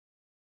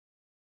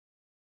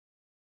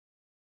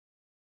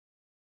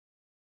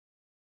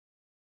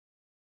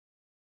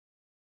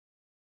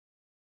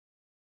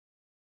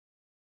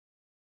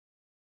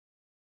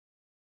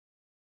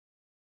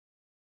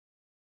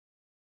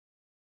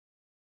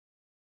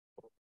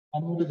Sir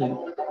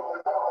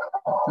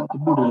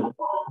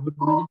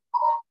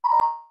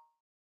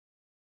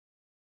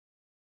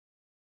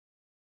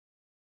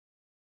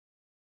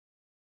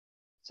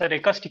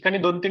एकाच ठिकाणी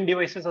 2-3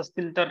 devices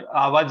असतील तर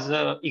आवाज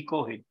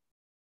इको होईल.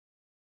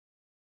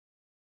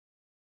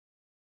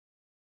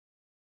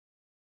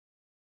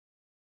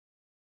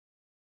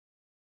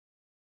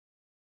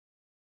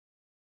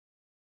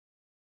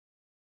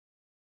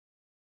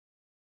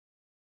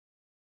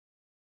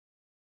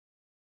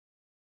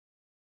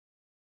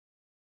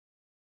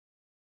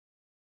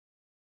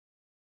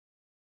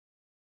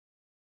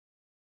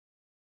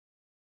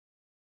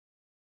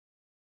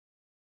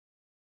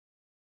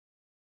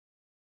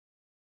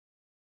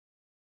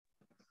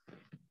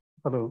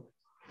 Hello,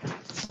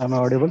 am I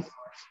audible?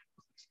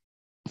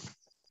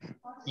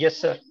 Yes,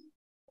 sir.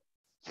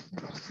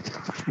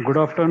 Good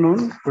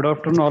afternoon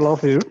all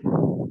of you.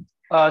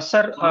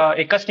 Sir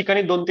एकाच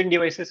ठिकाणी 2-3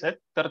 डिव्हाइसेस आहेत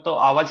तर तो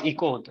आवाज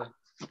इको होतोय.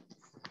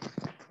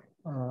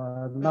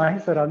 नाही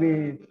सर, आम्ही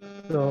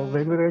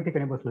वेगवेगळ्या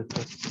ठिकाणी बसलो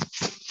सर.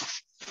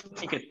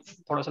 ठीक आहे,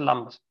 थोडस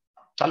लांब बस.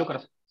 चालू करा.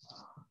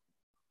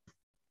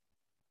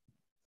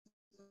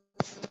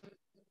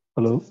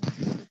 Hello.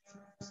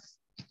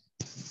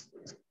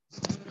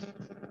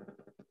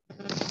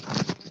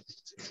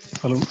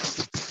 Hello.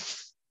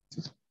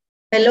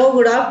 Hello,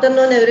 good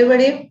afternoon,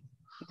 everybody.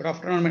 Good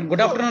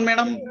afternoon,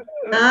 madam.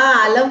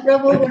 Alam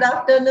Prabhu, good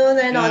afternoon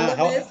and all the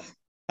best.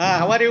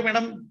 How are you,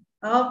 madam?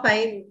 Oh,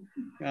 fine.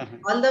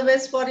 All the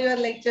best for your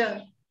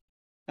lecture.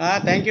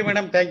 Thank you,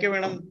 madam. Thank you,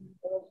 madam.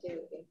 Okay.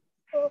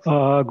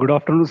 Good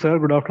afternoon, sir.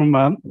 Good afternoon,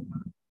 ma'am.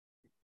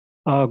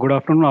 Good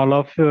afternoon, all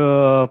of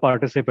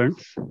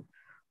participants.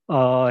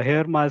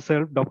 Here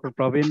myself, Dr.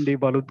 Praveen D.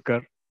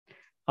 Baludkar,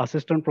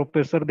 Assistant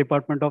Professor,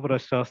 Department of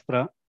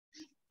Rashastra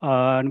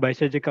and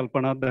Vaishyaji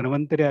Kalpana,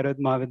 Dhanvantari Ayurveda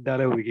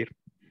Mahavidyalaya, Udgir.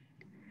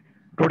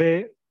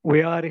 Today,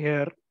 we are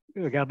here,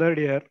 gathered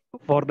here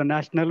for the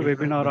national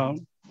webinar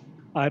on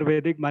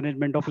Ayurvedic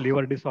management of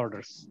liver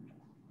disorders.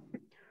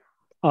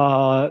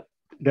 The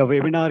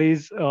webinar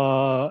is,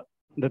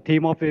 the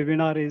theme of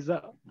webinar is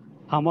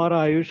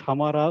Hamara Ayush,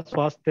 Hamara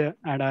Swasthya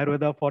and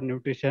Ayurveda for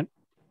Nutrition,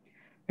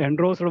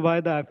 endorsed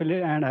by the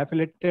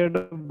affiliated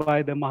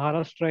by the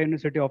Maharashtra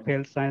University of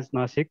Health Science,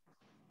 Nashik,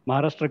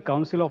 Maharashtra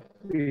Council of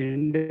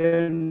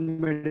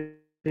Indian Medicine,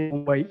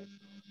 Mumbai.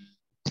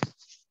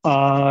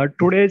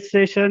 Today's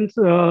sessions,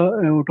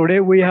 today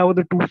we have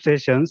the two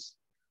sessions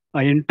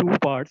in two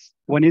parts.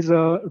 One is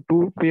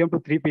 2 p.m. to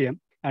 3 p.m.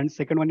 and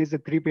second one is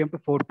 3 p.m. to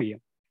 4 p.m.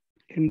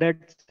 In that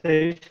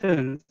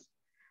sessions,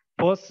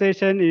 first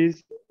session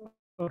is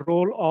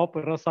role of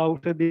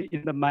Rasaushadhi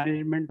in the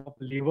management of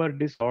liver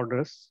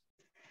disorders.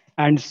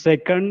 And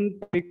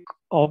second topic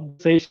of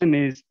the session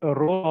is a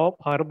role of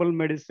herbal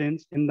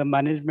medicines in the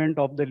management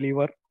of the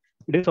liver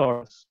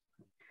disorders.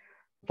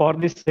 For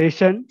this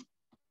session,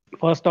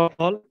 first of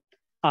all,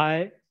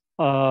 I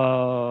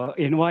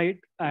invite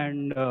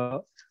and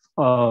Dr.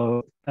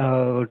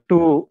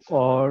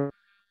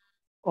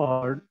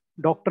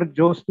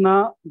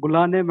 Josna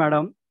Gulane,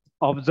 Madam,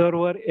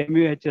 Observer,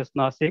 MUHS,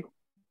 Nasik.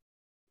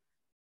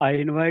 I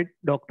invite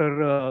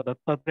Dr.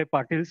 Dattatreya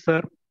Patil,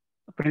 Sir,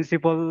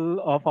 Principal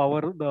of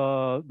our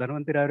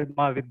Dhanvantari Ayurveda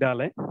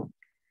Mahavidyalaya.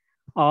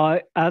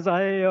 As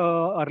I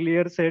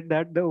earlier said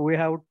that we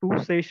have two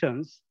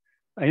sessions.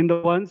 In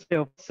the one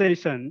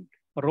session,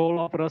 role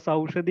of Rasa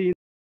Aushadhi.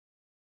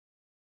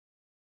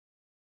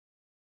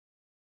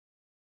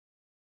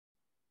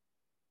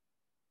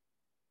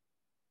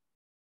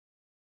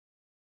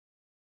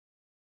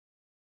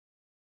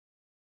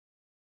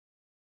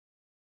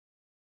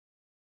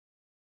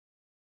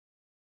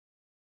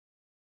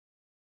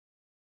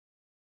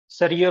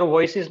 Sir, your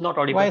voice is not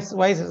audible.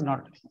 Voice is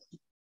not.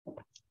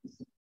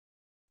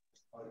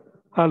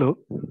 Hello.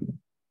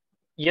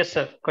 Yes,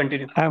 sir.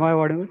 Continue. Am I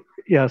audible?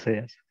 Yes,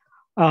 yes.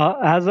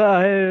 As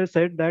I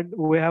said that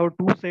we have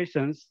two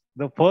sessions.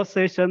 The first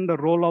session, the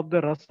role of the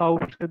Rasa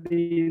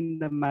Aushadhi in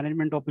the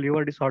management of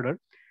liver disorder.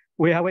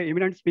 We have an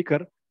eminent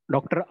speaker,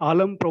 Dr.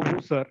 Alam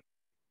Prabhu, sir.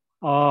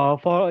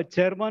 For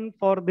chairman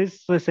for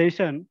this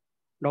session,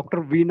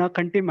 Dr. Veena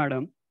Kanti,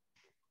 madam.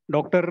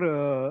 Dr.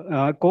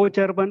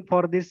 Co-chairman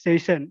for this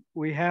session,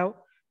 we have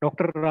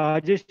Dr.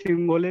 Rajesh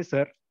Ingole,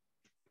 sir.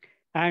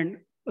 And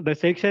the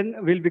section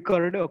will be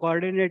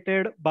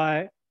coordinated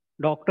by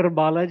Dr.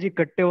 Balaji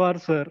Kattewar,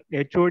 sir,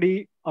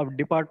 HOD of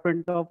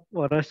Department of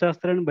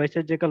Rashastra and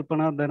Vaishyaji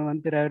Kalpana,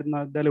 Dhanvantari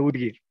Ayurveda Mahavidyalaya,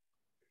 Udgir.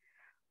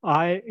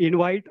 I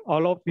invite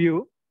all of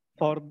you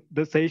for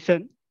the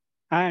session.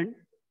 And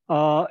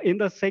in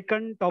the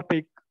second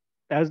topic,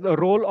 as the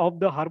role of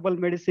the herbal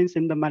medicines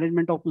in the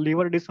management of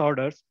liver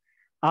disorders,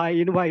 I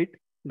invite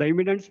the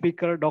eminent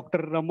speaker, Dr.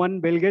 Raman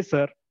Belge,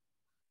 sir,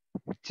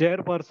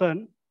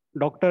 chairperson,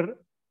 Dr.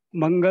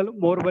 Mangal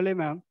Morbale,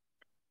 ma'am,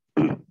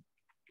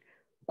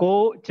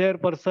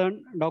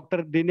 co-chairperson,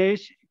 Dr.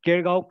 Dinesh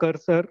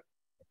Kelgaonkar, sir,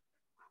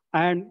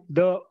 and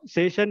the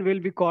session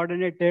will be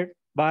coordinated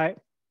by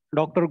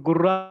Dr.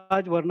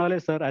 Gurraj Varnale,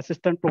 sir,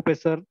 Assistant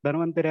Professor,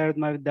 Dhanvantari Ayurveda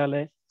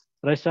Mahavidyalaya,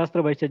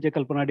 Rashastra Vaishyaji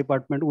Kalpana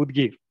Department,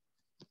 Udgir.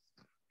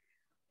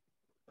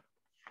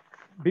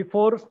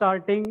 before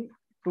starting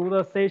to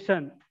the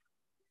session,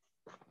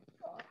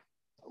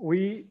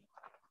 we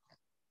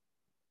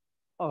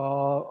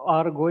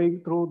are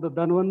going through the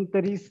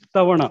Dhanvantari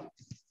Stavana.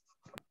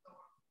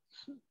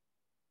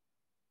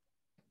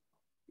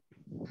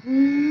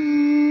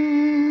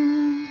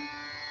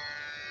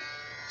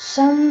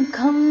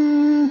 शङ्खं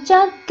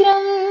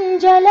चक्रं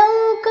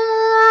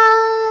जलौकां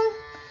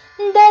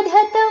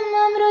दधतम्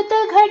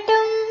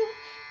अमृतघटं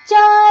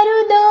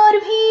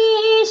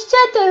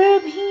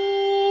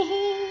चारुदौर्भिश्चतुर्भिः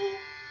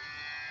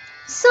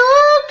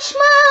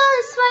सूक्ष्मा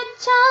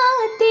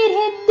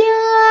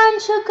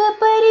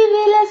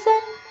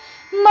स्वच्छातिहृद्याञ्शुकपरिविलसन्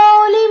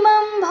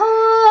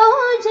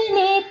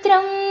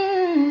मौलिमम्भोजनेत्रम्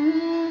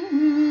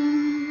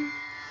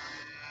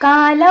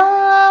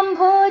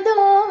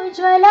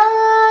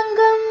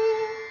कालाम्भोदोज्ज्वलाङ्गम्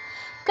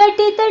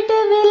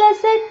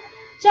कटितटविलसत्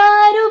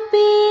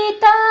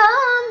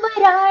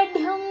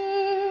चारुपीताम्बराढ्यम्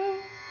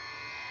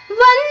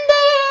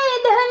वन्दे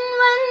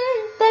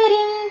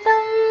धन्वन्तरिं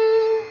तं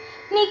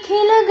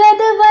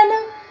निखिलगदवन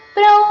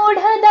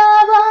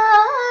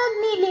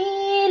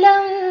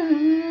प्रौढदावाग्निलीलम्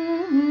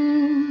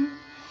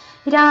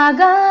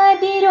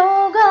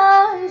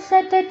रागादिरोगान्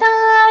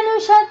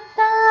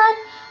सततानुशक्तान्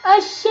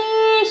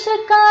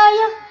अशेषकाय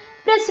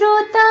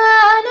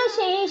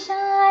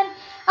प्रसृतानशेषान्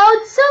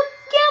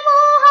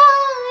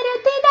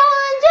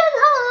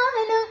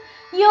औत्सुक्यमोहारतिदाञ्जघान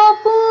यो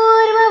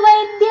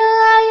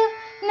पूर्ववैद्याय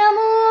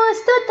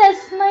नमोऽस्तु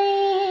तस्मै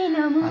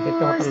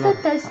नमोऽस्तु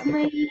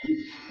तस्मै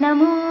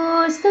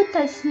नमोऽस्तु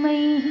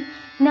तस्मै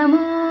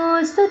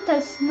नमोऽस्तु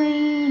तस्मै.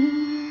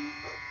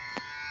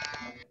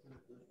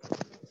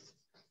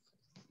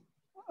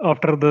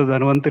 After the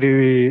Dhanvantari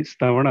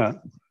Stavana,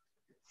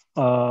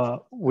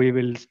 we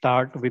will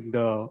start with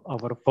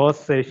our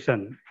first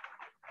session.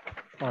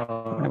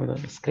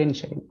 Screen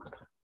sharing.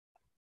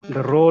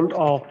 The role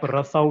of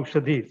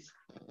Rasaushadhis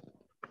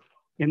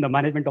in the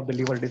management of the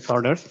liver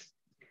disorders.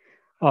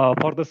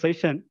 For the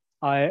session,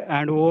 I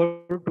hand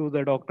over to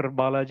the Dr.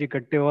 Balaji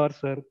Kattewar,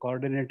 sir,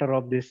 coordinator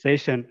of this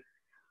session,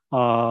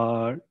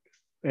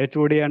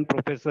 HOD and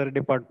Professor,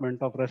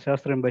 Department of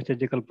Rasashastra and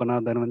Vaisheshika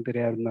Kalpana,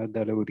 Dhanvantari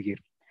Ayurvedic Udgir.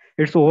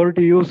 It's over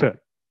to you, sir.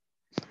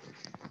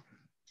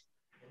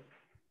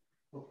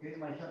 Okay,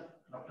 myself,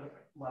 Dr.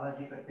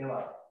 Balaji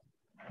Kattewar.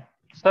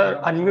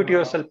 Sir, unmute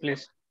yourself,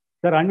 please.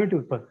 Sir, unmute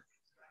you first.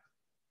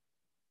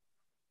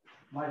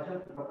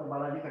 Myself, Dr.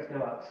 Balaji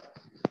Kattewar.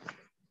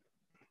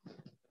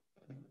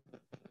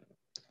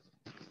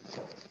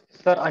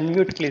 Sir,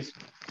 unmute, please.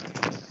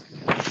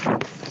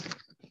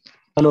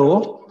 Hello.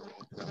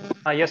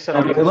 Yes, sir.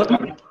 Hello.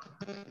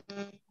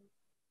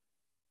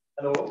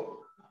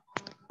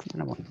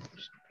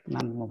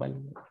 Mobile.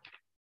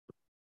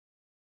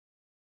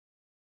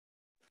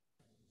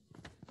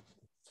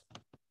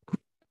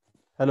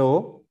 Hello.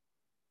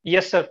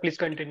 Yes, sir. Please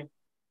continue.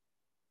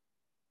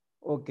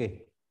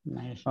 Okay.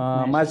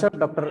 Myself,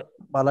 Dr.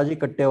 Balaji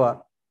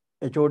Kattewar,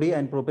 HOD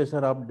and Professor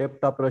of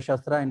Depth of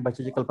Rasashastra and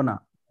Vaisheshika Kalpana,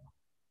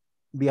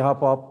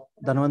 behalf of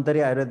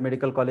Dhanvantari Ayurvedic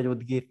Medical College,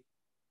 Udgir.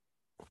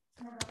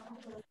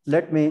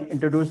 Let me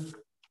introduce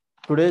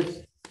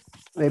today's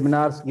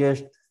webinar's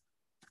guest.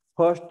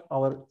 First,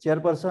 our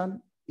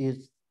chairperson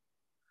is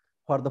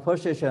for the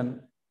first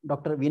session,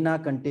 Dr. Veena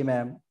Kanti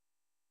ma'am,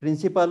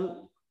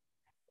 Principal,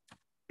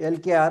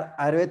 LKR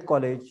Ayurvedic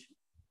College,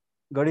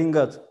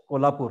 Gadingaz,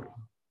 Kolhapur.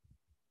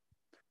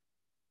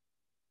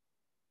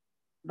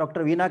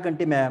 Dr. Veena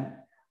Kanti ma'am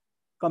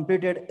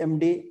completed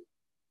MD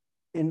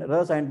in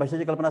Ras and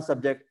Vaisheshika Kalpana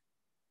subject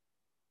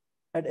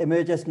at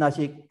MHS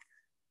Nashik.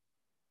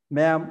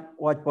 Ma'am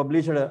was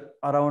published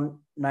around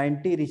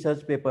 90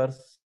 research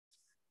papers,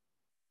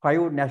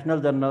 5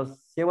 national journals,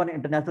 7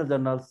 international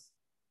journals,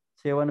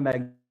 7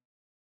 magazines.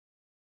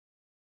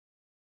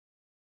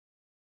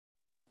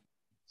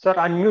 Sir,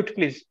 unmute,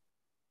 please.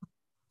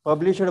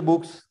 Published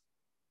books.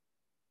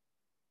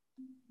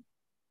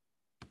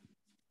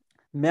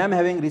 Ma'am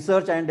having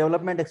research and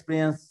development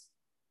experience,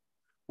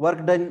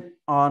 work done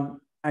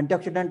on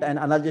antioxidant and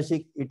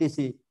analgesic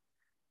etc.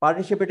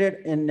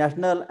 Participated in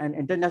national and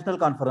international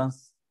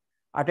conference,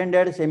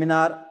 attended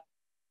seminar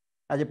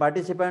as a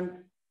participant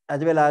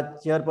as well as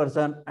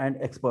chairperson and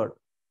expert.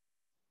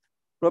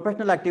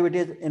 Professional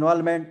activities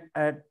involvement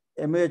at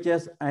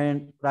MUHS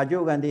and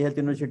Rajiv Gandhi Health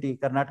University,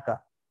 Karnataka.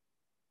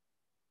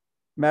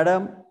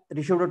 Madam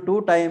received a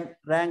 2-time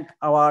rank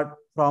award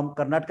from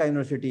Karnataka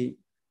University.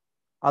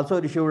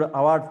 Also received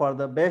award for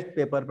the best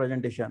paper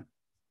presentation.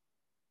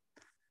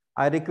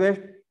 I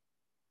request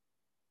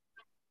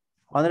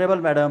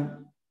Honorable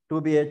Madam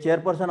to be a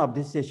chairperson of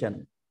this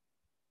session.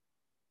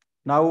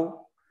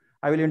 Now,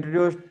 I will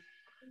introduce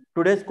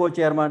today's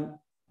co-chairman,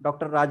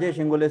 Dr. Rajesh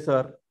Ingole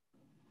sir,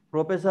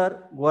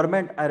 Professor,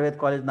 Government Ayurvedic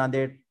College,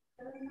 Nanded.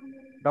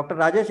 Dr.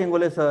 Rajesh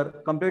Ingole sir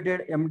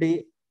completed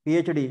MD,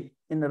 PhD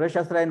in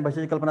Rasashastra and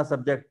Vaisheshika Kalpana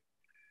subject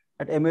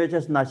at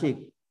MUHS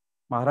Nashik,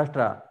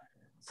 Maharashtra.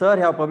 Sir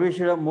have published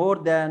more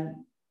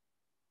than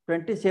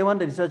 27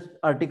 research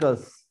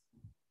articles.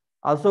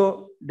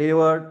 Also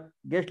delivered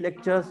guest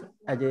lectures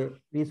as a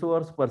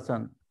resource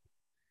person.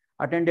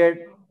 Attended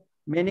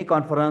many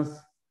conferences,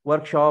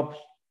 workshops,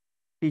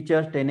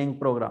 Teachers Training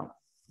Program.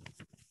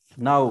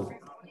 Now,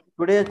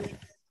 today's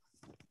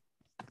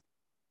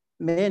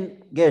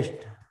main guest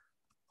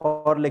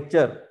for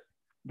lecture,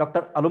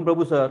 Dr. Alum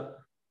Prabhu sir,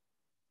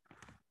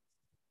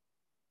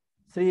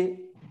 Sri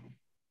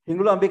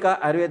Hingulu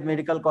Ambika Ayurvedic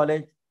Medical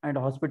College and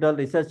Hospital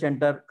Research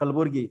Center,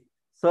 Kalburgi.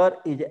 Sir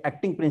is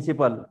acting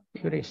principal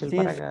since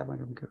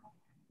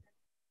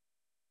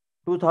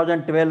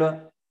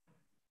 2012.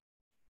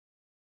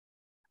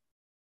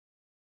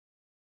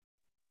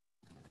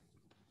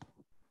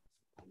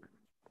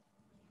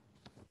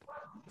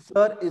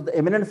 Sir is the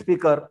eminent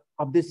speaker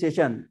of this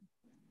session.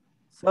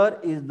 Sir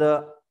is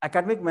the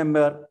academic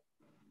member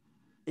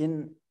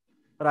in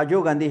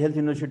Rajiv Gandhi Health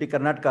University,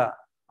 Karnataka.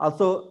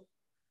 Also,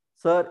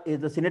 sir is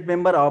the Senate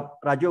member of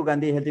Rajiv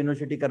Gandhi Health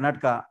University,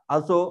 Karnataka.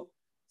 Also,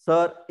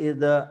 sir is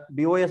the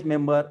BOS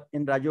member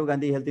in Rajiv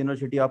Gandhi Health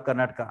University of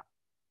Karnataka.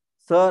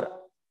 Sir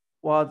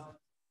was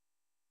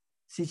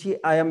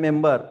CCIM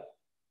member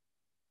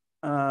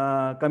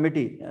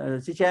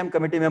CCIM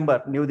committee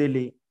member, New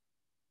Delhi.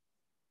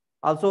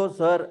 Also,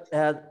 sir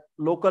has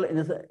local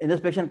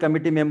inspection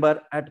committee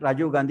member at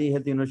Rajiv Gandhi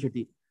Health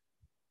University.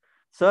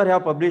 Sir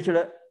have published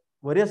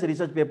various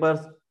research papers,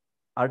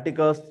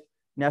 articles,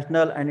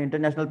 national and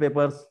international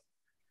papers,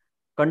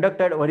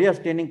 conducted various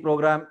training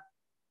programs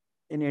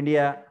in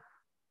India,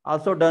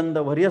 also done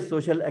the various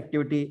social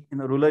activity in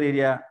the rural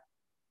area.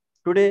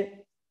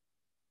 Today,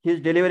 he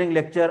is delivering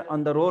lecture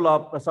on the role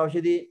of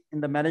Prasavashidhi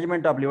in the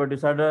management of liver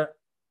disorder.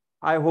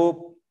 I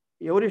hope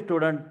every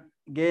student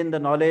gain the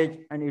knowledge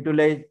and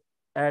utilize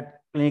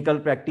at clinical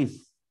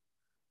practice.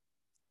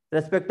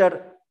 Respected,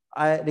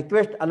 I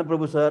request Alum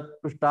Prabhu sir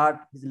to start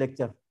his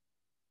lecture.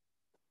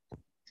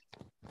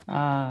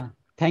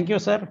 Thank you,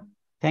 sir.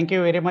 Thank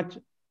you very much.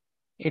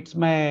 It's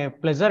my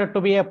pleasure to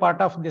be a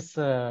part of this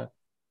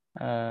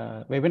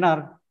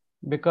webinar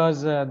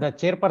because the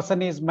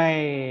chairperson is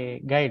my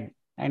guide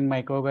and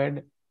my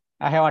co-guide.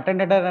 I have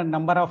attended a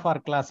number of our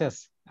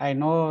classes. I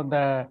know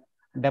the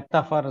depth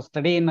of our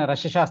study in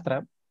Rasha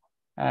Shastra.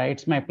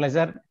 It's my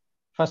pleasure.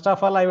 First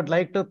of all, I would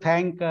like to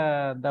thank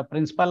the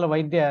principal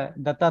Vaidya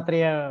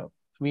Dattatreya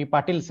V.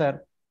 Patil sir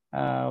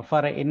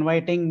for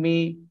inviting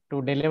me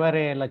to deliver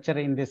a lecture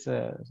in this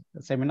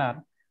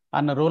seminar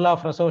on the role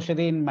of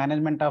Prasavashidhi in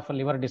management of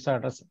liver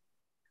disorders.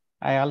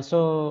 I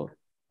also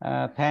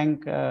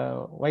thank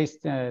Vice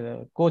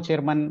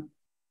Co-Chairman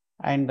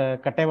and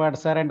Kattewad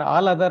sir and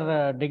all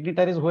other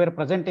dignitaries who were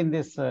present in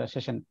this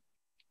session.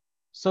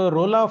 So,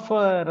 role of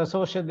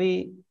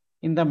Prasavashidhi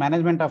in the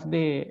management of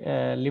the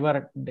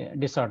liver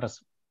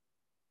disorders.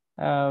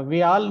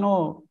 We all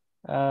know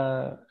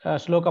a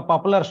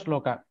popular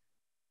shloka,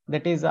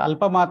 that is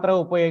Alpamatra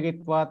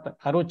Upayogitvat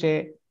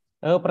Aruche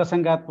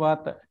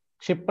Aprasangatvat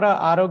Kshipra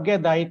Arogya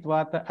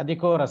Daitvat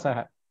Adhiko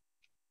Rasaha.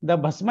 The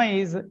bhasma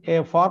is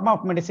a form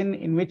of medicine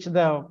in which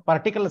the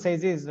particle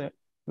size is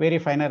very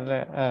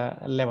finer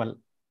level.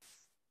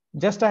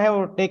 Just I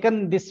have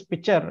taken this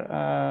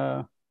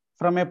picture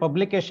from a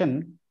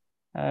publication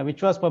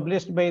which was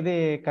published by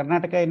the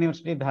Karnataka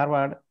University,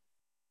 Dharwad,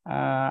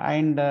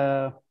 and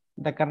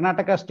the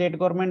Karnataka State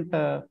Government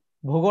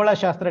Bhugola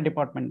Shastra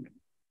Department,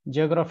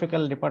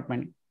 Geographical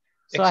Department.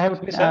 So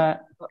Excuse I have,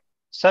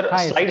 sir,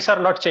 hi, slides sir.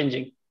 are not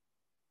changing.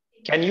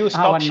 Can you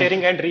stop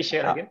sharing and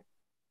reshare again?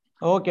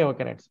 Okay,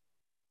 okay, right.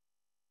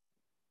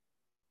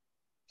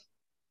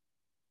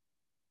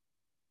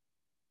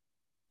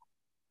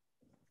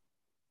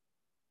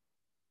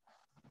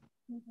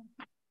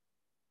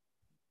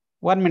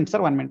 One minute,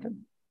 sir, 1 minute.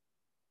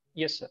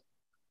 Yes, sir.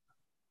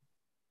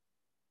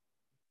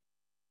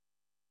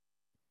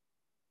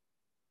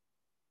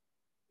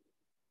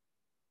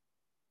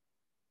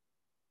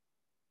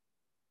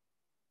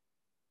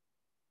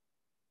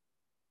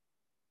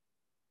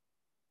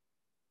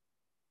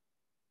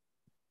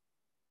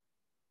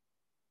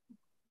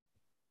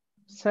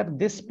 Sir,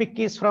 this pic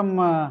is from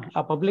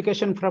a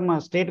publication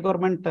from State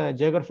Government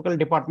Geographical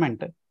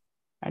Department,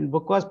 and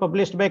book was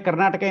published by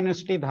Karnataka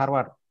University,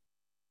 Dharwad.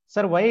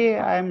 Sir, why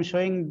I am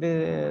showing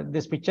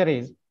this picture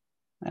is,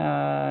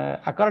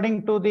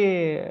 according to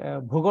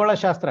the Bhugola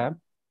Shastra,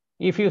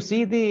 if you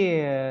see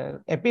the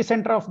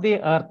epicenter of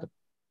the earth,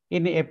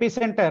 in the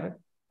epicenter,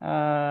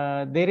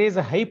 there is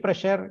a high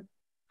pressure,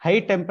 high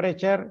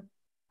temperature,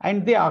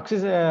 and the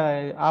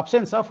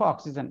absence of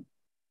oxygen.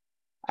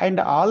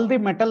 And all the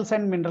metals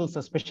and minerals,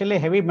 especially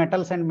heavy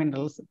metals and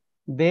minerals,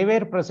 they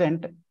were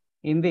present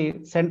in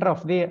the center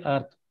of the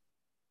earth.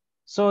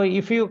 So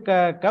if you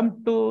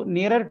come to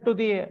nearer to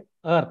the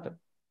earth,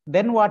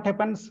 then what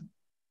happens?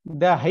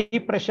 The high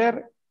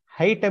pressure,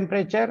 high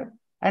temperature,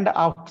 and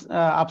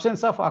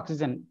absence of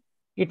oxygen,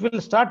 it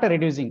will start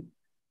reducing.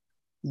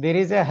 There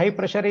is a high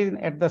pressure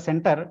at the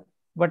center,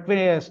 but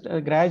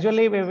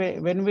gradually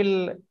when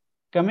we'll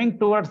coming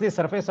towards the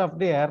surface of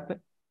the earth,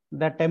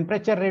 the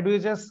temperature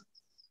reduces,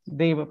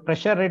 the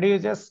pressure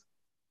reduces,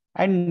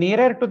 and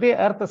nearer to the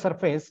earth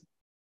surface,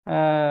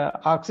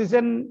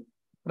 oxygen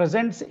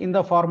presents in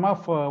the form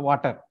of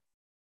water.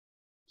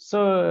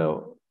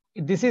 So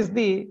this is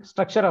the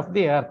structure of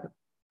the earth,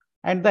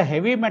 and the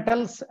heavy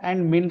metals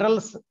and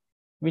minerals,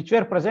 which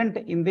were present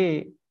in the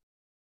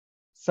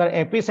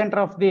epicenter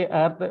of the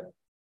earth,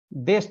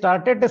 they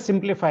started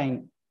simplifying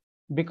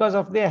because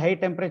of the high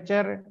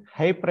temperature,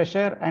 high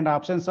pressure, and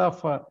absence of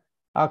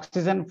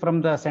oxygen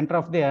from the center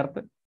of the earth.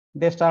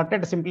 They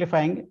started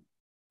simplifying,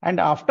 and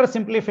after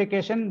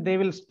simplification, they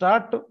will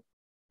start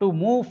to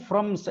move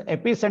from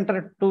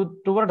epicenter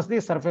towards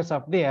the surface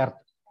of the earth.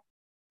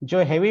 जो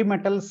heavy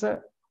metals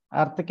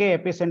अर्थ के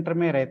epicentre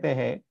में रहते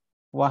हैं,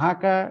 वहां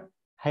का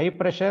high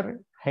pressure,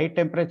 high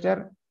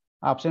temperature,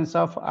 absence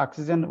of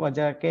oxygen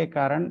वजह के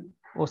कारण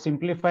वो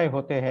सिंप्लीफाई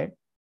होते हैं.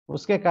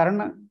 उसके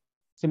कारण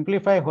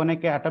सिंप्लीफाई होने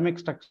के एटॉमिक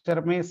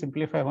स्ट्रक्चर में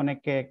सिंप्लीफाई होने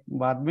के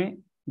बाद में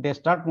they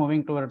start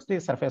moving towards the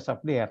surface of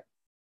the earth,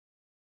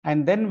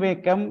 and then we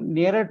come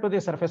nearer to the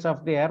surface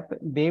of the earth.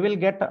 They will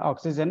get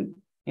oxygen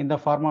in the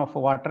form of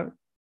water.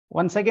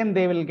 Once again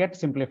they will get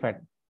simplified.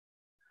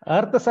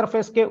 Earth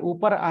surface के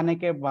ऊपर आने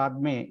के बाद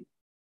में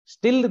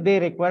still they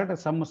required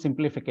some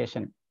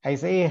simplification.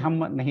 ऐसे ही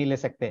हम नहीं ले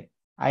सकते,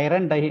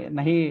 आयरन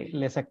नहीं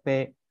ले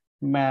सकते,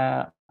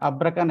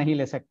 अब्र का नहीं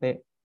ले सकते.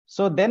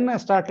 So then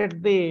started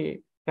the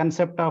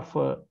concept of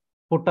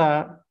पुटा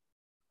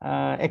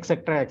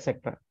etcetera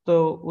etcetera.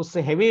 तो उस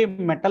हेवी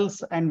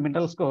मेटल्स एंड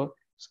मिनरल्स को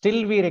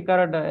still we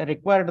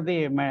required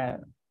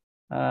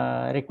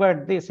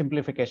the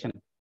simplification.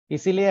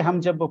 इसीलिए हम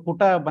जब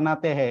पुटा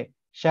बनाते हैं,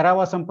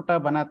 शरावा संपुटा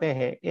बनाते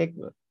हैं,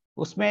 एक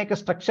उसमें एक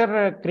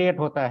स्ट्रक्चर क्रिएट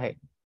होता है.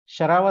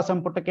 शरावा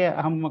संपुट के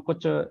हम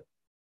कुछ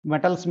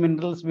metals,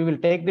 minerals, we will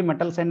take the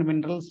metals and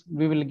minerals,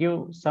 we will give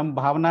some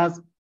bhavanas,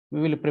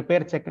 we will prepare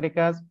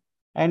chakrikas,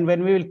 and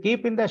when we will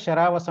keep in the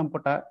sharava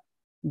samputa,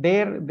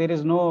 there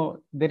is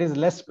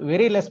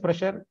very less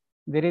pressure,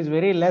 there is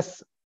very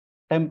less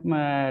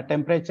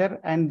temperature,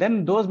 and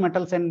then those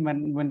metals and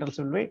minerals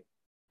will be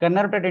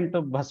converted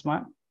into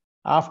bhasma.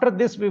 After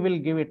this, we will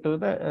give it to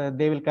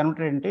they will convert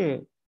it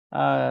into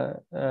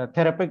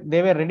therapeutic.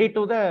 They were ready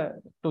to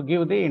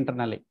give the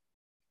internally.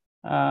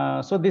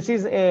 So this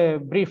is a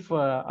brief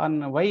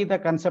on why the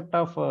concept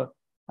of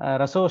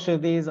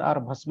Rasoshadis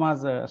or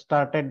Bhasmas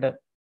started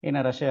in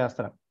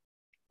Rashayastra.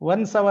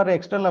 Once our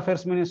External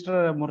Affairs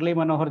Minister Murli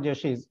Manohar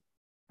Joshi,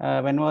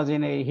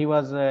 he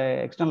was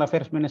External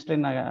Affairs Minister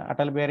in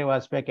Atal Bihari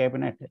Vajpayee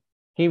cabinet,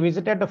 he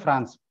visited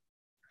France.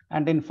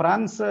 And in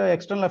France,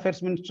 External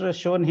Affairs Minister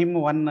shown him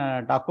one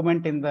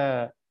document in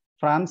the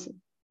France.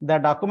 The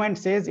document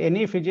says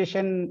any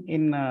physician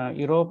in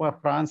Europe or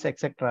France,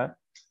 etc.,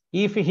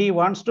 if he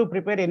wants to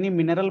prepare any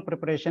mineral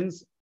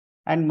preparations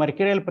and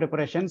mercurial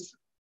preparations,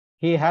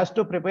 he has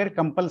to prepare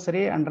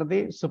compulsory under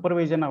the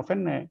supervision of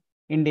an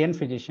Indian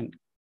physician.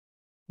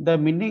 The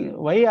meaning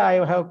why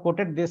I have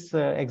quoted this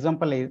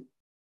example is,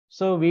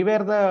 so we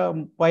were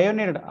the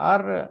pioneered,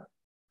 or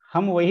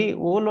हम वही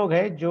वो लोग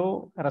हैं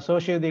जो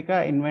रसोशयोदी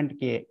का invent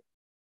किए.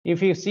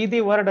 If you see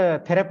the word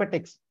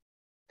therapeutics,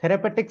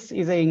 therapeutics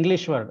is an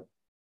English word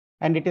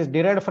and it is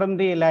derived from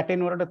the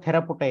Latin word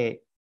theraputae.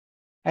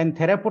 And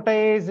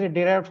theraputae is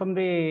derived from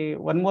the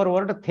one more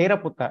word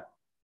theraputta.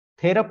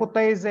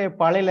 Theraputta is a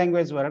Pali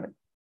language word.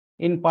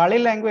 In Pali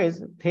language,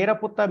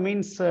 theraputta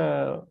means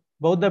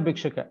Bauddha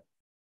Bhikshuka,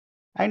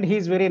 and he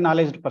is very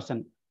knowledgeable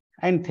person.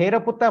 And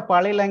theraputta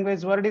Pali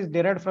language word is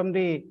derived from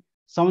the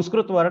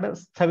Sanskrit word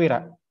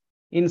sthavira.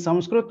 In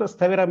Sanskrit,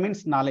 sthavira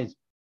means knowledge.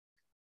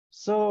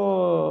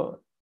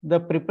 So the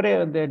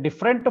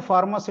different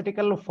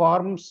pharmaceutical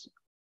forms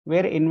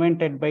were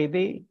invented by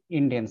the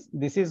Indians.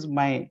 This is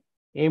my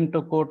aim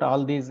to quote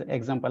all these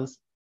examples.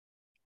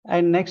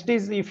 And next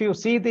is, if you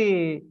see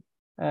the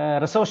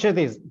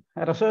Rasoshadis.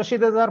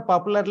 Rasoshadis are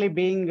popularly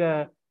being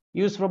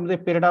used from the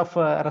period of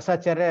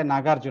Rasacharya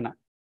Nagarjuna.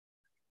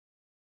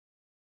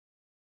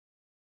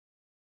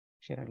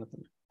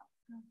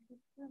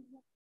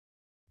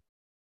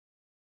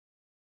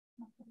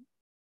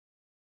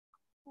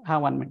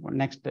 One minute.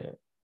 Next.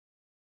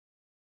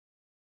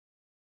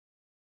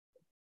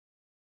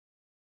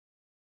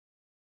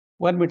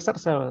 One minute, sir.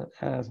 So,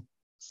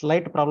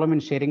 slight problem in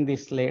sharing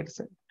these slides.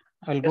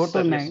 I will go to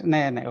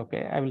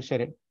okay. I will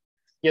share it.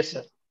 Yes,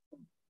 sir.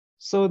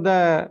 So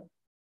the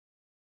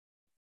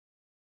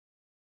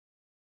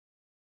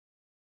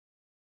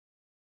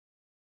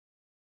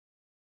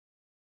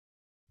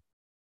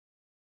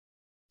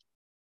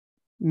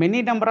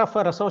many number of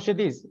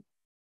Rasoshadis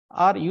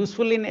are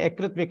useful in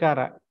Ekrit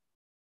Vikara.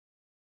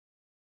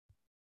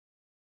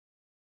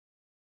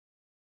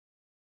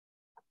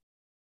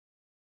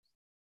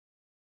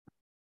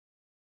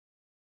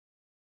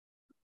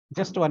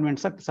 Just 1 minute,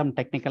 sir. Some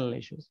technical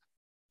issues.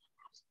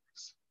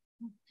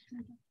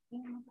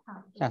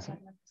 Yes, sir.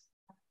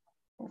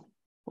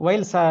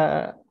 While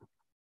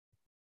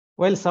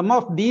some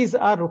of these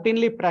are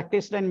routinely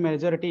practiced and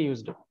majority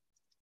used,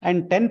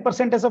 and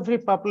 10% of the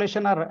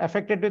population are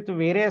affected with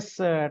various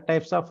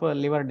types of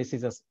liver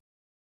diseases.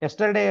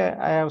 Yesterday,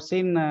 I have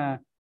seen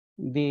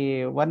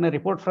the one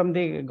report from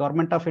the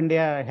Government of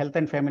India Health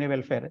and Family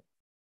Welfare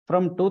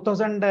from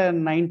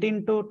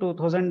 2019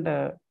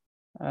 to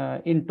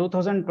in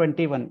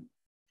 2021.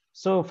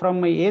 So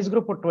from age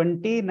group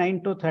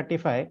 29 to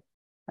 35,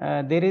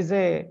 there is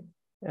a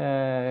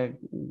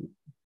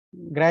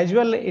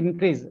gradual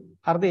increase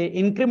or the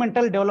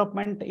incremental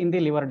development in the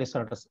liver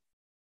disorders.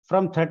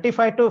 From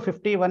 35 to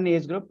 51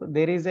 age group,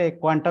 there is a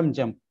quantum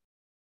jump.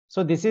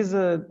 So this is,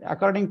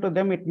 according to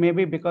them, it may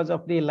be because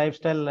of the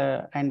lifestyle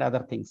and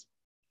other things.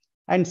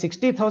 And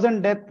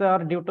 60,000 deaths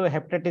are due to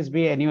hepatitis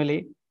B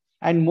annually,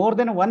 and more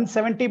than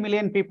 170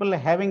 million people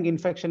having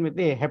infection with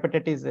the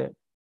hepatitis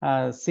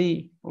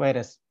C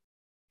virus.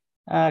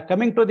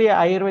 Coming to the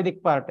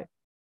Ayurvedic part,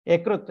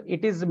 Yakrut,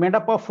 it is made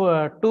up of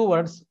two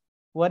words.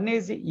 One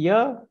is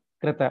Ya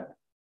Krita.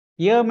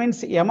 Ya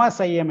means Yama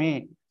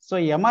Sayame. So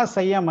Yama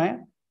Sayama,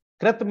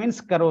 Krit means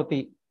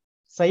Karoti.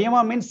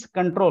 Sayama means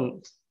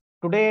control.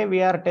 Today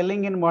we are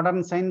telling in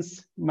modern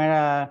science,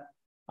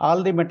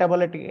 all the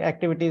metabolic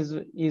activities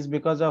is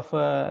because of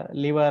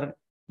liver.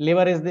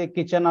 Liver is the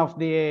kitchen of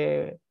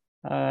the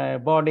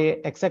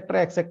body,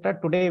 etc., etc.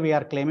 Today we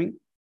are claiming.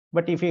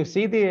 But if you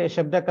see the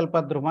Shabda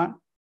Kalpadruma,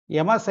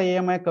 Yama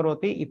Sayama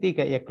Karoti iti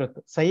Yakrut.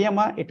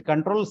 Sayama, it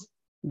controls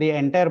the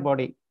entire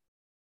body.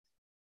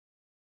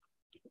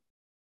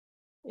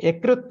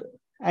 Yakrut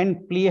and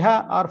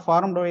Pliha are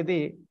formed by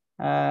the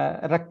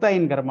Rakta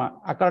in Garma,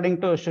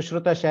 according to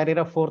Shushruta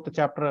Sharira, 4th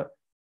chapter,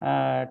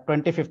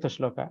 25th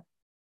shloka.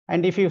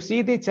 And if you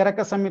see the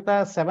Charaka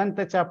Samhita,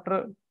 7th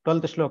chapter,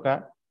 12th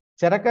shloka,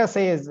 Charaka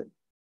says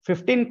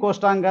 15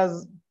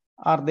 Koshtangas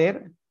are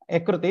there,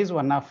 Yakrut is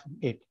one of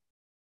it.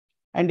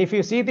 And if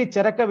you see the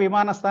Charaka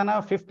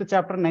Vimanasthana, 5th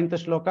chapter, 9th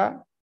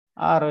shloka,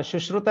 or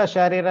Shushruta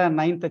Sharira,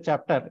 9th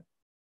chapter,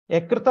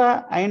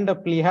 Yakruta and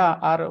Pliha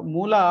are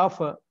Mula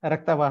of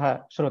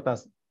Raktavaha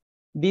Shrutas.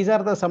 These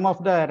are the some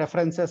of the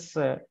references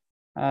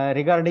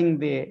regarding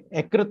the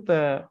Yakrut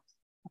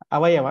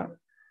Avayava.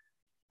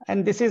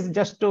 And this is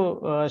just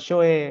to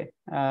show a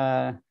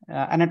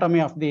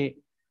anatomy of the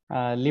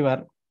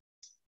liver.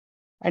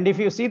 And if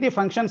you see the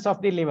functions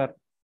of the liver,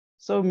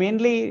 so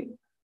mainly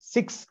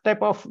 6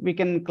 type of, we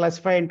can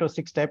classify into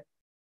 6 type.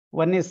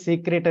 One is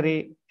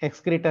secretory,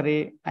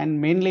 excretory,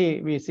 and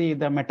mainly we see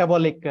the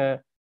metabolic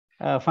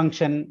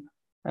function,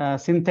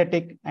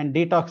 synthetic and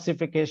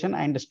detoxification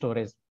and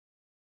storage.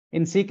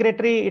 In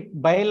secretory,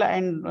 it bile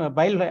and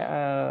bile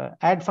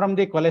add from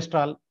the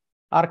cholesterol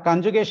or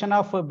conjugation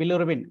of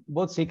bilirubin,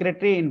 both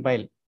secretory and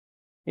bile.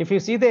 If you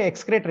see the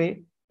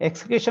excretory,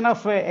 excretion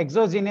of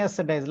exogenous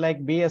dyes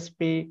like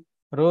BSP,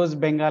 rose,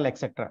 Bengal,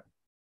 etc.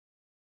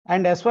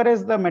 And as far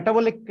as the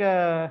metabolic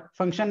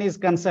function is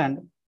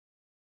concerned,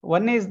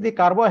 one is the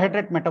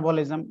carbohydrate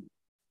metabolism,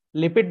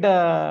 lipid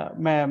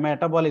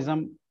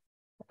metabolism,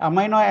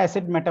 amino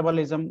acid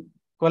metabolism,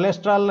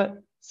 cholesterol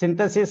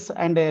synthesis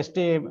and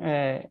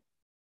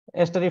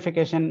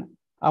esterification,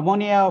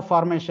 ammonia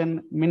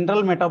formation,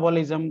 mineral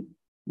metabolism,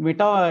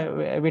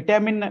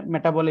 vitamin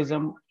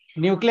metabolism,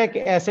 nucleic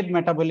acid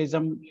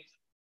metabolism,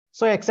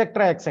 so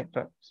etc.,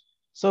 etc.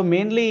 So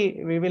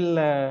mainly we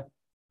will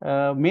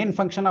main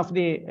function of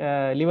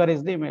the liver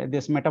is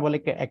this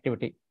metabolic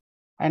activity,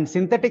 and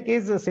synthetic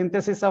is the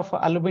synthesis of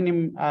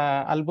albumin,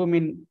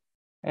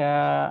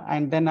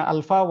 and then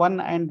alpha 1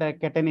 and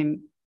catenin,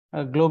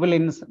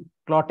 globulins,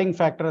 clotting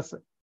factors,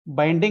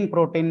 binding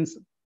proteins,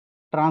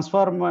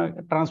 transport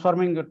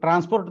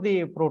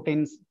the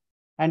proteins.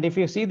 And if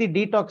you see the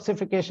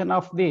detoxification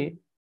of the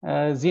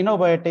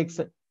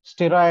xenobiotics,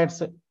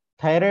 steroids,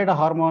 thyroid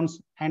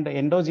hormones, and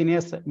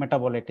endogenous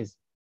metabolites.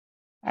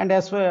 And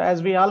as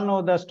we all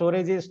know, the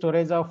storage is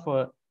storage of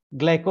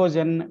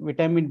glycogen,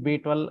 vitamin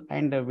B12,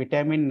 and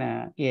vitamin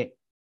A.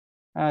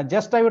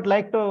 Just I would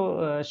like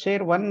to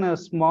share one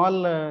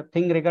small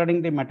thing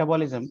regarding the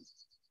metabolism.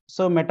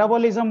 So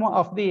metabolism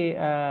of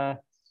the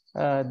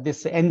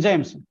this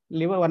enzymes,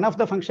 liver, one of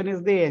the function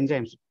is the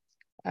enzymes.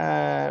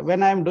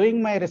 When I am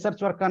doing my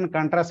research work on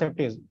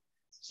contraceptives,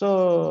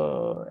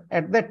 so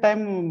at that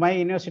time, my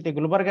university,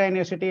 Gulbarga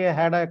University,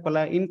 had a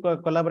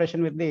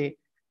collaboration with the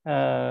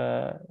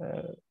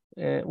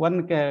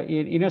one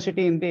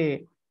university in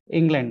the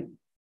England.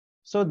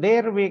 So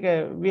there we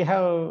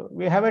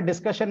have a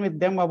discussion with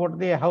them about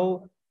the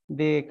how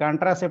the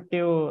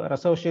contraceptive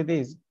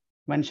Rasaushadhis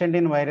mentioned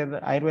in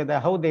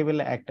Ayurveda, how they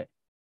will act.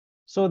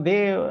 So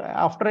they,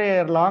 after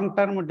a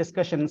long-term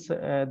discussions,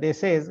 they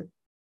says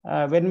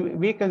when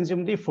we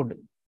consume the food,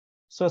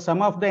 so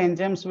some of the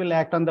enzymes will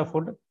act on the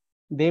food.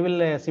 They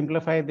will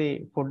simplify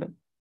the food,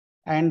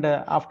 and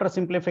after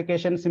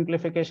simplification,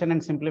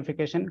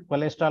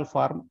 cholesterol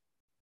form.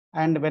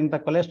 And when the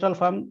cholesterol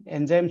form,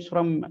 enzymes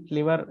from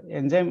liver,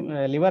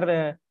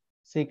 liver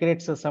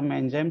secretes some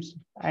enzymes,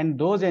 and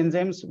those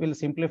enzymes will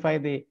simplify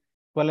the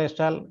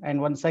cholesterol.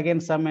 And once again,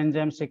 some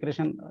enzyme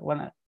secretion,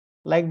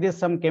 like this,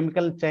 some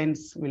chemical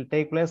chains will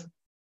take place.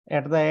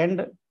 At the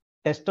end,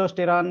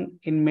 testosterone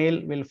in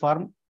male will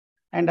form,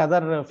 and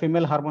other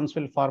female hormones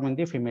will form in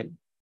the female.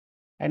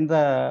 And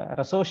the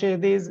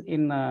Rasaushadhis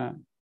in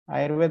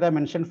Ayurveda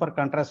mentioned for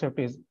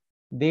contraceptives,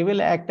 they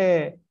will act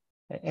a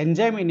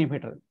enzyme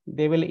inhibitor.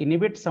 They will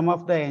inhibit some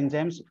of the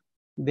enzymes,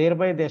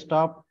 thereby they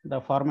stop the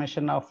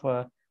formation of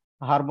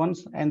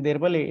hormones, and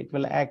thereby it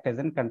will act as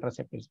an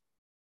contraceptive.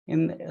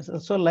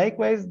 So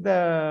likewise,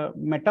 the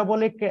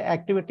metabolic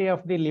activity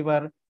of the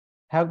liver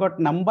have got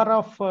number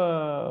of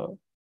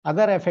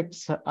other effects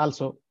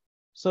also.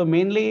 So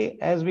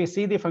mainly, as we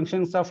see the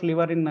functions of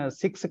liver in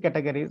 6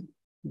 categories,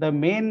 the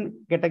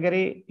main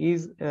category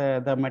is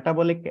the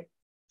metabolic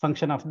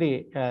function of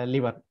the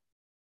liver.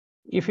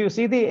 If you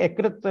see the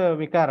Ekrit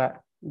Vikara,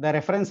 the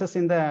references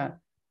in the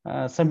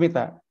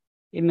Samhita,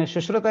 in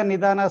Shushruta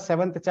Nidana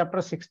 7th chapter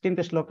 16th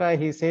shloka,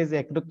 he says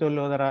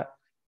Ekrutyolodara.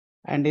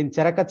 And in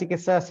Charaka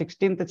Chikitsa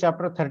 16th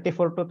chapter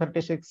 34 to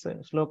 36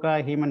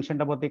 shloka, he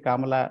mentioned about the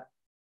Kamala.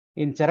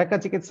 In Charaka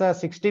Chikitsa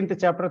 16th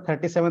chapter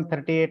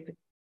 37-38,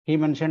 he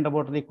mentioned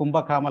about the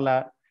Kumbha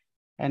Kamala.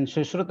 And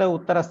Shushruta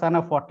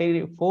Uttarasthana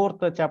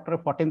 44th chapter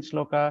 14th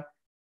shloka,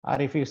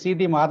 or if you see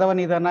the Madhava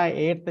Nidana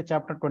 8th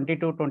chapter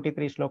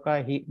 22-23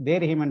 shloka, there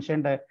he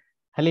mentioned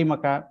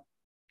Halimaka.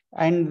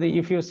 And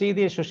if you see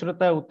the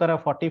Shushruta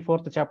Uttara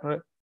 44th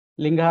chapter,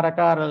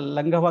 Lingharaka or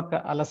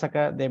Langhavaka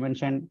Alasaka, they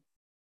mentioned.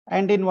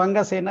 And in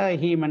Vangasena,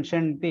 he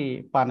mentioned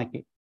the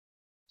Panaki.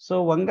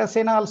 So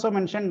Vangasena also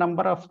mentioned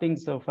number of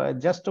things.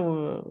 Just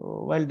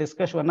while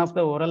discuss one of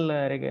the oral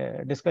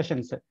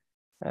discussions,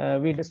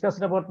 we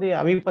discussed about the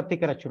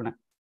Avipattikara Churna.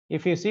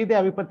 If you see the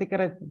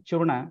Avipattikara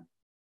Churna,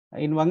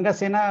 in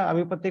Vangasena,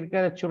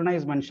 Avipattikara Churna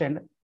is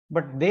mentioned,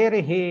 but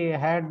there he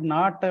had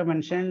not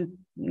mentioned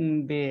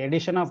the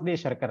addition of the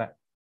Sharkara.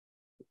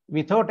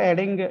 Without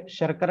adding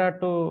Sharkara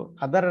to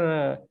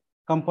other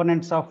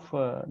components of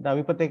the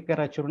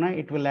Avipattikara Churna,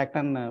 it will act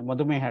on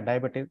Madhumeha,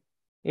 diabetes.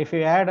 If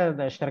you add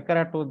the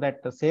Sharkara to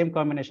that same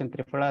combination,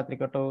 Triphala,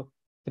 Trikato,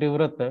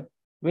 Trivrut,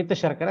 with the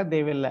Sharkara,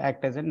 they will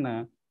act as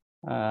an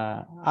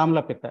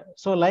Amla Pitta.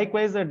 So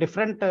likewise,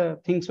 different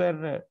things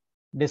were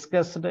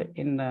discussed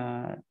in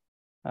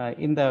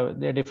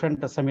the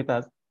different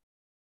Samhitas.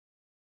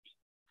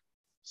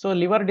 So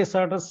liver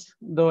disorders,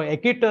 though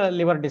acute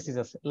liver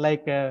diseases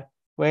like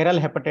viral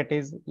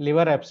hepatitis,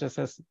 liver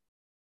abscesses,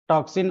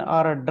 toxin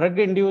or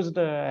drug-induced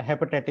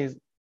hepatitis.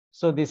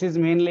 So this is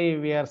mainly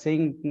we are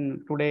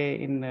seeing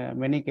today in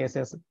many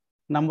cases.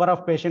 Number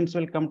of patients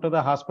will come to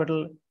the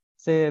hospital.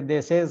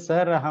 They say,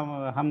 sir,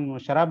 हम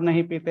शराब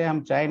नहीं पीते,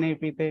 हम चाय नहीं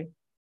पीते,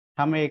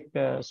 हम एक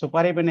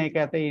सुपारी भी नहीं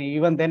खाते.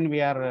 Even then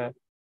we are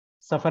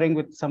suffering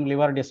with some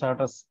liver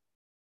disorders.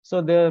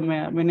 So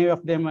many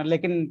of them,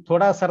 लेकिन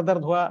थोड़ा सर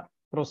दर्द हुआ,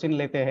 प्रोसिन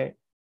लेते हैं.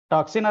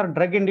 Toxin or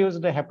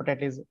drug-induced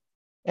hepatitis,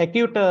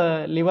 acute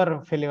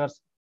liver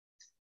failures,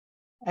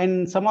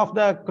 and some of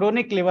the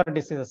chronic liver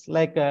diseases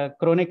like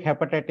chronic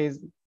hepatitis,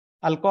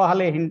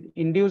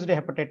 alcohol-induced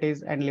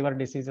hepatitis and liver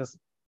diseases,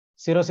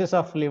 cirrhosis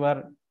of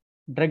liver,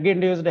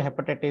 drug-induced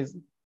hepatitis,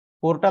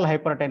 portal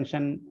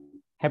hypertension,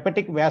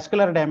 hepatic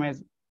vascular damage,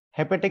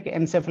 hepatic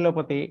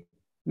encephalopathy,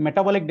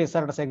 metabolic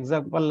disorders,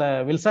 example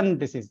Wilson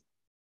disease.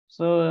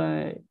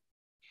 So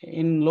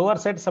in lower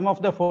side, some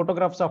of the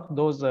photographs of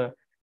those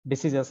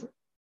diseases.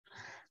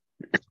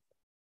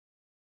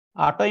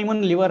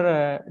 Autoimmune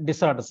liver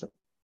disorders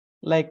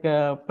like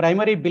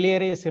primary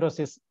biliary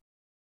cirrhosis,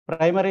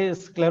 primary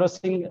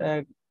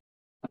sclerosing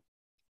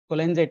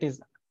cholangitis,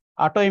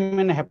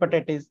 autoimmune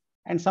hepatitis,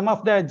 and some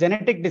of the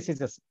genetic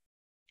diseases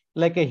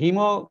like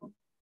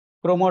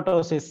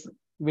hemochromatosis,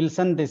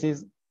 Wilson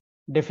disease,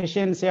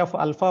 deficiency of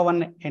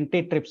alpha-1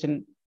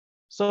 antitrypsin.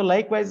 So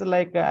likewise,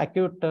 like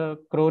acute,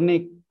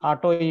 chronic,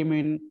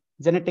 autoimmune,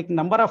 genetic,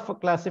 number of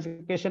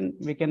classification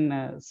we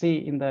can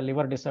see in the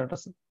liver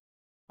disorders.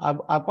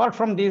 Apart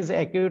from these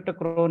acute,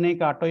 chronic,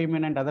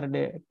 autoimmune and other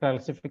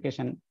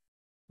classification,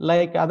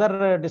 like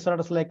other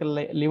disorders like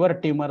liver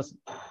tumors,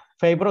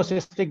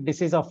 fibrocystic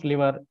disease of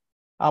liver,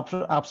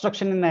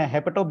 obstruction in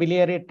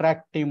hepatobiliary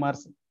tract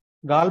tumors,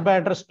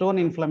 gallbladder stone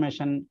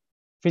inflammation,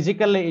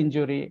 physical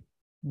injury,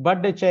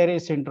 Budd-Chiari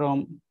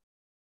syndrome.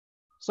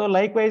 So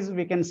likewise,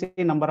 we can see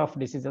a number of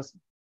diseases,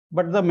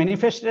 but the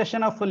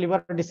manifestation of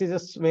liver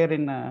diseases were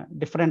in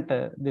different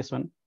this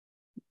one.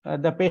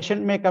 The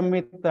patient may come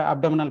with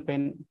abdominal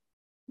pain,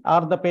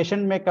 or the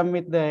patient may come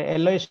with the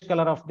yellowish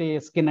color of the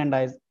skin and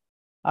eyes,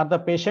 or the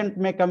patient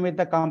may come with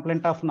the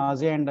complaint of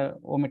nausea and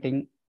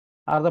vomiting,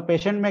 or the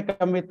patient may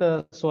come with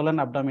swollen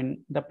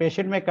abdomen, the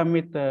patient may come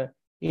with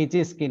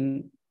itchy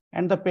skin,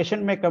 and the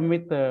patient may come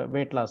with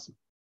weight loss.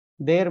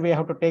 There we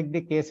have to take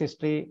the case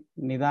history,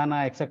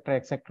 nidana, etc.,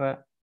 etc.,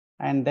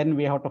 and then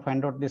we have to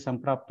find out the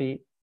samprapti.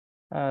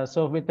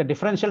 So with the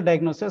differential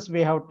diagnosis,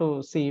 we have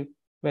to see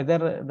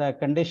whether the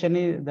condition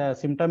is, the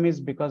symptom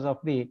is because of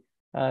the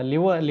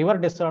liver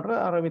disorder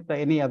or with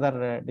any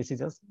other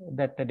diseases.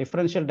 That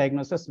differential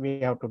diagnosis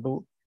we have to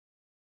do.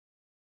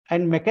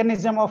 And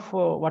mechanism of,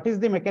 what is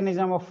the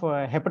mechanism of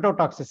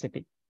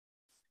hepatotoxicity?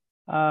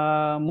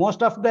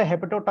 Most of the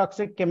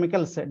hepatotoxic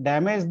chemicals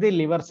damage the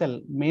liver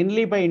cell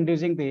mainly by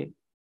inducing the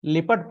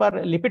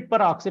lipid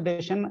per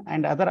oxidation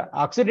and other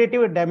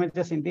oxidative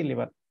damages in the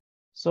liver.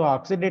 So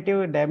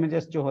oxidative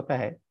damages जो होता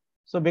है,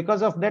 so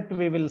because of that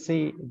we will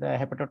see the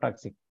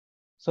hepatotoxic.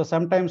 So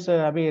sometimes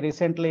अभी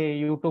recently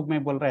YouTube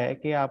में बोल रहा है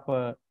कि आप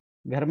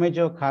घर में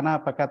जो खाना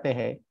पकाते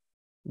हैं,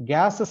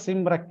 गैस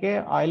सिम रख के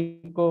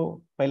ऑयल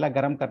को पहला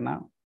गर्म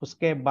करना,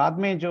 उसके बाद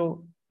में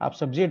जो आप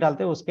सब्जी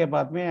डालते हैं उसके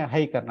बाद में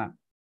हाई करना.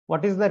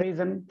 What is the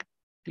reason?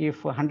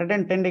 If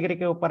 110 degree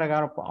के ऊपर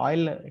अगर आप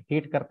ऑयल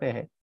हीट करते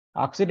हैं,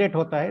 ऑक्सीडेट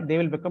होता है, they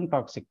will become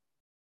toxic.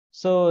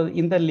 So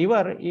in the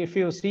liver, if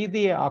you see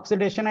the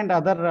oxidation and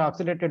other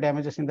oxidative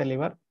damages in the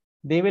liver,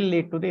 they will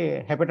lead to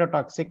the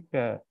hepatotoxic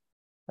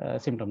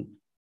symptom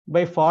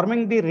by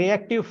forming the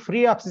reactive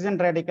free oxygen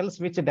radicals,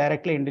 which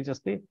directly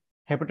induces the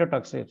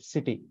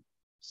hepatotoxicity.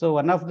 So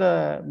one of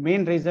the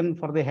main reason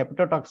for the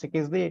hepatotoxic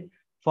is the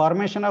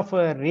formation of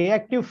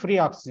reactive free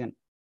oxygen.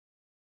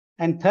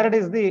 And third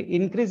is the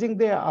increasing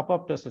the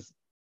apoptosis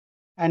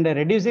and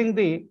reducing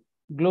the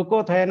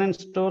glucothione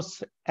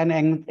stores, an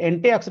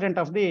antioxidant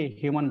of the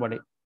human body.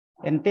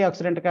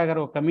 Antioxidant का अगर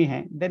वो कमी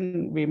है,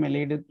 then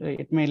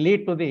it may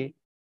lead to the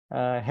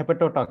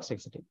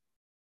hepatotoxicity.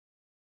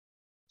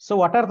 So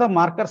what are the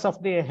markers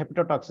of the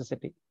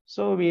hepatotoxicity?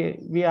 So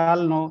we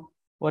all know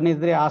one is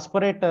the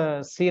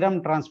aspirate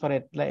serum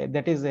transferase,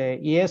 that is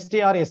AST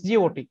or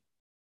SGOT.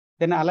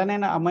 Then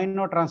alanine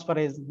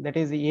aminotransferase, that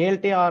is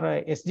ALT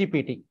or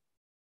SGPT.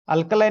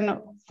 Alkaline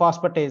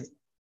phosphatase,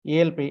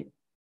 ALP.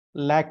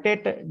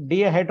 Lactate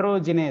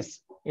dehydrogenase,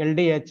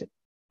 LDH,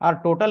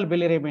 or total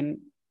bilirubin,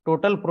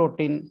 total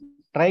protein,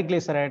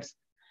 triglycerides,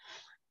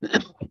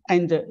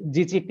 and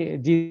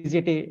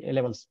GGT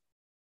levels.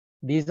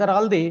 These are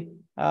all the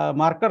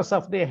markers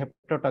of the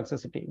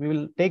hepatotoxicity. We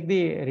will take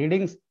the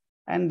readings,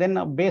 and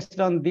then based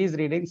on these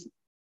readings,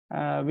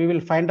 we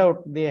will find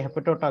out the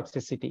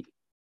hepatotoxicity.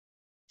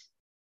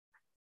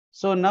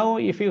 So now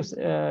if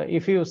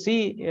you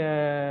see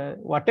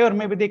whatever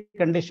may be the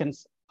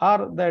conditions,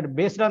 or that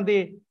based on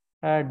the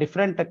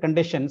different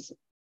conditions,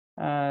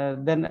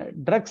 then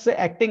drugs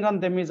acting on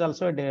them is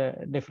also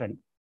different.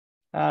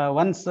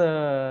 Once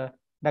Dr.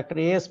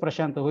 A.S.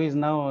 Prashant, who is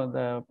now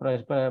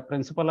the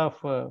principal of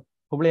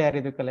Hubli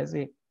Ayurvedic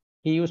College,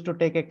 he used to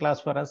take a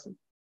class for us.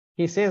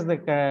 He says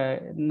that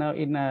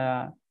in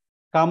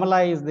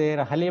Kamala is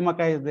there,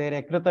 Halimaka is there,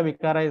 Ekrita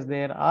Vikara is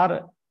there,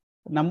 or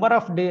number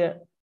of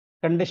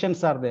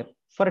conditions are there.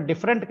 For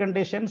different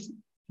conditions,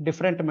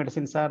 different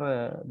medicines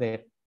are there.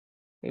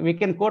 We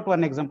can quote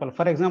one example.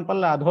 For example,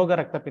 Adhoga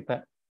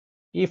Raktapita.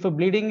 If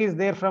bleeding is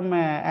there from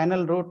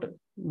anal root,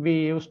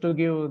 we used to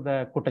give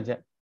the Kutaja.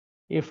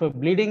 If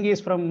bleeding is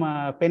from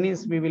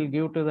penis, we will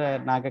give to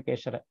the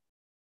Nagakeshara.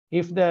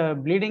 If the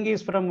bleeding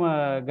is from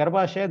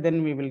Garbhashaya,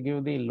 then we will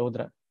give the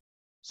Lodra.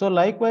 So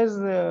likewise,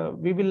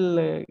 we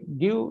will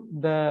give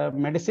the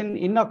medicine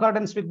in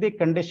accordance with the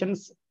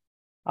conditions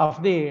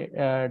of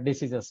the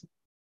diseases.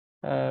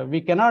 We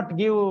cannot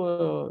give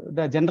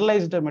the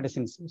generalized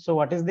medicines. So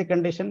what is the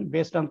condition?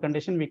 Based on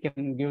condition, we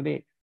can give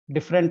the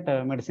different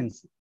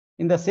medicines.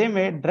 In the same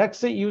way,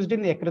 drugs used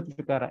in Ekrit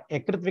Vikara.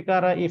 Ekrit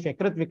Vikara, if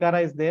Ekrit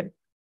Vikara is there,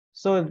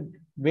 so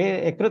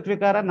Ekrit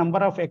Vikara,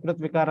 number of Ekrit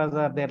Vikaras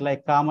are there,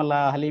 like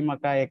Kamala,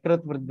 Halimaka,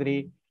 Ekrit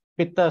Vridri,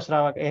 Pitta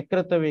Shravak,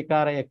 Ekrit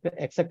Vikara,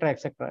 etc.,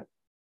 etc.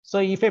 So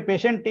if a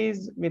patient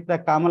is with the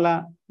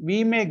Kamala,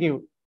 we may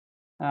give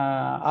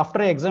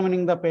after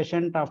examining the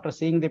patient, after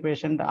seeing the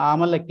patient,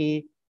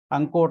 Amalaki,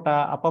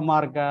 Ankota,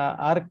 Apamarga,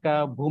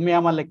 Arka,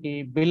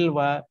 Bhumyamalaki,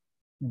 Bilva,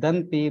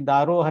 Danti,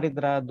 Daro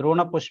Haridra,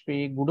 Drona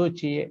Pushpi,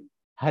 Guduchi,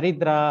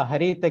 Haridra,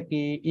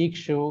 Haritaki,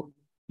 Ikshu,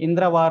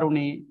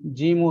 Indravaruni,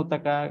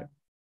 Jimutaka,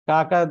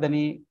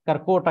 Kakadani,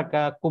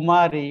 Karkotaka,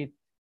 Kumari,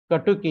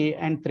 Katuki,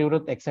 and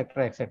Trivrut,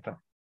 etc., etc.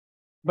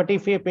 But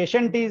if a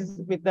patient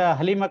is with the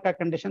Halimaka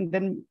condition,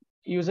 then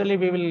usually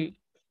we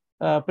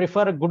will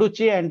prefer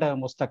Guduchi and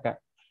Mustaka.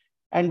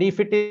 And if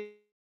it is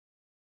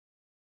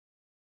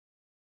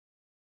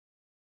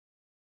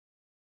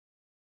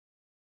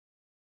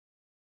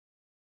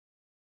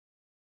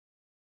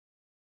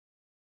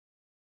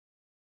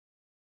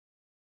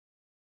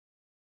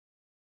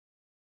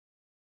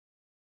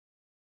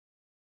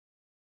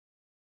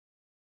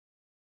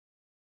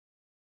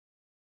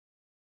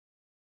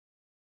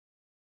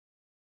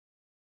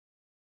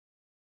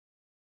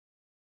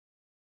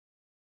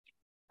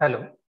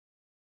Hello.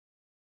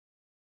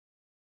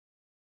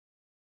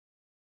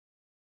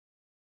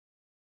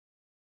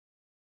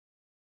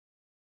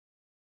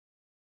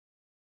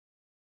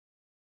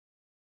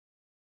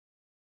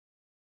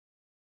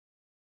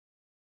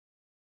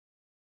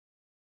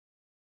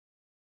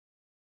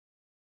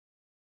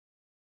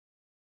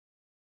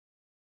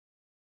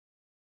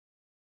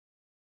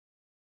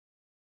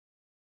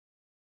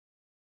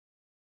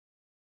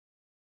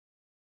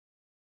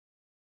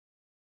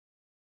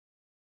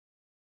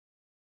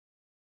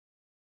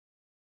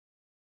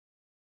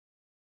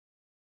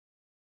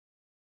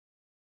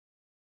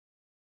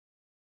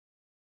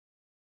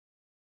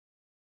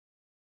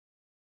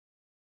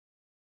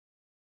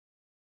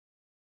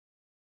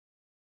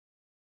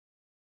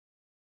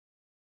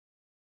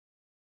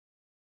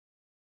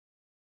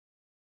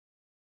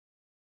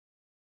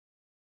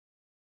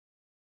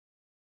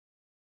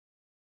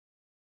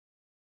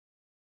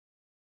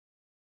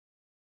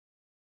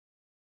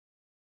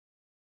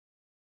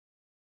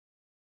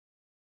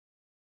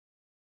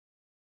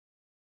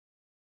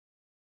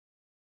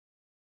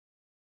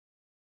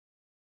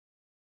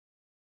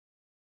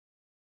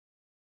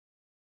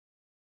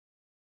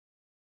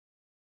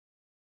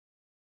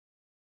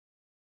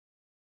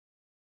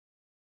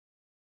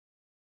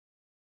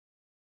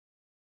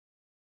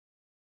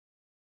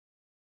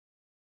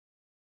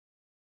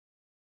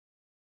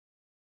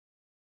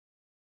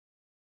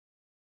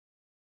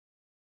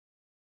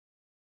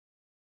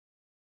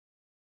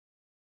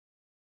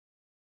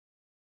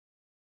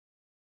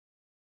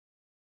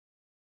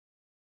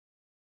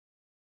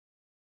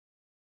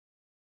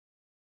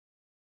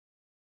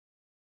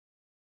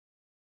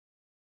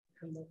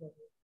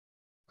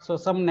 So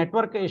some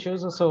network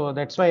issues, so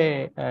that's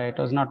why it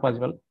was not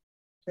possible.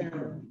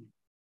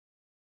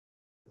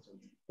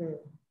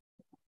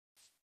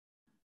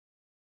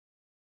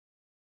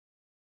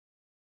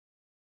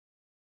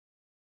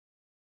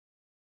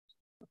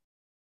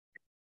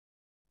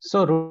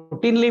 So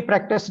routinely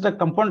practice the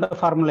compound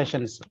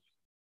formulations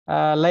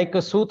like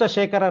Suta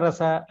Shekara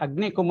Rasa,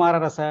 Agni Kumara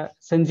Rasa,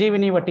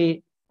 Sanjeevani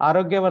Vati,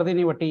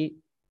 Arogyavardhini Vati.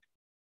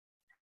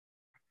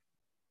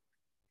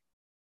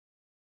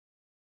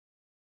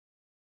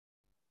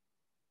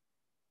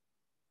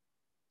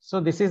 So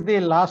this is the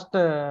last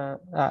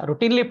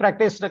routinely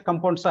practiced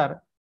compounds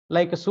are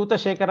like Suta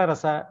Shekara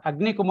Rasa,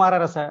 Agni Kumara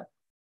Rasa,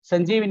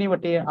 Sanjeevani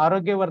Vati,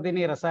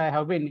 Arogyavardhini Rasa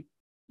have been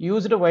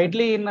used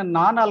widely in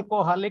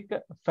non-alcoholic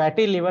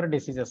fatty liver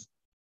diseases.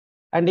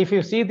 And if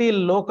you see the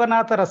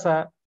Lokanatha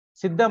Rasa,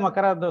 Siddha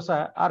Makara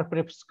Dosa are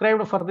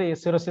prescribed for the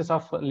cirrhosis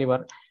of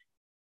liver.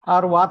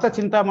 Or Vata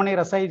Chintamani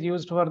Rasa is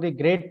used for the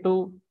grade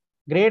 2,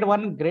 grade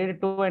 1,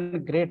 grade 2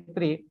 and grade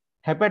 3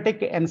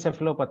 hepatic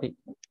encephalopathy.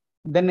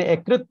 Then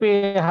Ekrit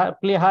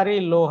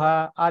Plihari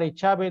Loha or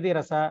Ichabedi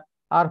Rasa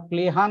or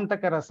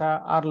Plihantaka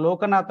Rasa or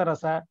Lokanatha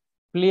Rasa,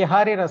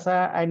 Plihari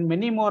Rasa and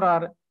many more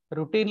are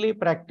routinely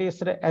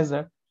practiced as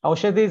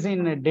aushadhis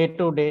in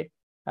day-to-day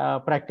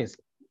practice.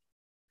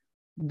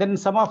 Then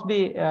some of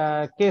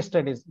the case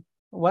studies.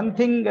 One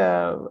thing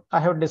I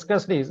have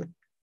discussed is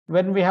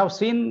when we have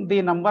seen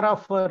the number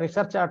of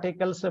research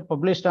articles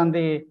published on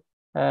the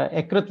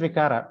Ekrut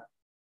Vikara.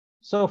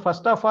 So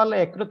first of all,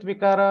 Ekrut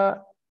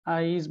Vikara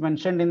is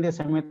mentioned in the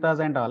Samhitas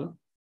and all,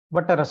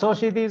 but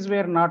Rasaushadhis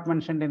were not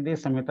mentioned in the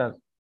Samhitas.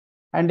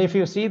 And if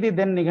you see the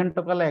then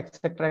Nighantukala,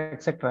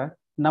 etc.,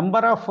 number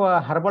of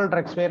herbal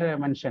drugs were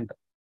mentioned,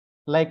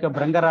 like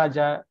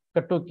Brangaraja,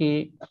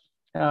 Katuki,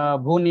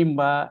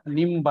 Bhunimba,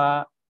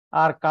 Nimba,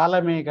 or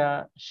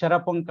Kalamega,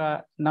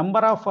 Sharapunka, number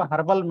of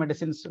herbal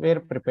medicines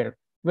were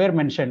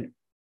mentioned.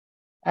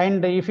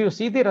 And if you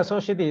see the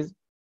Rasaushadhis,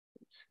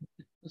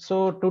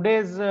 so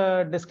today's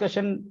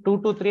discussion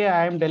 2 to 3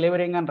 I am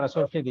delivering on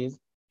Rasaushadhis,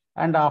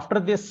 and after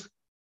this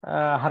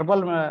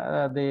herbal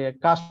the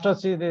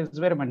Kastaushadhis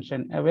were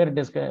mentioned,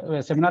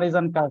 seminar is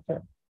on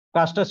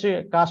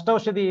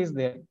Kastaushadhi is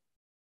there.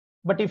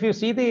 But if you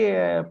see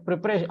the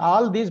preparation,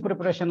 all these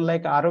preparation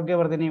like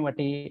Arogyavardhini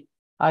Vati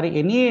or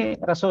any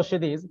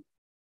Rasaushadhis,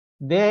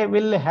 they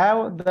will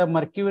have the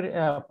mercury,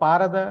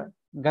 Parada,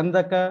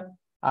 Gandhaka,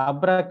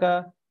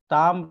 Abraka,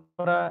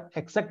 Tamra,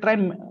 etc.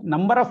 and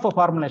number of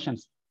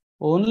formulations.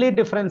 Only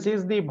difference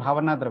is the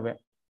Bhavana Dravya.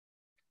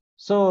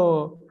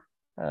 So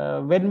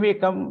when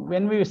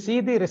we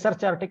see the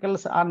research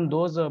articles on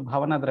those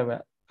Bhavana Dravya,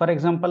 for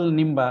example,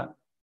 Nimba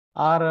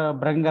or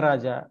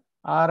Brangaraja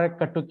or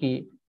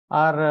Katuki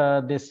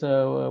or this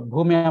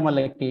Bhumya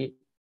Malaki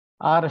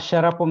or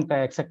Sharapunka,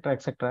 etc.,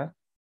 etc.,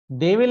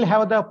 they will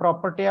have the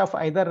property of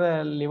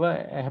either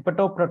liver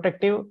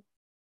hepatoprotective,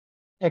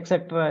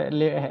 etc.,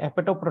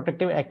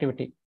 hepatoprotective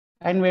activity.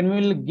 And when we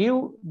will give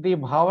the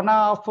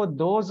bhavana of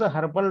those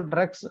herbal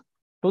drugs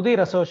to the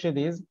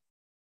Rasaushadhis,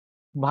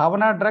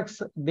 bhavana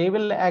drugs, they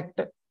will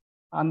act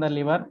on the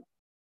liver,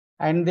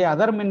 and the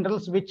other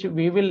minerals which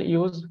we will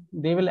use,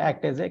 they will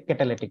act as a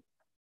catalytic.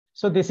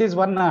 So this is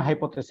one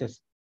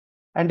hypothesis.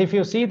 And if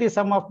you see the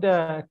some of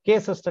the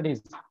case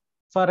studies,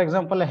 for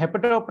example,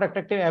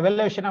 hepatoprotective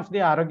evaluation of the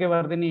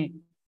Arogyavardhini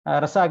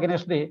Rasa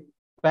against the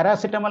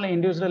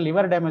paracetamol-induced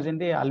liver damage in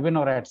the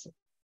albino rats.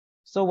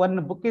 So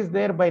one book is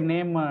there by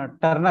name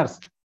Turner's.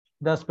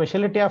 The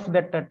specialty of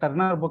that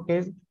Turner book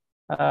is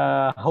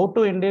how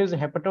to induce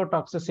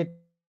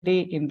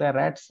hepatotoxicity in the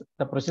rats,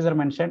 the procedure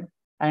mentioned,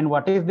 and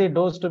what is the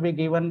dose to be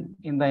given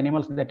in the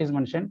animals, that is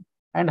mentioned,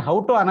 and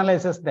how to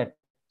analyze that.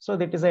 So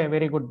that is a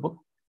very good book.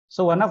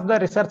 So one of the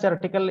research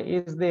article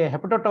is the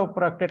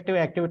hepatoprotective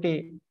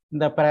activity,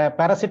 the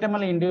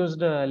paracetamol induced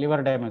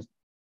liver damage.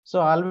 So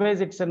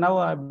always it's now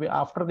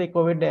after the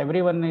COVID,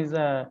 everyone is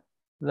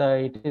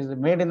it is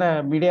made in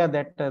the media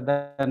that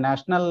the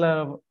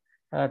national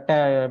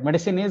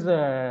medicine is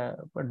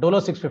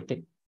Dolo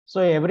 650. So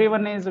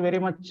everyone is very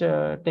much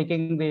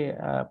taking the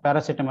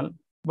paracetamol.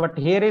 But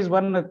here is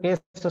one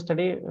case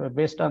study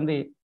based on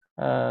the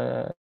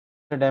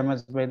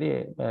damage by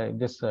the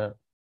this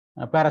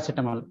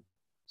paracetamol.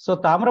 So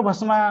Tamra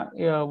Bhasma,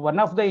 one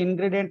of the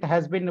ingredient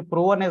has been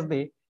proven as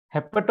the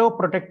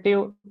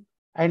hepatoprotective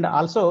and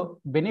also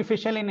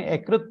beneficial in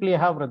acute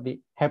pliha vruddhi,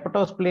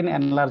 hepatospleen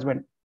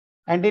enlargement,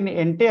 and in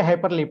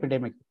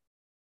anti-hyperlipidemic.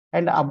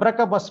 And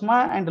Abraka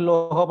Bhasma and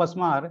Loha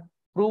Bhasma are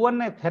proven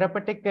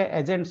therapeutic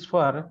agents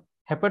for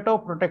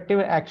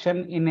hepatoprotective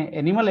action in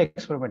animal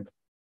experiment.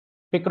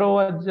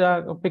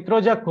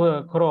 Picroja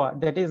khoroa,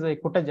 that is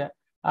Kutaja,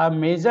 a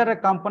major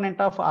component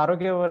of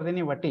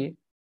Arogyavardhini Vati,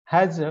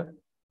 has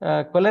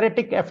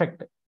choleritic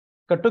effect.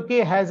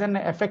 Katuki has an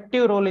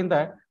effective role in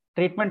the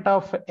treatment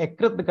of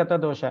Ekrit Gata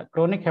dosha,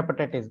 chronic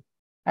hepatitis,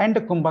 and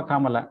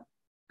Kumbhakamala.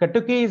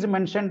 Katuki is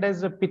mentioned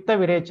as Pitta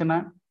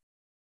Virechana,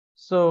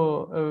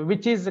 so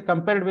which is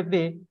compared with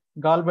the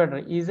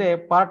gallbladder, is a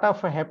part of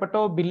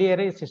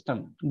hepatobiliary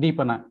system,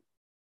 Deepana.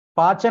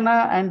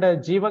 Pachana and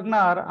Jivagna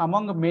are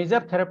among major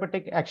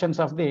therapeutic actions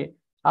of the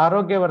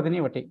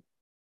Arogyavardhini Vati.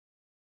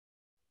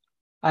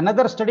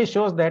 Another study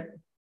shows that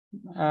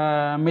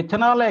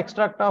methanol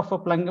extract of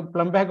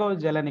Plumbago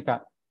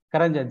jalanica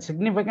Karanja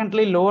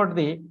significantly lowered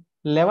the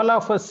level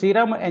of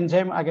serum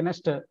enzyme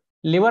against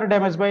liver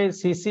damage by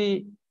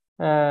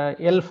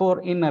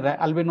CCL4 in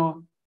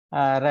albino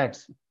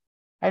rats.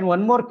 And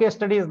one more case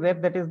study is there,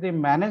 that is the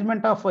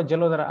management of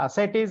Gelodara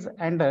ascites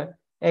and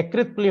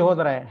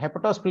Erythropoiesis,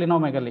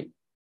 hepatosplenomegaly.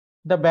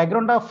 The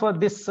background of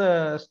this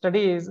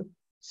study is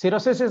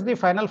cirrhosis is the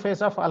final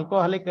phase of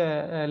alcoholic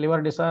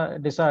liver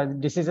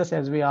diseases,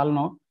 as we all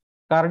know.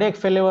 Cardiac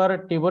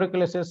failure,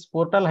 tuberculosis,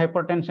 portal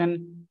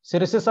hypertension,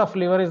 cirrhosis of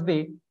liver is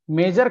the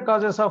major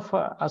causes of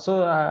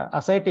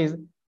ascites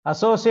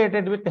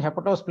associated with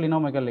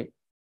hepatosplenomegaly.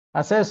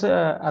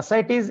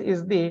 Ascites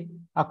is the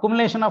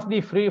accumulation of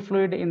the free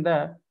fluid in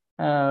the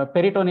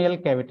peritoneal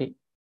cavity.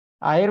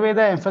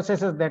 Ayurveda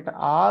emphasizes that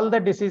all the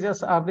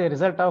diseases are the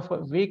result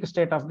of weak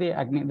state of the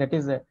Agni, that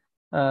is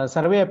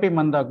Sarve api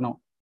Mandagno.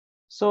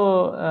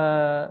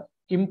 So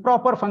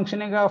improper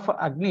functioning of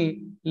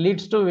Agni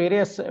leads to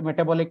various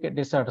metabolic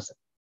disorders.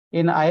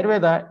 In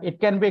Ayurveda, it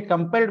can be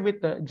compared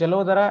with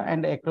Jalodhara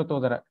and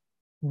Ekrutodhara.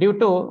 Due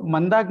to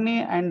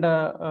Mandagni and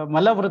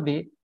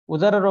Malavruddhi,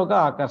 Udara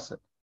Roga occurs.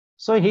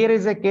 So here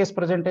is a case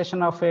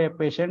presentation of a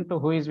patient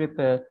who is with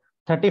a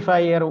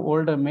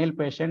 35-year-old male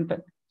patient.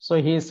 So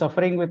he is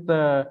suffering with,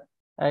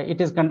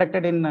 it is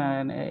conducted in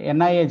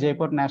NIA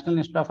Jaipur, National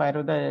Institute of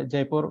Ayurveda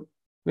Jaipur,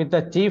 with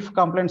the chief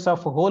complaints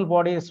of whole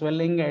body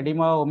swelling,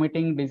 edema,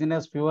 vomiting,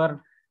 dizziness,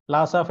 fever,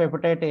 loss of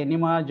appetite,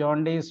 anemia,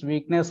 jaundice,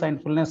 weakness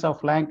and fullness of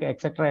flank,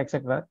 etc.,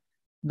 etc.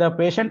 The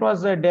patient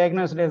was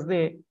diagnosed as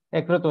the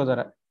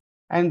Ekrutodhara.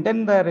 And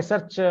then the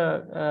research,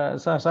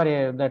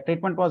 the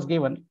treatment was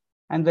given,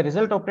 and the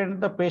result obtained,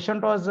 the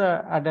patient was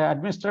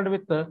administered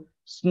with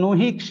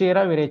Snuhi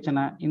Kshira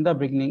Virechana in the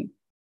beginning.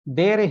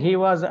 There he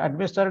was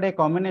administered a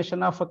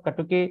combination of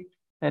Katuki,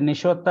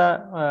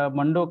 Nishota,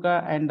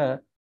 Manduka and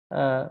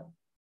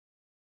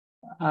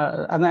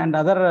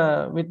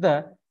other with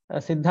the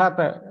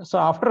Siddhartha. So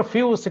after a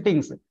few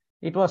sittings,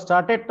 it was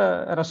started.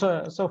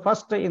 So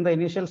first in the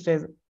initial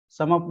stage,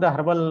 some of the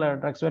herbal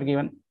drugs were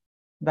given.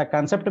 The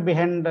concept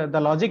behind, the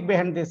logic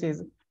behind this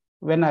is,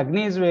 when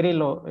Agni is very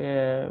low,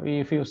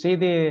 if you see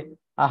the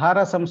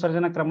Ahara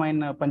Samsarjana Krama in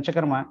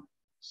Panchakarma,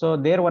 so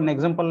there one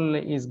example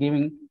is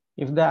giving,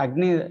 if the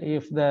Agni,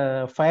 if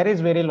the fire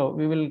is very low,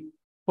 we will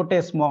put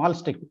a small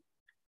stick.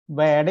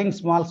 By adding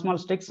small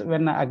sticks,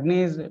 when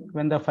Agni is,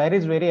 when the fire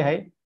is very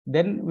high,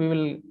 then we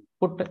will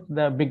put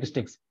the big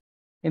sticks.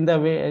 In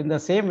the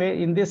same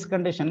way, in this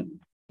condition,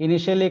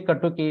 initially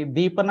Katuki,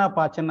 Deepana,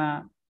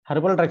 Pachana,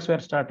 herbal drugs were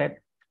started.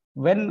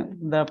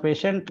 When the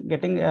patient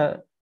getting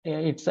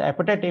its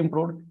appetite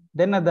improved,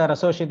 then the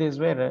Rasoshidis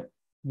were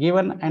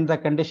given and the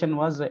condition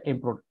was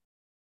improved.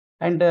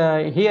 And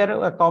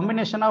here a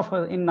combination of,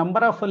 in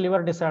number of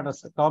liver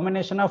disorders,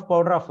 combination of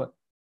powder of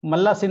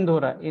Malla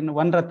Sindhura in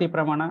 1 Rati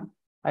Pramana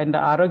and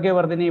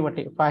Arogyavardhini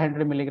Vati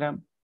 500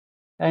 milligram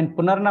and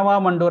Punarnava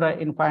Mandura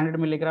in 500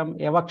 milligram,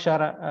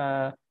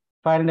 Evakshara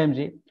 500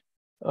 mg.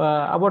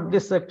 About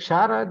this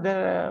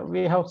Kshara,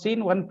 we have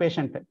seen one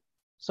patient.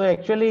 So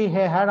actually he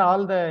had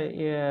all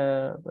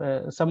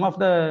the, some of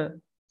the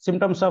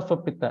symptoms of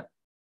Pitta.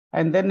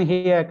 And then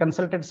he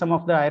consulted some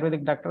of the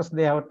Ayurvedic doctors.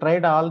 They have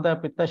tried all the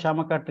Pitta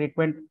Shamaka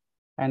treatment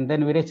and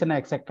then Virechana,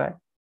 etc.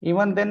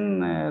 Even then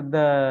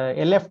the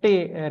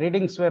LFT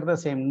readings were the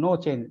same, no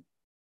change.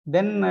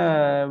 Then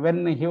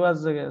when he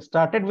was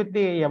started with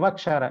the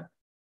Yavakshara,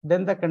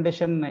 then the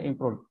condition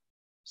improved.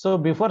 So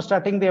before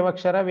starting the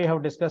Yavakshara, we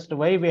have discussed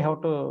why we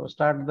have to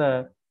start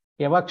the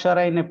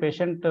Yavakshara in a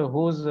patient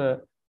whose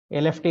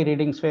LFT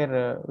readings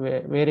were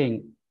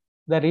varying.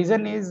 The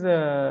reason is,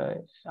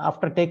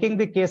 after taking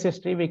the case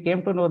history, we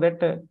came to know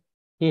that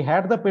he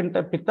had the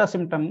Pitta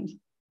symptoms,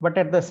 but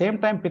at the same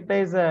time, Pitta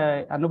is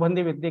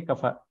Anubandhi with the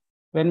Kapha.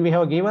 When we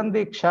have given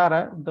the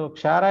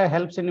Kshara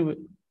helps in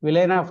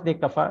vilana of the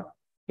Kapha.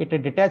 It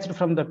detached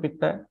from the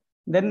Pitta.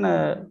 Then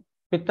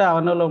Pitta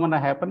Avanulomana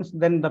happens.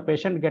 Then the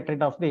patient get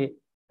rid of the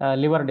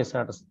liver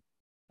disorders.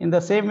 In the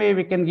same way,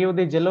 we can give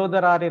the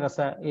Jalodharari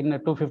Rasa in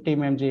 250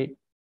 mg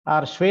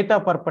or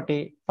Shweta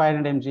Parpati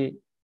 500 mg.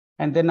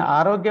 And then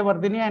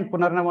Arogyavardhini and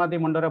Punarnavadi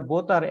Mandara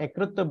both are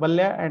Ekrut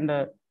Balya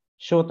and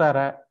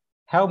Shotara.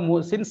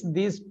 Since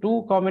these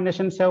two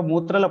combinations have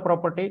Mutrala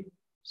property,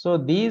 so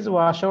these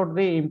wash out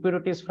the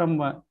impurities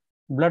from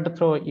blood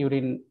through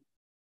urine.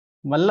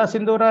 Malla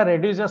Sindhura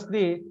reduces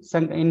the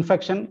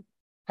infection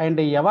and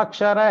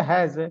Yavakshara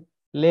has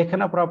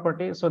Lekhana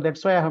property. So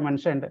that's why I have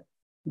mentioned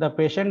the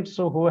patients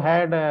who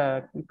had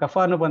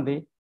Kapha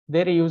Anubandhi,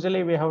 there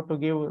usually we have to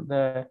give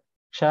the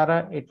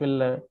Kshara. It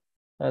will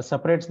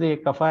separates the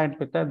Kapha and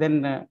Pitta,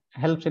 then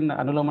helps in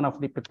Anulomana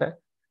of the Pitta.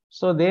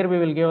 So there we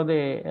will give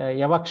the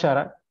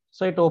Yavakshara.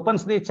 So it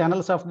opens the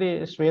channels of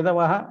the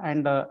Shvedavaha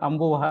and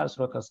Ambuvaha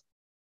Srotas.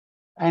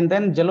 And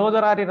then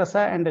Jalodharari Rasa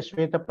and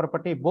Shweta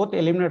Parpati both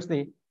eliminates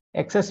the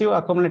excessive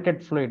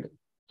accumulated fluid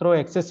through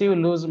excessive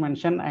loose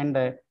mention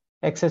and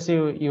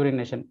excessive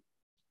urination.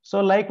 So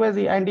likewise,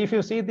 and if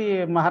you see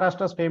the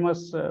Maharashtra's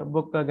famous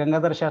book,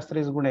 Gangadhar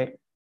Shastri's Gune,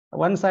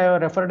 once I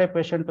have referred a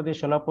patient to the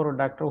Sholapur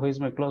doctor who is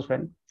my close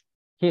friend.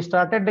 He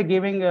started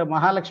giving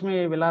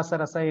Mahalakshmi Vilasa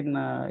Rasa in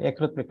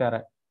Yakrut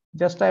Vikara.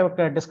 Just I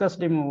have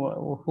discussed him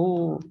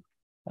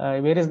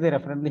where is the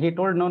reference. He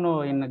told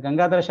no, in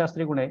Gangadhar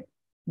Shastri Gune,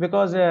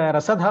 because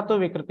Rasadhatu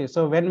Vikriti.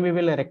 So when we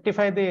will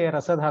rectify the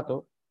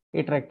Rasadhatu,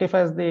 it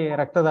rectifies the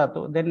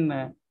Raktadhatu,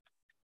 then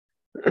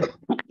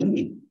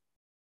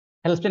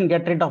helps in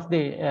get rid of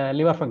the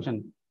liver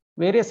function.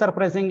 Very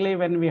surprisingly,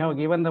 when we have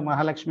given the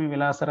Mahalakshmi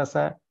Vilasa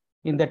Rasa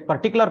in that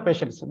particular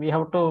patients, we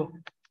have to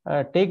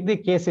take the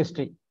case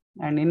history,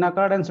 and in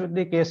accordance with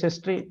the case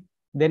history,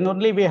 then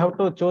only we have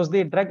to choose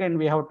the drug and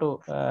we have to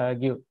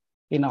give.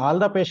 In all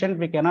the patients,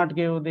 we cannot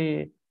give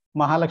the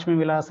Mahalakshmi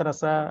Vilasa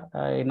Rasa.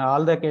 In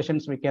all the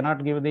occasions, we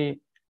cannot give the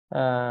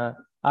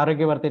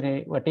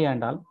Arogyavartini Vati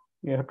and all.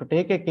 We have to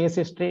take a case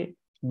history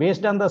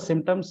based on the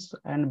symptoms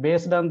and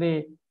based on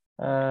the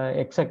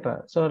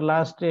etc. So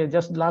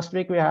just last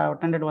week, we have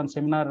attended one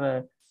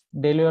seminar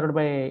delivered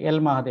by L.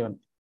 Mahadevan.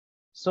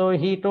 So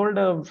he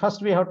told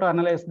first we have to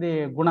analyze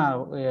the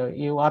guna.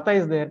 Vata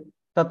is there.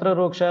 Tatra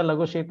Roksha,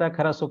 Lagushita,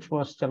 Khara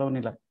Sukshma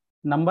Chalonila.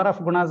 Number of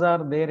gunas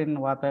are there in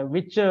Vata.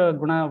 Which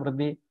guna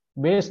vriddhi?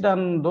 Based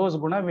on those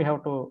guna, we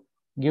have to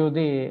give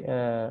the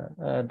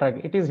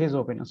drug. It is his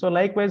opinion. So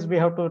likewise, we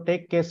have to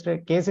take case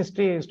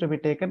history is to be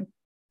taken,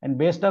 and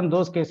based on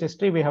those case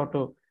history, we have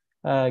to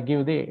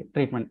give the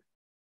treatment.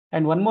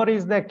 And one more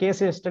is the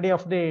case study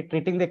of the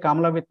treating the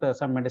Kamala with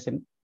some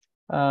medicine.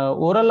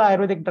 Oral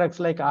Ayurvedic drugs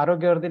like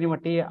Arogyavardhini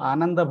Vati,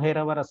 Ananda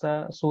Bhairava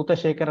Rasa, Suta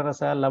Shekara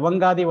Rasa,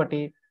 Lavangadi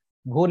Vati,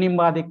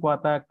 Bhunimbadi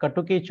Kvata,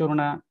 Katuki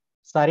Churna,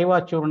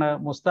 Sariva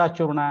Churna, Musta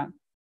Churna,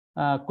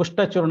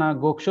 Kushta Churna,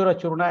 Gokshura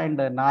Churna, and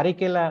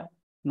Narikela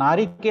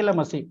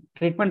Masi.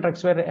 Treatment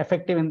drugs were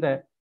effective in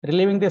the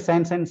relieving the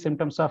signs and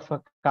symptoms of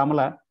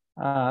Kamala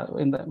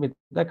with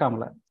the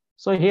Kamala.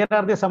 So here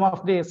are some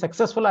of the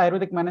successful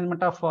Ayurvedic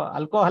management of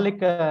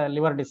alcoholic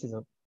liver disease.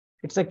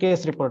 It's a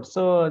case report.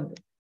 So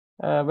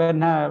when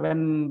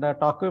the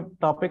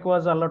topic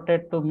was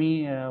allotted to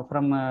me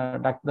from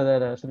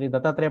Dr. Sri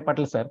Dattatreya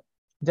Patil sir,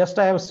 just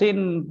I have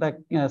seen the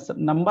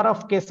number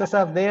of cases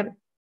are there,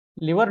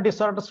 liver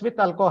disorders with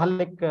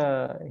alcoholic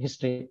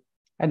history.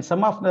 And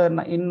some of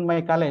in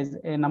my college,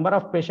 a number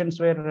of patients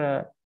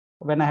were,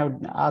 when I have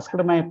asked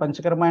my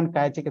Panchakarma and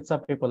Kaya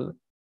Chikitsa people,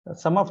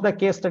 some of the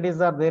case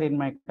studies are there in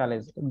my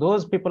college.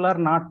 Those people are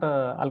not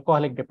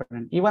alcoholic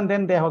dependent. Even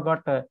then they have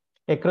got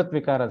Yakrut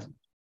Vikaras.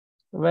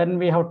 When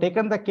we have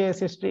taken the case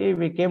history,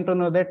 we came to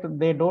know that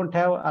they don't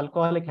have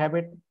alcoholic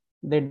habit.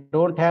 They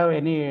don't have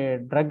any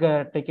drug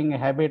taking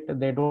habit.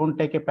 They don't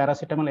take a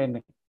paracetamol.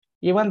 Anything.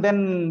 Even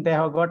then they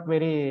have got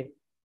very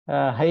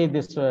high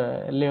this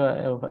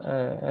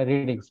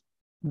readings.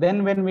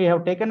 Then when we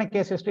have taken a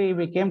case history,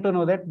 we came to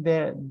know that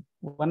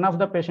one of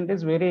the patient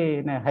is very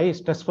in a high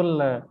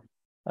stressful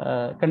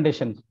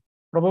conditions.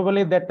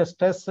 Probably that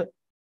stress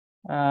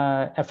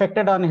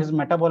affected on his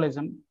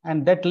metabolism,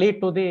 and that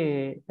lead to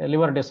the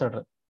liver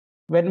disorder.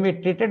 When we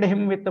treated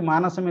him with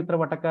Manasamitra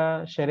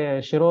Vataka,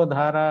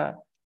 Shirodhara,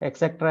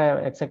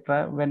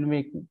 etc., when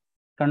we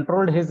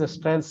controlled his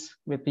stress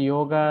with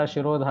yoga,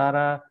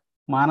 Shirodhara,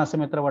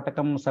 Manasamitra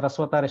Vatakam,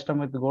 Saraswatarishtam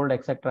with gold,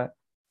 etc.,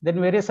 then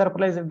very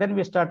surprised. Then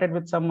we started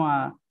with some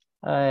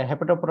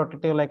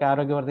hepatoprotective like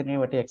Arogyavardhini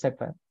Vati,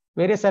 etc.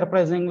 Very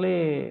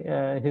surprisingly,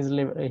 his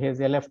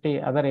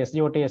LFT, other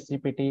SGOT,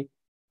 SGPT,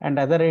 and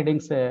other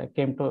readings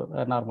came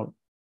to normal.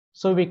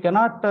 So we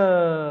cannot,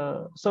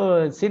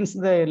 so since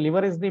the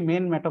liver is the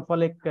main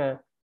metabolic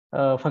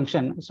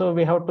function, so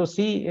we have to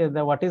see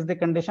what is the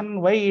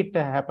condition, why it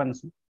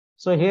happens.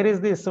 So here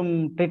is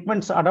some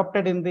treatments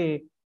adopted in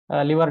the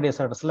liver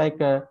disorders,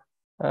 like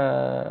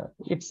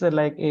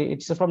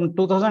it's from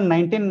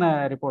 2019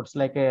 reports,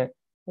 like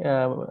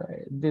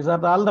these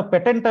are all the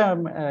patent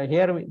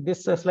here.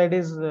 This slide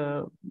is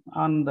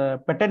on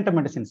the patent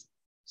medicines.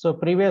 So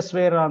previous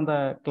were on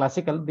the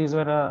classical. These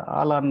were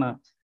all on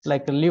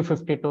like Leaf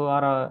 52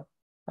 or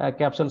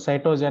capsule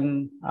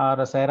cytogen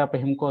or syrup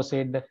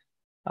himcosid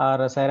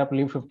or syrup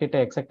Leaf 52,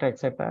 etc.,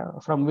 etc.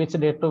 From which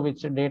date to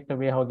which date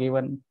we have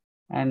given,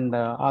 and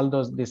all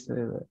those this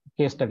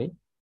case study.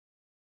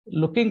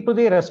 Looking to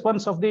the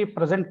response of the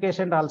present case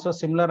and also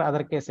similar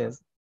other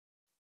cases,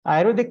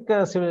 Ayurvedic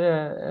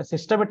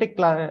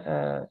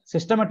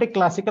systematic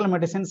classical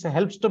medicines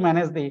helps to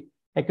manage the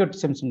acute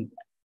symptoms,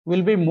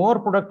 will be more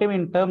productive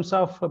in terms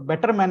of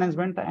better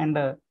management and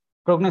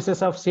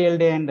prognosis of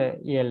CLD and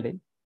ELD.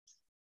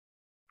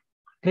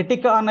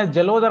 Critique on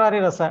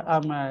Jalodharari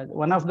Rasa,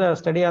 one of the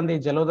study on the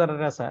Jalodhara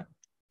Rasa,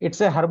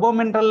 it's a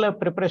herbomineral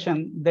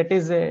preparation that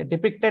is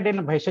depicted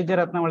in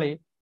Bhaishajya Ratnavali,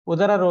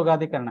 Udara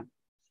Rogadhikarana.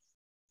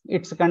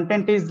 Its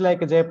content is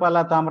like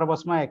Jayapala,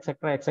 Tamrabhasma,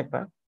 etc.,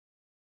 etc.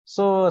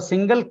 So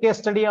single case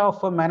study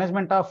of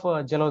management of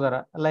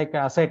Jalodhara, like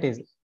ascites.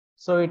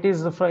 So it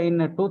is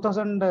in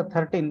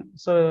 2013.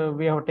 So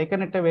we have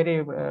taken it a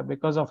very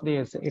because of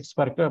its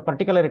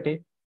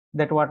particularity,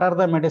 that what are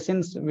the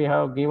medicines we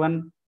have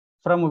given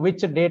from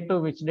which date to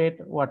which date,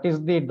 what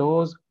is the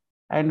dose,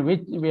 and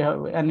which we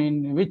have, and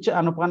in which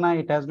Anupana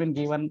it has been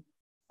given,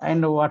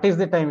 and what is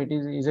the time it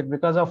is it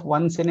because of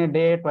once in a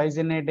day, twice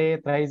in a day,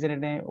 thrice in a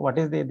day, what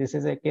is the, this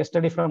is a case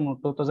study from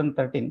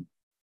 2013.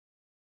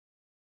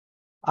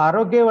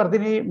 Arogya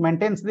Vardhini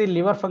maintains the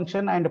liver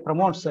function and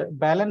promotes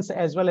balance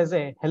as well as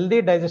a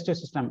healthy digestive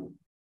system.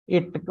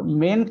 Its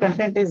main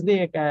content is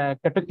the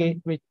Katuki,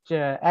 which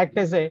act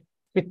as a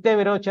Pitta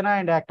Virochana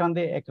and act on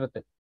the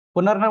Ekrit.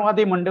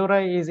 Punarnavadi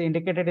Mandura is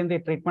indicated in the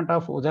treatment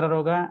of Ujara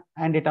Roga,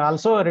 and it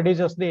also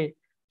reduces the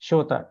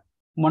Shota.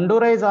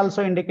 Mandura is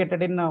also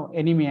indicated in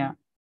anemia,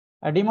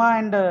 edema,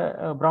 and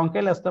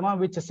bronchial asthma,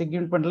 which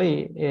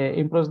significantly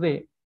improves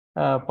the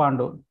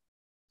Pandu.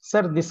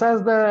 Sir, this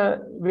is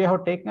the, we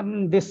have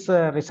taken this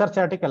research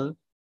article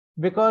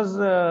because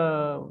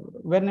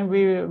when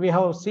we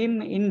have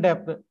seen in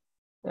depth,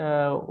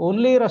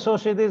 only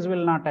Rashoshidis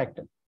will not act,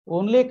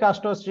 only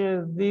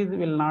Castoshidis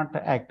will not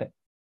act.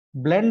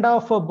 Blend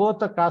of both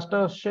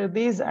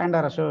Castoshidis and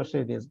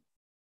Rashoshidis.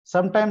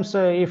 Sometimes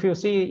if you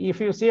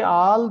see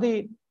all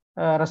the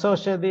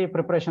Rasoshidi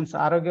preparations,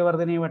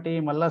 Arogyavardhini Vati,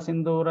 Malla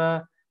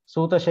Sindhura,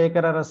 Suta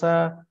Shekara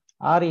Rasa,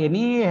 or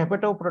any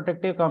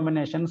hepatoprotective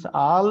combinations,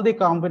 all the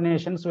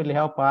combinations will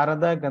have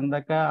Parada,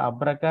 Gandhaka,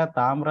 Abraka,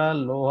 Tamra,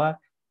 Loha,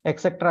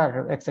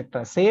 etc.,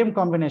 etc. Same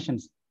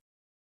combinations.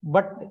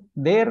 But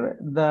there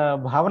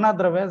the Bhavana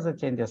Dravyas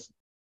changes.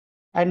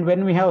 And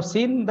when we have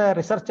seen the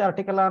research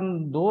article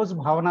on those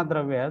Bhavana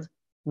Dravyas,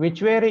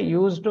 which were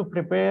used to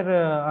prepare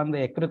on the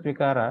Ekrit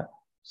Vikara,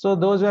 so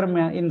those were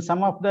in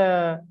some of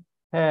the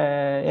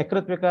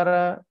Ekrit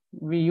Vikara,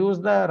 we use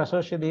the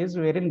Rasoshidis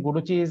wherein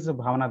Guduchi is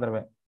Bhavana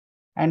Dravya.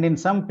 And in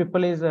some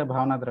people is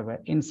Bhavana Dravya.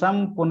 In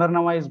some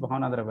Punarnava is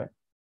Bhavana Dravya.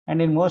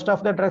 And in most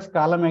of the drugs,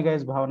 Kalamega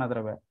is Bhavana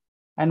Dravya.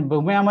 And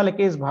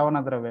Bhumyamalaki is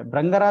Bhavana Dravya.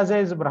 Brangaraja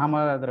is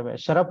Brahmana Dravya.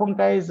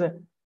 Sharapunka is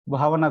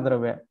Bhavana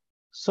Dravya.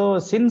 So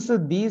since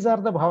these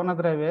are the Bhavana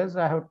Dravyas,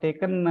 I have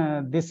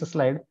taken this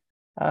slide.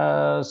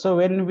 So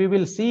when we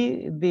will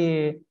see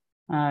the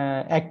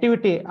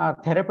activity or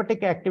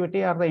therapeutic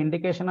activity or the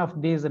indication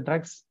of these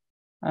drugs,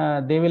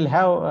 they will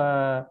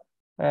have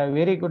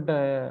very good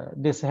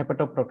this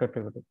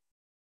hepatoprotectivity.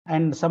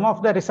 And some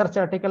of the research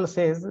article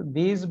says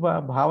these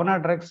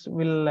Bhavana drugs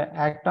will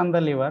act on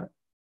the liver,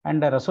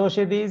 and the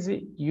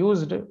Rasoshidis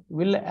used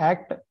will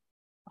act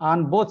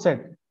on both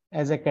sides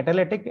as a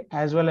catalytic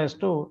as well as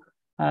to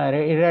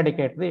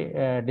eradicate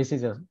the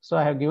diseases. So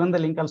I have given the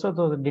link also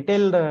to the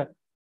detailed,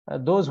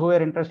 those who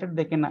are interested,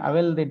 they can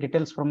avail the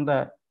details from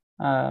the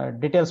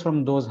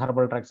those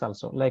herbal drugs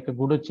also, like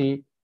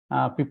Guduchi,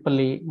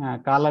 Pippali,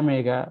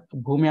 Kalamega,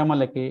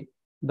 Bhumyamalaki,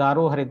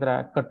 Daru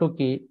Haridra,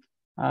 Katuki,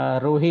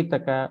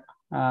 Rohitaka,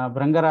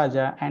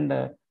 Brangaraja,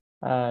 and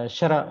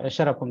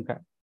Sharapunka.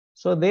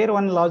 So there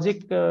one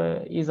logic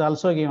is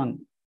also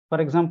given.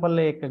 For example,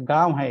 एक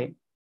गांव है,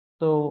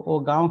 तो वो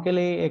गांव के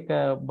लिए एक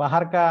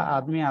बाहर का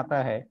आदमी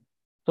आता है,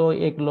 तो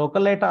एक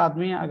लोकलाइट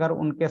आदमी अगर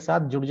उनके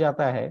साथ जुड़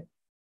जाता है,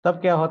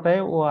 तब क्या होता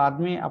है, वो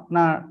आदमी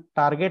अपना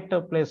टारगेट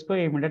प्लेस को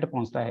इमीडिएट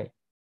पहुंचता है.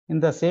 In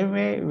the same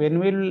way, when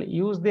we will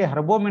use the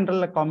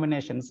herbo-mineral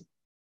combinations,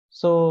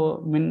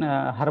 so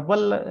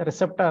herbal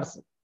receptors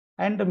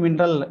and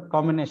mineral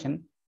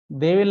combination,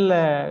 they will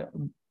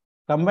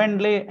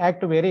combinedly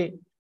act very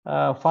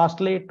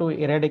fastly to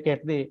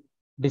eradicate the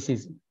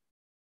disease.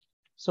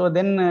 So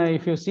then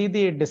if you see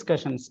the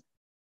discussions,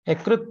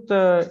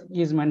 Ekrit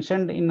is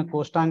mentioned in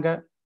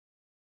Koshtanga.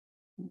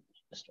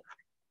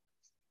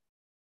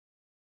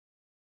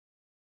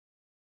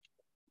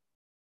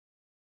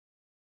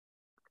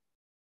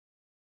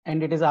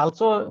 And it is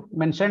also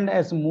mentioned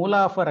as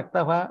Mula of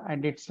Raktava,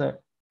 and its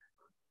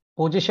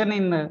position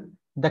in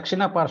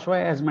Dakshina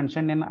Parshva as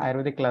mentioned in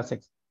Ayurvedic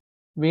classics.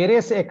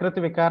 Various Ekrit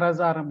Vikaras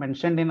are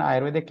mentioned in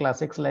Ayurvedic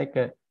classics like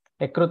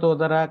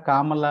Ekrutodara,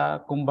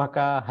 Kamala,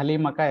 Kumbhaka,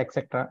 Halimaka,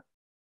 etc.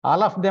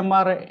 All of them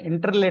are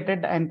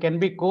interrelated and can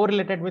be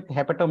correlated with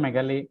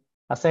hepatomegaly,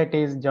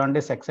 ascites,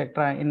 jaundice,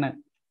 etc.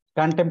 in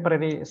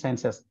contemporary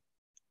sciences.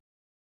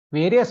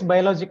 Various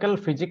biological,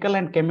 physical,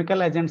 and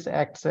chemical agents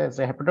act as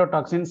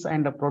hepatotoxins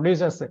and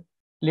produces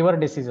liver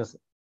diseases.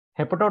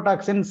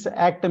 Hepatotoxins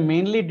act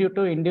mainly due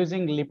to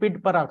inducing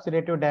lipid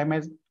peroxidative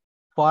damage,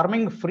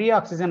 forming free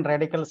oxygen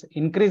radicals,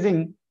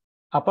 increasing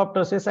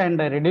apoptosis, and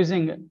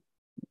reducing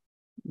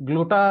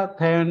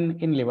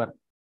glutathione in liver.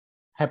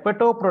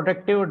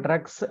 Hepatoprotective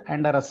drugs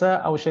and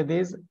rasa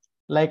aushadis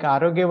like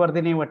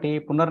Arogyavardhini Vati,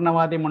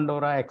 Punarnavadi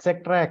Mandora,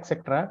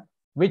 etc.,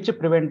 which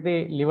prevent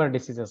the liver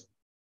diseases.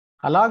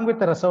 Along with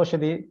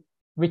Rasaushadi,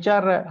 which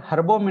are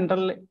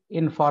herbo-mineral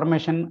in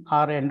formation,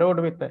 are endowed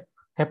with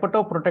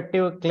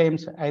hepatoprotective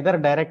claims either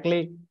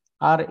directly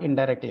or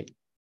indirectly.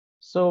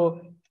 So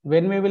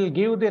when we will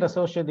give the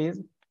Rasaushadis,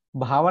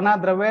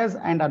 Bhavana Dravyas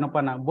and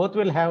Anupana, both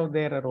will have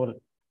their role.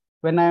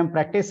 When I am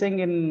practicing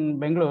in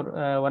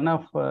Bangalore, one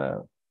of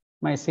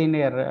my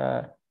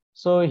senior,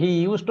 so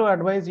he used to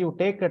advise you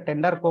take a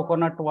tender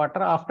coconut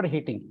water after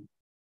heating.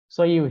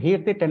 So you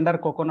heat the tender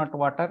coconut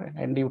water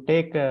and you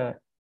take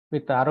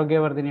with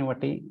Arogyavardhini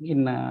Vati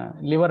in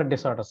liver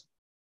disorders.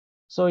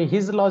 So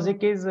his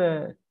logic is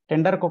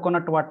tender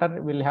coconut water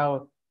will have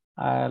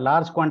a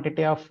large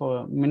quantity of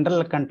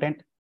mineral content,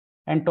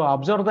 and to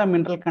absorb the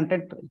mineral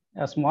content,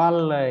 a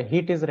small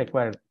heat is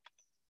required.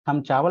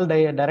 हम चावल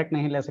direct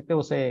नहीं ले सकते,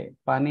 उसे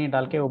पानी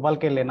डाल के उबाल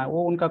के लेना,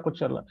 वो उनका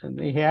कुछ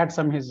he had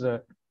some his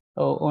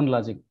own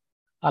logic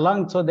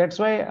along. So that's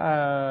why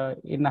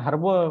in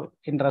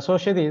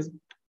Rasoshadis,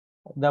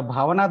 the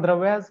Bhavana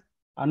Dravyas,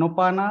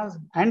 Anupanas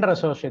and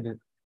Rasoshadis,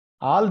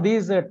 all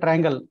these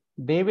triangle,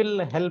 they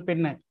will help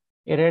in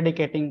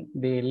eradicating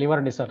the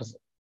liver disorders.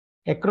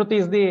 Ekrut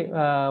is the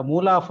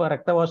moola of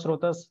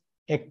Raktavasrotas.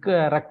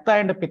 Rakta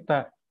and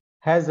Pitta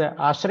has a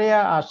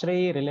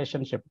Ashraya-Ashrayi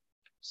relationship.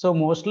 So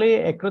mostly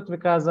Ekrut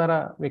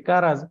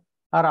vikaras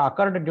are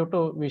occurred due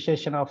to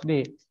visheshan of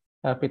the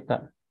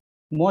Pitta.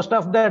 Most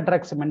of the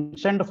drugs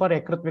mentioned for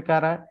Ekrut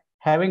vikara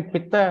having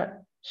Pitta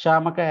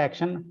Shamaka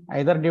action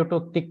either due to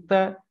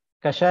Tikta,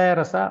 Kashaya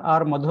Rasa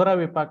or Madhura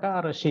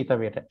Vipaka or Shita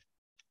Vira.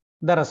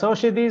 The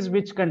Rasoshadis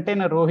which contain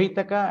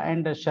Rohitaka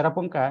and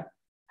Sharapunka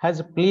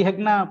has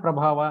Plihagna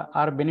Prabhava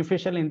are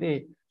beneficial in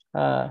the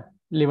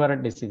liver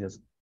diseases.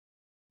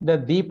 The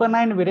Deepana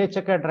and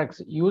Virechaka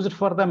drugs used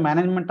for the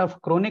management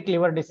of chronic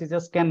liver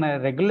diseases can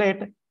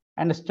regulate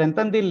and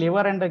strengthen the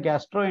liver and the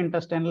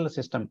gastrointestinal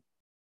system.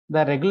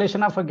 The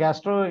regulation of a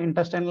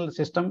gastrointestinal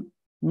system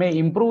may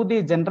improve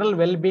the general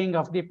well-being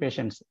of the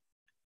patients,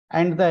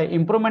 and the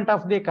improvement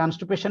of the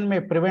constipation may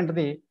prevent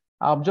the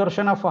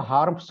absorption of a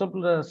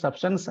harmful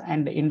substance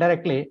and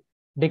indirectly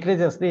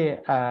decreases the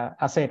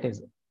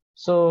ascites.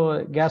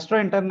 So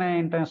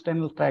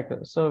gastrointestinal tract.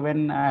 So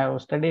when I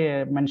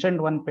have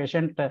mentioned one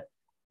patient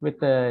with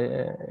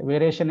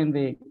variation in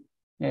the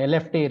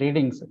LFT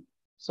readings,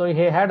 so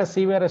he had a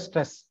severe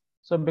stress.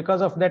 So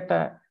because of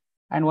that,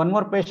 and one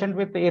more patient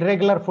with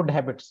irregular food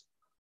habits.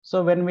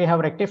 So when we have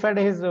rectified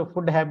his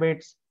food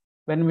habits,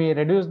 when we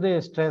reduce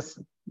the stress,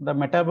 the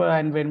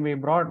and when we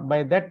brought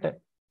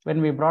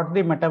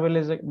the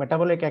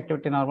metabolic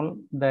activity normal,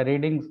 the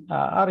readings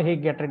or he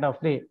get rid of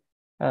the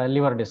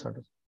liver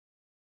disorders.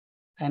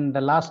 And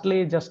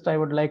lastly, just I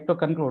would like to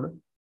conclude,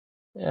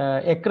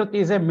 Ekrut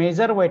is a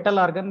major vital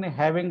organ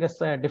having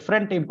a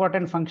different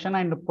important function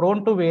and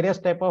prone to various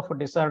type of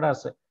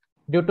disorders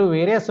due to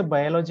various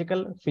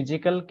biological,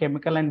 physical,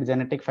 chemical and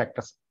genetic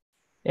factors.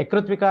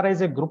 Ekrut vikara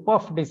is a group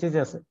of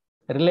diseases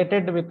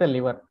related with the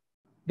liver.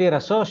 The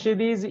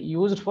Rasoshadis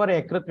used for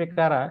Ekrut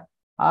vikara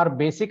are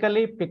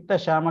basically Pitta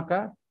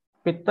Shamaka,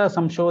 Pitta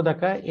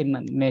Samshodaka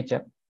in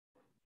nature.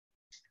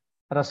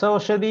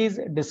 Rasoshadis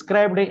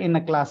described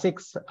in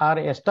classics are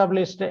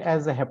established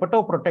as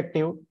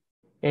hepatoprotective,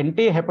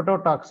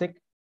 anti-hepatotoxic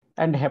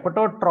and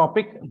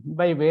hepatotropic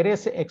by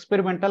various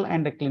experimental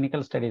and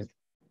clinical studies.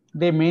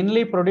 They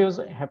mainly produce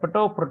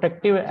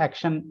hepatoprotective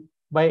action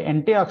by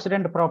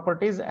antioxidant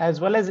properties as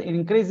well as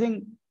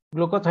increasing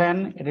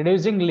glutathione,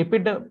 reducing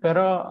lipid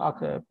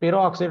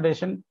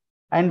peroxidation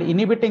and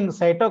inhibiting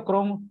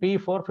cytochrome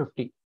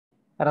P450.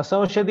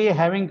 Rasoshadi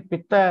having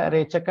Pitta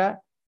Rechaka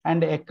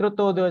and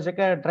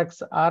Ekrutodojaka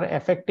drugs are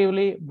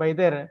effectively by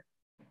their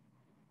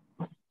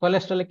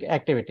cholesterolic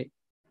activity.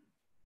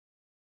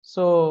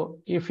 So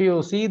if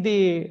you see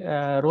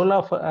the role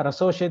of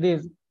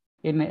Rasoshadis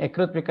in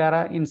Ekrut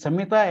vikara, in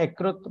Samhita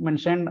Ekrut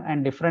mentioned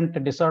and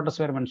different disorders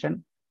were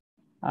mentioned.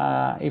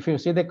 If you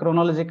see the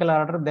chronological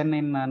order, then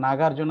in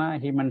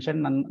Nagarjuna he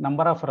mentioned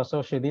number of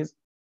Rasoshadis.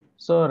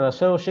 So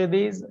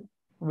Rasoshadis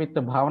with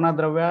Bhavana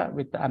Dravya,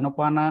 with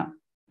Anupana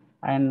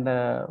and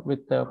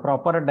with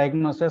proper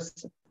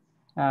diagnosis,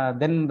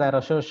 then the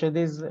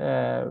Rasoshadis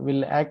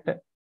will act.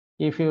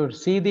 If you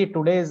see the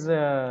today's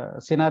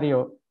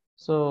scenario,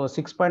 so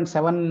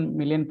 6.7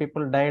 million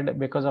people died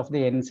because of the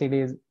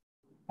NCDs.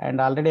 And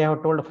already I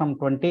have told from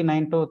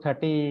 29 to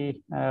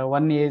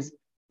 31 years,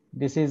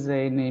 this is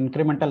in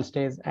incremental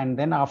stage. And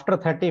then after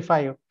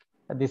 35,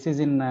 this is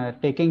in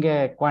taking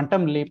a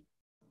quantum leap.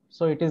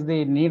 So it is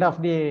the need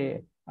of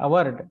the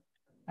hour.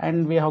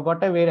 And we have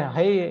got a very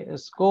high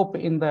scope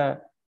in the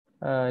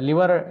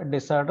liver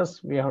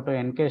disorders. We have to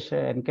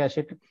encash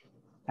it.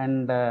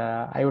 And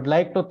I would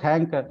like to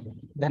thank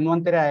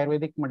Dhanvantari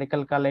Ayurvedic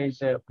Medical College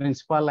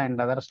principal and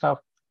other staff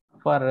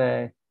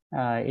for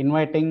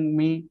inviting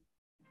me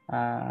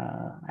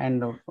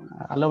and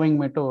allowing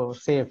me to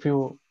say a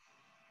few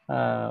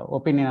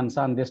opinions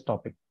on this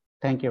topic.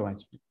 Thank you,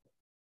 Vajra.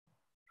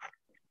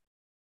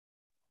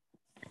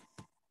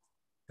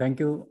 Thank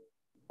you,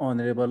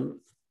 Honorable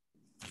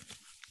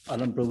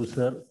Alam Prabhu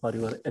sir, for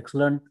your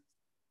excellent,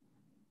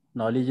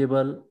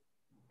 knowledgeable,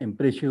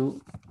 impressive,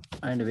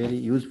 and very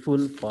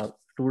useful for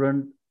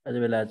student as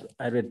well as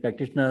Ayurvedic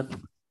practitioner.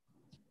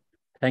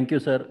 Thank you,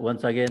 sir,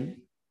 once again.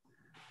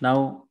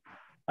 Now,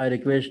 I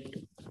request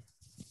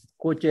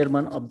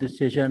co-chairman of this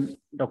session,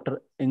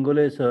 Dr.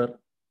 Engole sir,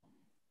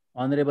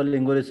 Honorable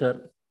Engole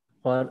sir,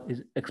 for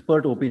his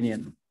expert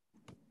opinion.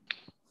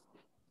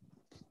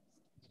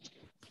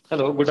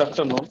 Hello, good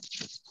afternoon.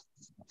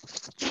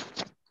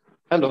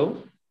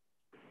 Hello.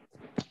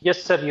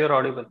 Yes, sir, you're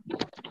audible.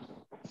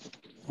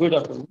 Good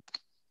afternoon.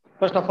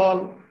 First of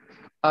all,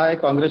 I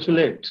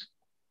congratulate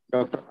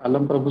Dr.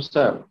 Alam Prabhu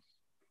sir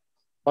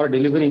for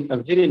delivering a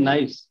very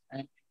nice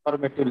and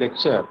informative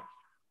lecture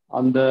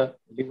on the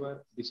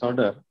liver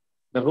disorder,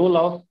 the role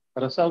of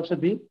Rasa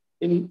Aushadhi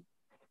in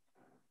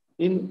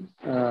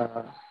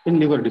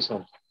liver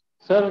disorder.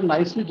 Sir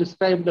nicely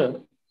described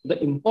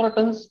the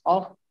importance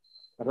of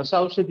Rasa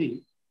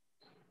Aushadhi,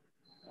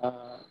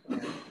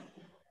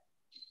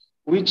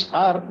 which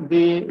are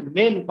the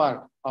main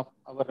part of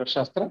our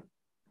Shastra.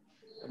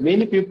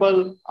 Many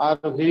people are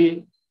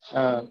very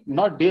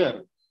not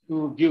dare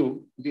to give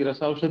the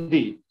Rasa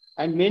Aushadhi,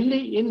 and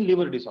mainly in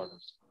liver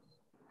disorders.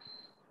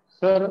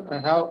 Sir, I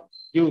have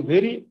give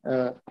very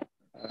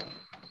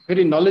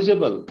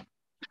knowledgeable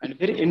and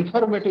very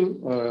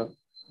informative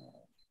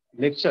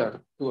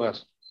lecture to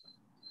us.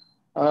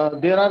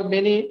 There are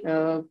many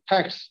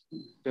facts.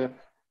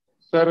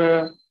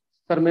 Sir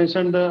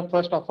mentioned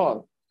first of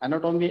all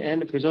anatomy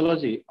and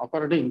physiology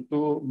according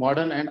to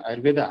modern and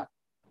Ayurveda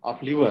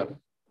of liver.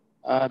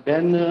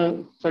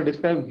 Then sir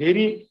described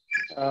very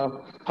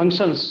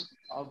functions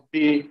of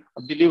the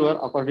liver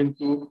according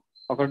to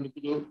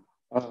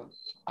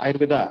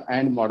Ayurveda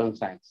and modern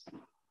science.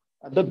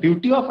 The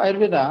beauty of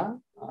Ayurveda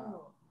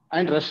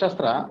and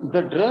Rashastra,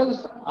 the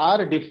drugs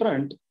are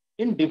different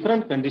in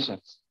different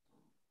conditions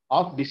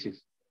of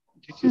disease.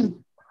 This is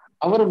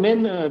our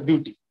main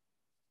beauty.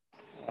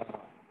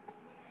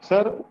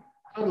 Sir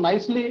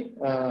nicely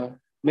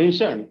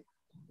mentioned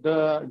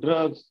the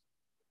drugs,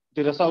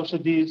 the Rasa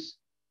Aushadhis,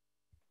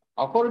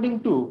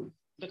 according to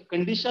the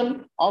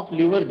condition of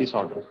liver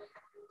disorder.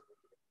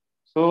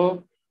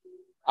 So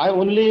I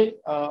only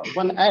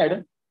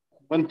add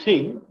one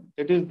thing,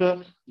 that is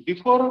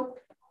before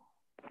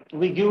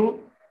we give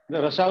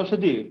the Rasa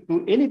Aushadhi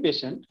to any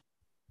patient,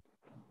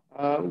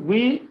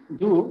 we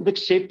do the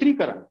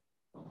Kshetrikaran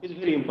is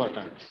very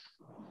important.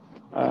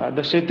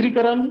 The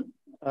Kshetrikaran,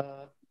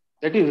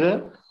 that is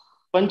a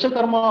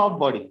Panchakarma of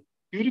body,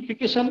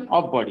 purification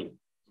of body.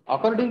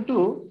 According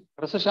to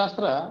Rasa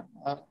Shastra,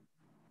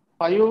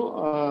 5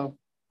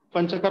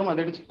 Panchakarma,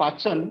 that is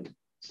Pachan,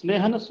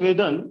 Snehan,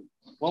 Svedan,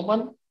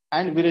 Vaman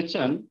and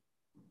Virechan,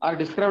 are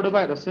described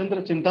by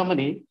Rasendra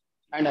Chintamani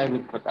and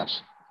Ayurveda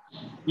Prakash.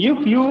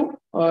 If you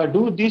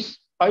do these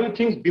 5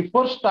 things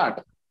before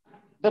start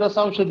the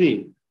Rasa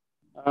Aushadhi,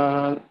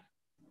 that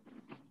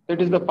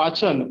is the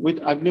Pachan with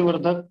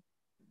Agnivardhak,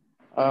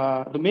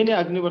 the many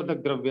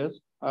Agnivardhak Dravyas,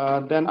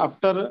 then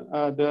after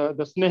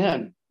the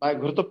Snehan by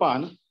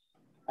Ghurtapan,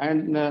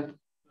 and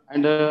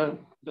the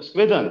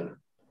Svedan,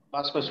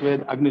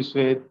 Baspasved,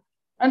 Agnisved,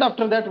 and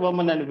after that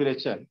Vaman and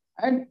Virechan.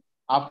 And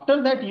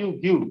after that you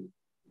give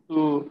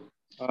to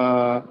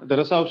the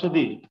Rasa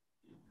Aushadhi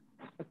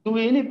to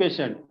any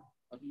patient,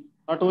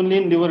 not only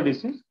in liver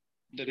disease,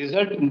 the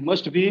result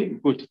must be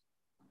good.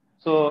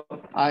 So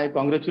I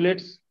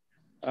congratulate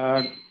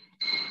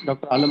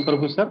Dr. Alam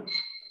Prabhu sir,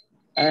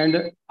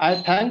 and I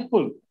am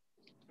thankful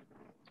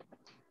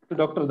to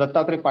Dr.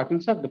 Dattatreya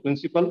Patil sir, the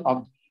principal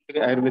of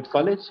Ayurvedic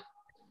College,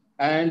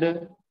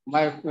 and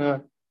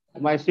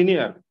my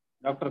senior,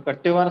 Dr.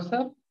 Kattewar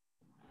sir,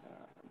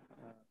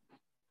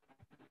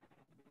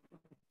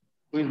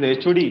 who is the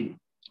HOD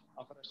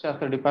of our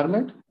Shastra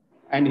department,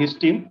 and his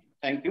team.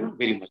 Thank you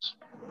very much.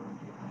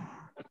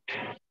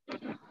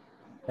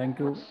 Thank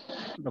you,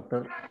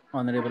 Dr.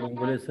 Honorable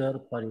Ingole sir,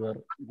 for your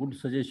good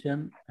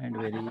suggestion and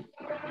very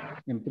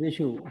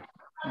impressive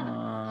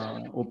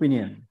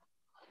opinion.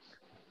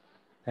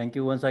 Thank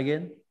you once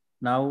again.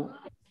 Now,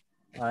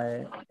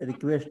 I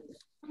request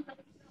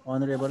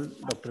Honorable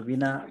Dr.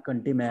 Veena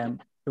Kanti ma'am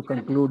to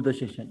conclude the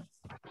session.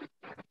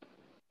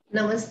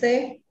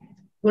 Namaste.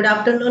 Good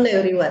afternoon,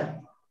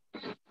 everyone.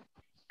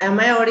 Am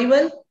I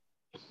audible?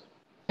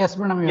 Yes,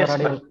 madam, you are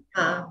audible.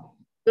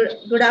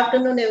 Good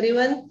afternoon,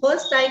 everyone.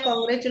 First, I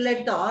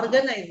congratulate the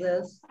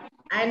organizers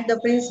and the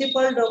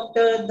principal,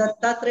 Dr.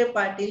 Dattatreya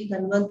Patil,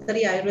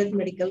 Dhanvantari Ayurveda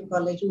Medical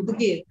College,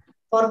 Udgir,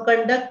 for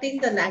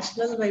conducting the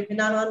national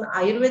webinar on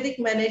Ayurvedic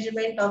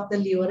management of the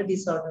liver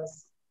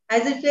disorders.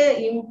 As it's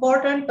an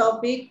important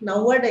topic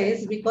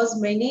nowadays because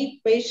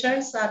many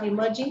patients are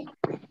emerging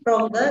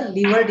from the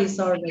liver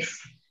disorders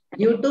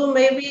due to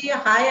maybe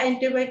high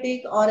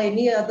antibiotic or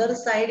any other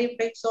side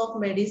effects of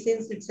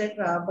medicines,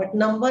 etc. But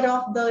number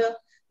of the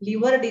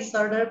liver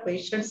disorder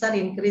patients are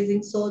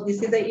increasing. So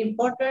this is an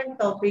important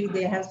topic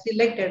they have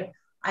selected.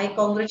 I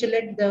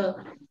congratulate the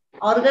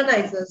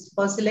organizers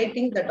for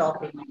selecting the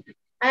topic.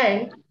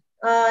 And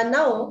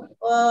now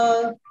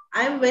I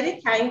am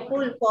very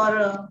thankful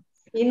for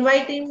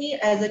inviting me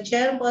as a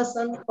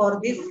chairperson for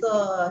this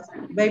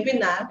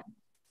webinar.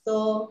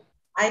 So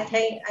I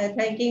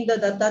thanking the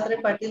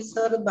Dattatreya Patil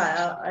sir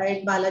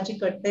and Balaji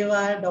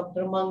Kattewar,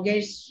 Dr.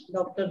 Mangesh,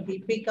 Dr.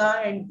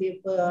 Deepika and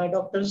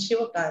Dr.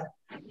 Shivakant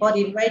for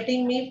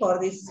inviting me for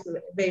this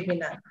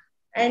webinar.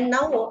 And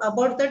now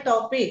about the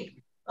topic,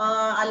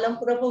 Alam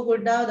Prabhu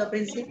Gudda, the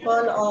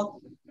principal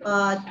of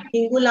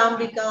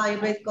Hingulambika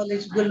Ayurveda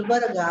College,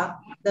 Gulbarga,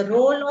 the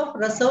role of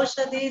Rasa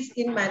Aushadhis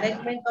in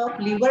management of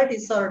liver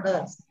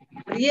disorders.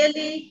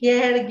 Really, he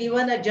had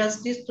given a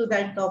justice to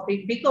that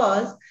topic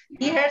because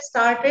he had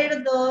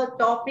started the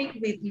topic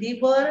with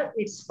liver,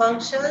 its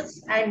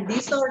functions and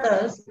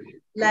disorders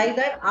Like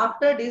that,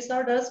 after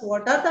disorders,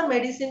 what are the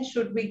medicines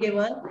should be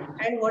given,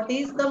 and what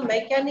is the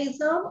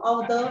mechanism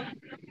of the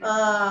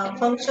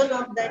function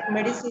of that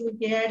medicine.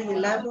 He had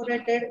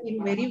elaborated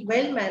in very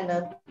well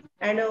manner.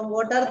 And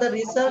what are the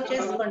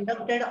researches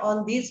conducted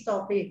on this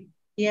topic?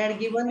 He had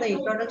given the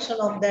introduction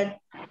of that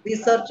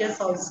researches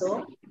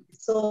also.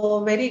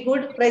 So very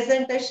good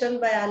presentation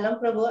by Alam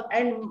Prabhu.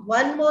 And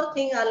one more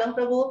thing, Alam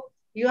Prabhu,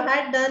 you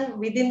had done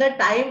within the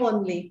time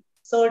only.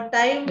 So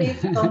time is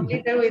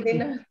completed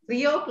within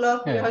 3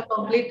 o'clock. You Yeah. have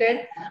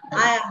completed.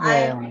 I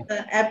Yeah, am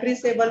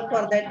appreciable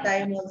for that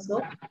time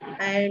also.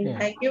 And yeah.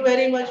 thank you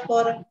very much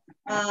for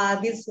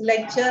this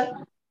lecture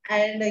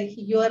and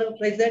your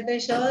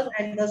presentation.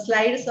 And the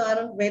slides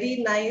are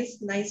very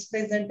nice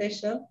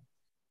presentation.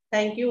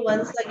 Thank you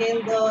once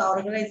again, the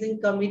organizing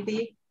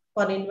committee,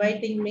 for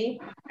inviting me.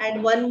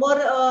 And one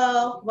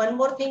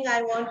more thing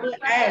I want to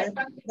add,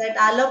 that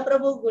Alam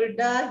Prabhu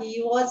Gurda,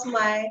 he was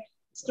my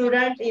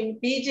student in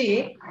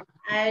PG,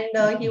 and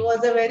he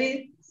was a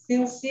very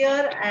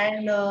sincere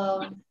and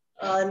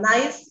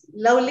nice,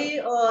 lovely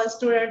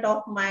student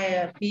of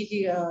my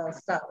PG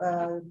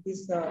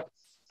this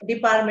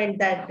department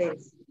that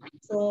days.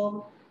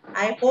 So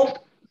I hope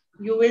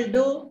you will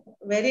do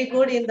very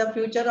good in the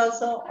future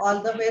also.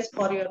 All the best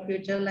for your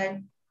future life.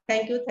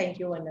 Thank you,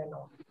 one and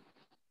all.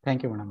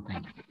 Thank you, madam.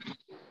 Thank you.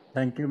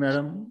 Thank you,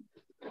 madam.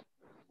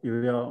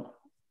 You have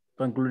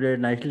concluded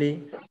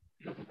nicely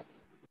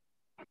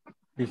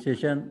this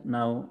session.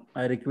 Now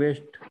I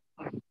request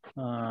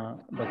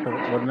Dr.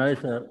 Varnale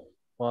sir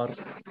for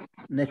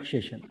next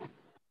session.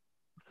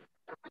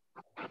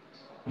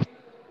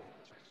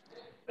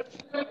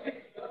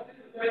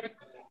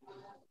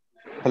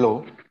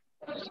 Hello.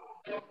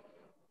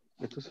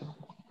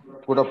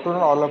 Good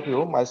afternoon, all of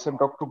you. Myself,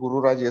 Dr.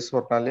 Guru Raj S.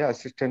 Varnale,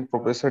 Assistant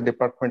Professor,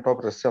 Department of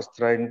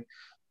Rasashastra and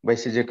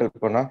Vaishya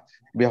Kalpana,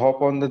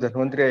 behalf on the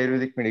Dhanvantari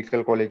Ayurvedic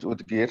Medical College,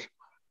 Udgir.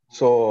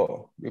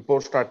 So,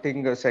 before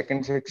starting the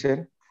second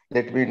section,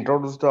 let me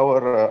introduce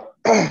our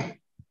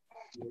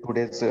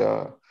today's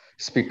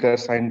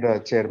speakers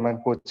and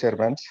chairman,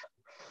 co-chairmen.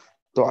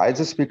 So, as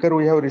a speaker,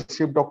 we have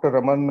received Dr.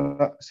 Raman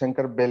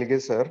Shankar Belge,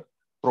 sir,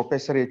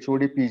 Professor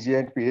HOD, PG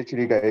and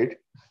PhD Guide,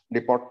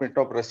 Department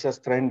of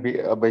Rasashastra and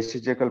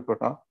Vaishya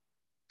Kalpana,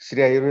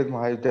 Sri Ayurved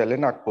Mahavidyalaya,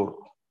 Nagpur.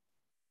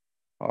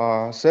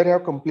 Sir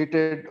have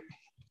completed,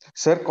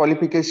 sir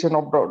qualification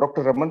of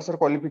Dr. Raman sir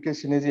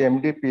qualification is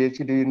MD,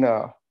 PhD in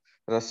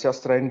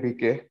Rasashastra and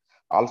BK.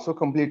 Also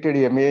completed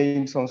MA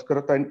in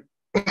Sanskrit and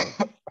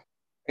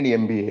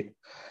MBA.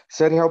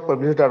 Sir have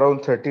published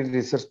around 30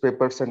 research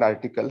papers and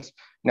articles,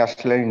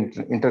 national and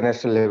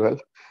international level.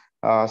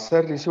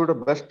 Sir received a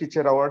Best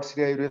Teacher Award,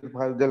 Sri Ayurved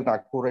Mahavidyalaya,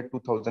 Nagpur at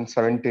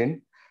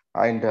 2017.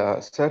 And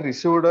sir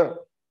received a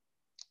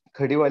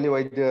Khadiwali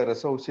Vaidya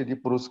Rasa Aushadhi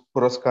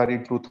Puraskar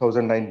in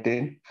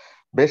 2019.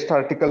 Best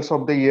Articles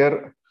of the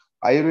Year,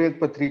 Ayurved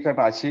Patrika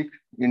Nashik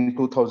in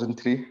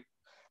 2003.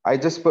 I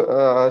just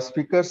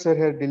speaker sir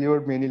had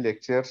delivered many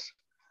lectures.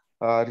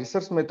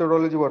 Research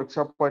Methodology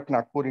Workshop at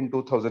Nagpur in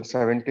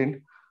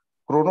 2017.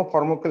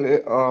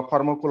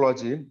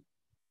 Chronopharmacology,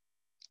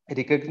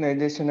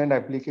 Recognition and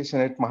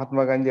Application at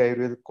Mahatma Gandhi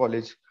Ayurvedic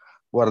College,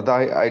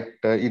 Wardha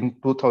in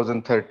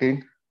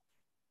 2013.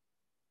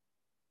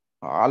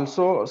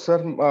 Also, sir,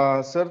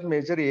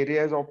 major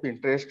areas of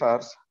interest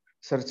are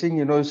searching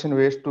innovation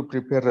ways to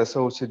prepare Rasa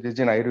Aushadhis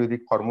in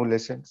Ayurvedic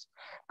formulations,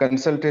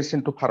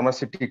 consultation to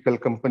pharmaceutical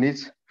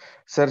companies,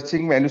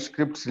 searching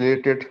manuscripts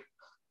related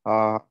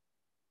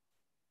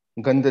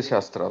Gandha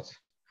Shastras.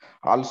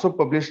 Also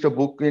published a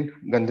book in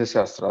Gandha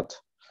Shastras.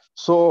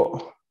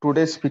 So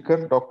today's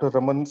speaker, Dr.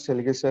 Raman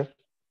Selge sir,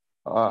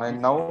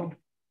 and now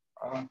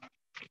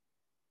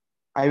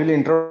I will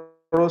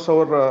introduce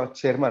our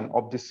chairman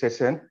of this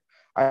session.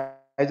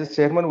 As a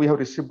chairman, we have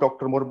received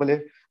Dr.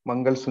 Morbale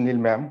Mangal Sunil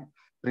ma'am,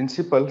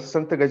 Principal,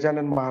 Sant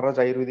Gajanan Maharaj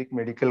Ayurvedic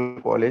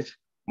Medical College,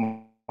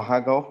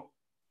 Mahagaon,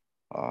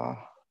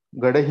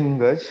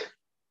 Gadahingaj.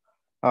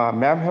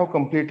 Ma'am have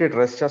completed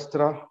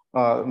Rasashastra.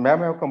 Ma'am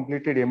have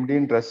completed MD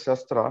in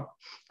Rasashastra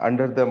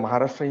under the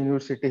Maharashtra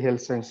University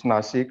Health Science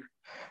Nashik.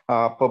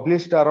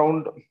 Published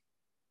around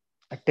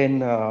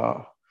 10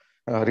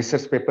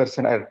 research papers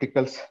and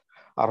articles,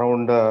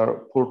 around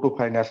 4 to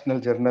 5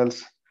 national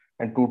journals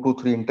and 2 to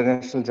 3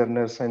 international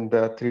journals, and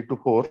 3 to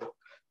 4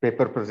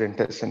 paper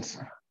presentations.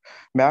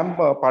 Ma'am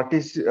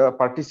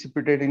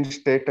participated in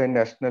state and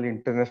national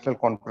international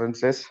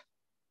conferences,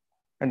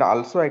 and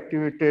also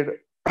activated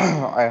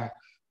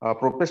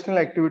professional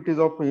activities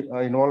of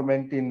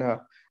involvement in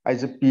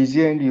as a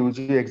PG and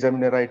UG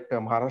examiner at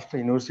Maharashtra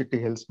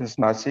University Health Science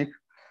Nashik.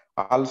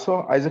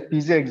 Also as a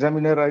PG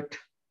examiner at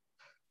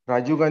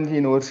Rajiv Gandhi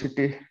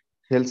University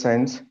Health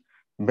Science,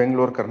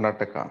 Bangalore,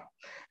 Karnataka.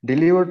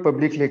 Delivered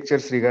public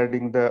lectures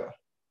regarding the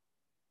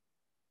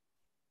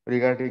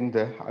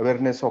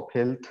awareness of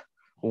health,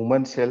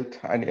 women's health,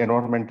 and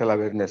environmental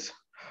awareness.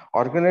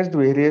 Organized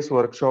various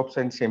workshops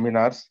and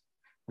seminars.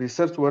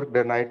 Research work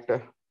done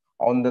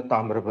on the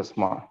Tamra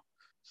Bhasma.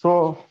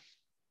 So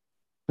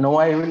now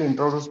I will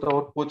introduce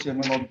our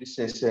co-chairman of this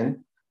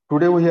session,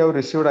 Today we have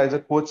received as a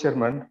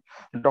co-chairman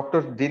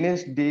Dr.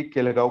 Dinesh D.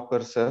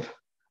 Kelgaonkar sir,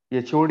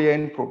 HOD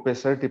and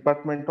Professor,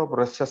 Department of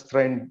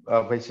Rasashastra and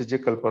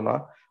Vaishajya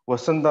Kalpana,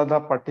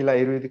 Vasantdada Patil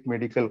Ayurvedic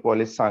Medical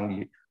College,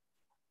 Sangli.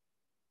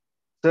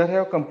 Sir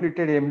have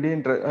completed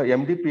MD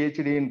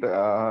PhD in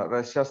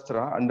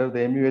Rasashastra under the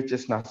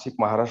MUHS Nashik,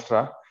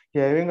 Maharashtra. He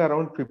having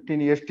around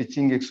 15 years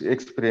teaching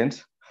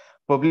experience,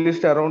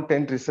 published around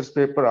 10 research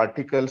paper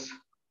articles,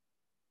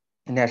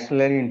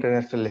 national and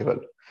international level.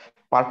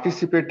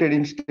 Participated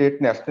in state,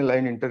 national,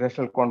 and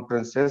international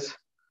conferences.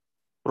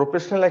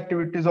 Professional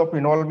activities of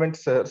involvement,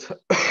 sirs.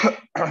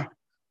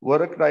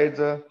 Worked as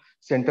a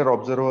center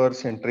observer,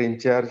 center in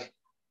charge,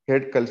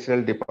 head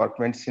cultural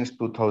department since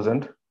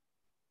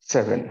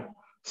 2007.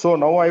 So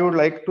now I would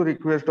like to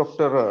request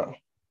Dr.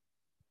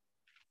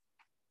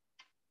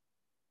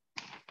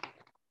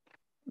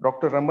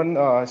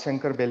 Raman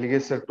Shankar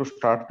Belige sir to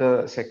start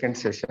the second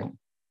session.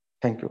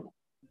 Thank you.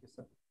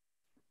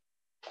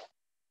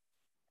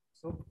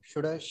 So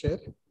should I share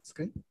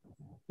screen?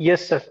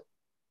 Yes, sir.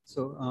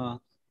 So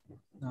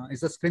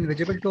is the screen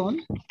visible to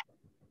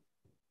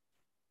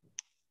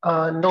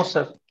all? No,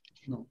 sir.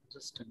 No,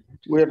 just a minute.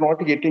 We are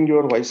not getting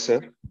your voice,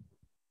 sir.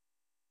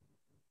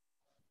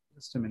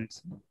 Just a minute,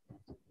 sir.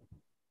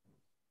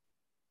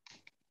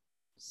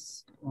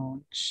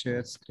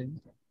 Share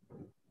screen.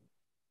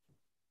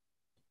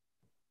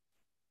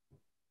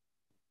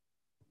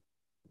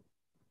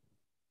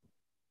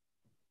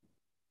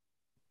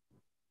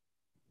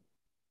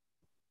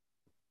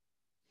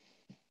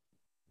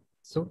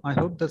 So I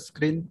hope the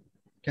screen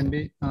can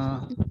be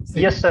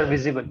seen. Yes, sir.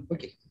 Visible.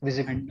 Okay.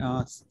 Visible. And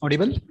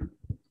audible?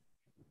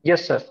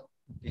 Yes, sir.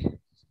 Okay.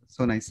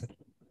 So nice, sir.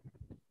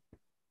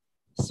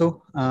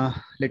 So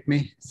let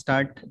me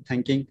start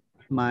thanking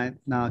my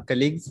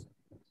colleagues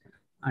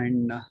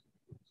and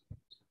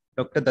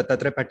Dr.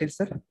 Dattatreya Patil,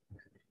 sir,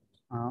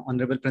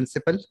 Honorable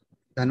Principal,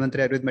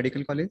 Dhanvantari Ayurvedic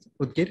Medical College,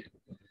 Udgir,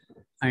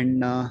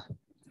 and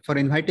for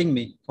inviting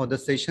me for the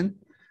session.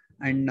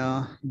 And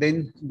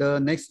then the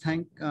next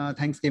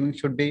thanksgiving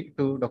should be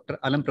to Dr.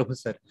 Alam Prabhu,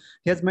 sir.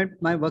 He has made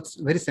my works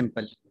very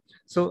simple.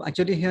 So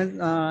actually he has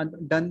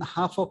done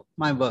half of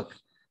my work.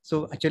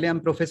 So actually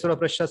I'm Professor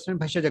of Rasashastra and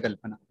Vaishajya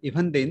Kalpana.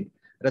 Even then,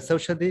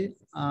 Rasaushadhi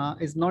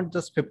is not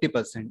just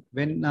 50%.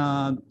 When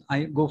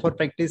I go for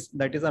practice,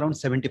 that is around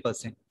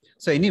 70%.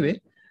 So anyway,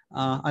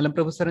 Alam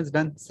Prabhu sir has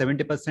done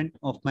 70%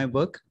 of my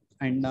work.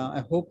 And I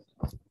hope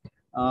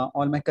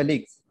all my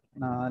colleagues,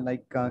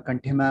 like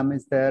Kanthi ma'am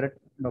is there,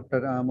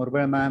 Dr.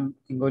 Murbal ma'am,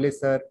 Ingole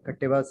sir,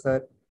 Katteva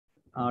sir,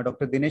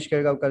 Dr. Dinesh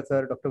Kelgaonkar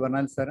sir, Dr.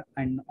 Varnal sir,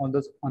 and all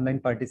those online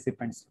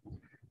participants.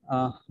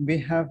 We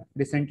have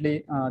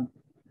recently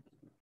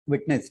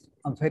witnessed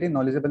a very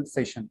knowledgeable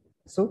session.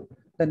 So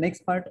the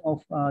next part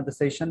of the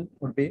session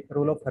would be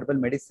role of herbal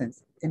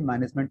medicines in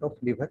management of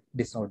liver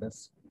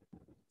disorders.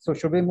 So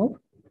should we move?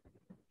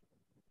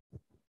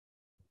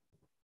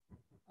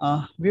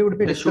 We would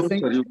be discussing.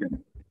 Sure, sir,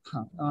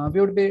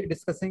 we would be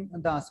discussing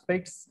the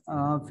aspects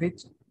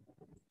which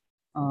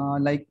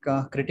like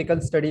critical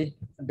study,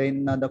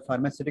 then the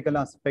pharmaceutical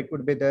aspect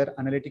would be there,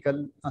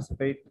 analytical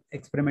aspect,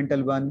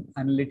 experimental one,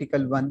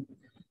 analytical one,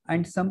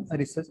 and some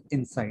research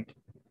insight.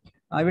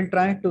 I will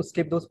try to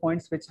skip those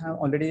points which have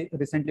already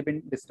recently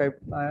been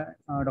described by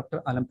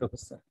Dr. Alam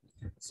Professor.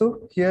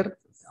 So here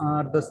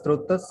are the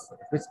strotas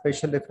with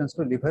special reference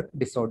to liver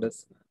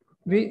disorders.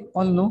 We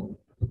all know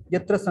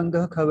Yatra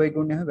Sangha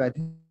Khavaigunya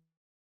Vyadhi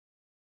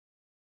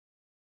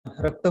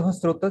Raktava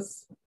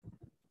Strotas,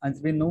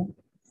 as we know,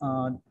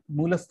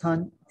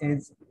 Mulasthan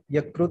is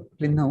Yakrut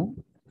Plinau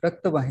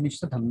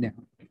Raktavahinishta Dhamnya.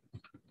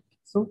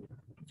 So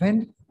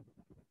when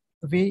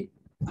we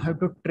have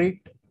to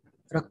treat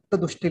Rakta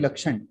Dushti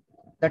Lakshan,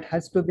 that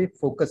has to be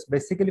focused,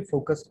 basically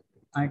focused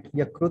at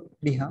Yakrut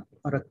Pliha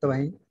or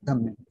Raktavahi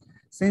Dhamnya.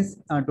 Since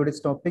today's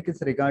topic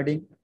is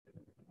regarding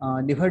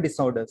liver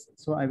disorders,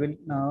 so I will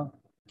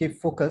keep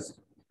focus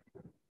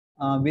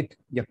with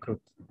Yakrut.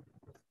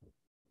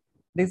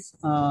 This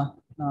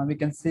we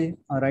can see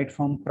right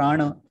from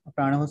Prana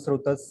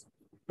Srotas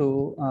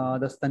to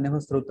the Stanya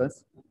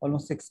Srotas.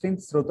 Almost 16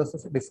 Srotas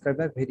is described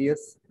by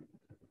various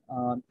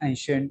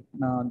ancient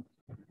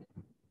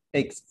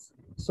texts.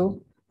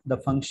 So the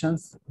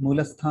functions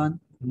Mulasthan,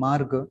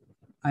 Marga,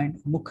 and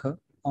Mukha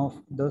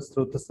of the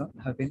Srotas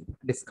have been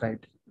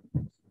described.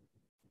 The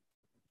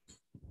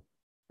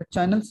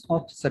channels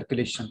of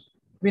circulation.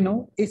 We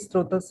know each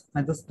Srotas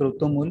has a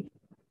Srotomul,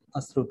 a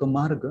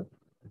Srotomarga,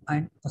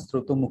 and a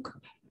Srotomukha.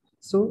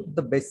 So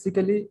the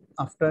basically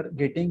after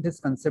getting this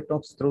concept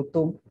of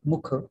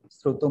Srotomukha,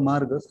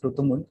 Srotomarga,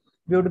 Srotomul,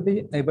 we would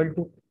be able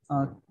to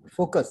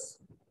focus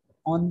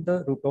on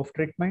the route of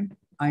treatment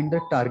and the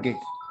target.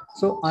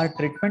 So our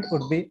treatment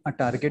would be a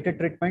targeted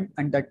treatment,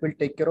 and that will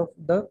take care of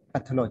the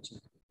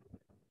pathology.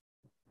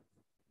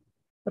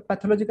 The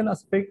pathological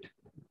aspect,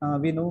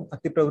 we know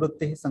Ati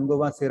Pravrutti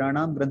Sangova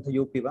Siranam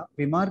Granthayopiva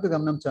Vimarga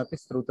Gamnam Chapi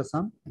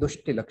Srotasam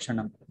Dushti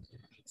Lakshanam.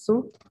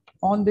 So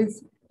all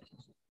these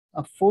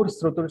 4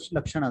 Srotas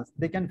Lakshanas,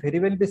 they can very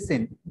well be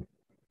seen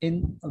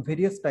in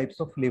various types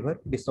of liver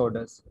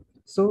disorders.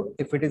 So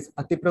if it is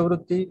ati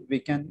pravrutti, we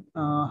can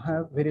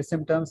have various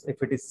symptoms. If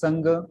it is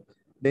sanga,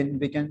 then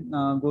we can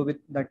go with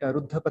that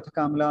ruddha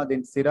pathakamla,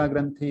 then sira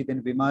granthi,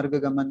 then vimarga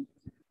gaman,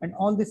 and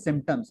all these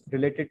symptoms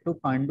related to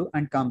pandu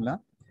and kamla,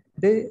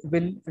 they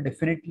will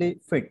definitely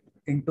fit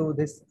into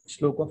this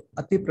shlok of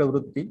ati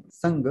pravrutti,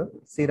 sanga,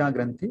 sira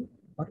granthi,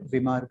 or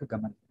vimarga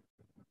gaman.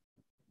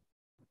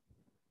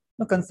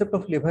 The concept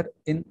of liver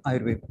in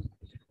Ayurveda.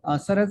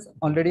 Sir has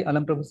already,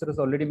 Alam Professor has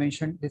already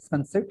mentioned this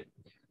concept.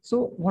 So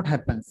what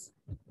happens?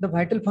 The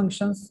vital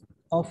functions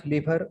of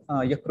liver,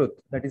 yakrut,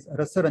 that is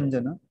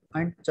rasaranjana,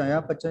 and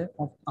chayapachay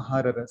of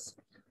ahara ras.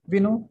 We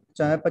know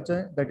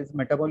chayapachay, that is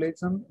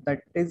metabolism,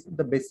 that is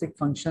the basic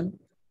function,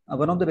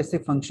 one of the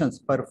basic functions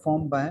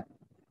performed by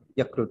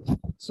yakrut.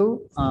 So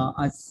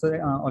as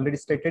already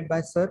stated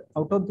by Sir,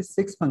 out of these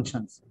 6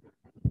 functions,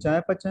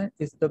 chayapachay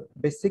is the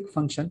basic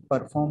function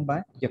performed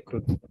by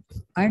yakrut.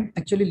 And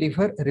actually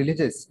liver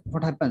releases,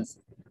 what happens?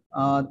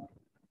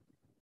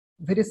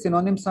 Various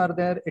synonyms are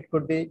there. It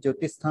could be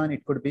Jyotisthan,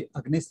 it could be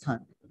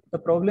Agnisthan. The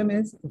problem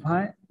is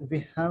why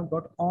we have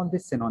got all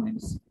these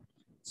synonyms.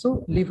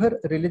 So liver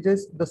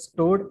releases the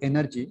stored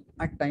energy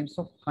at times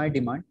of high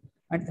demand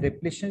and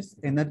replenishes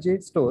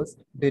energy stores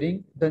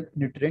during the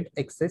nutrient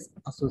excess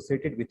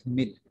associated with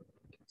meal.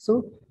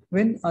 So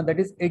when that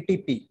is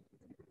ATP,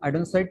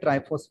 adenosine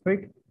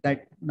triphosphate,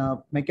 that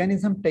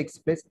mechanism takes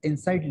place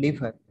inside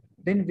liver,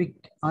 then we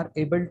are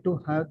able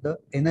to have the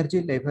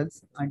energy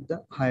levels at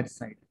the higher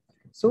side.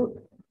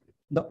 So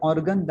the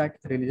organ that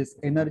releases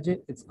energy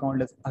is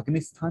called as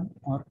Agnisthan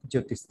or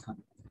Jyotisthan.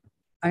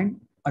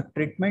 And a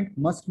treatment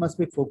must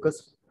be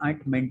focused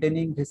at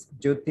maintaining this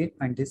Jyoti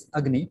and this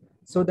Agni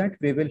so that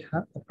we will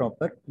have a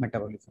proper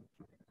metabolism.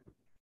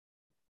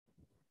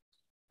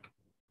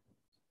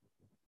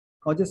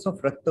 Causes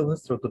of Raktava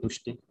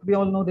Srotodushti. We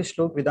all know the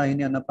shlok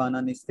Vidahini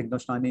Annapanani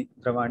Stignoshnani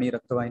Dravani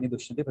Raktavahini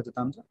Dushyanti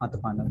Bhajatam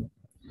Atapanam.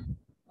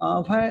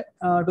 Why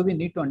do we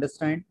need to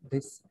understand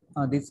this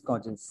these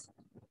causes?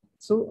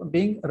 So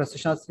being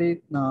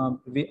Rasashastri,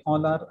 we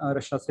all are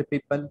Rasashastri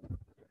people.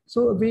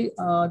 So we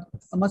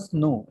must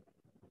know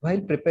while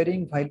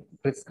preparing, while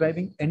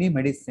prescribing any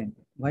medicine,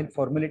 while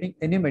formulating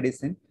any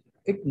medicine,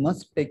 it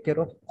must take care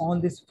of all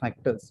these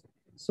factors.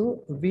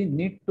 So we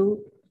need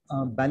to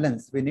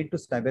balance, we need to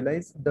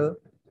stabilize the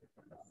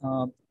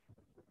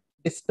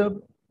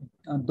disturbed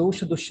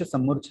dosha dushya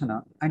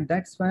samurchana, and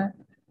that's why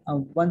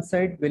one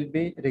side will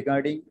be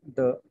regarding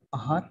the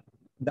ahar,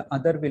 the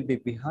other will be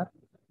vihar,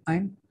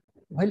 and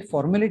while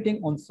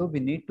formulating also we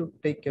need to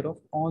take care of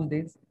all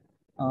these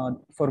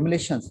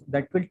formulations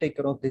that will take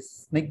care of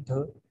this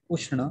snigdha,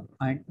 ushna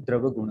and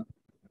drava guna.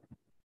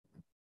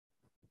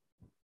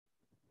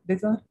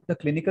 These are the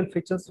clinical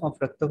features of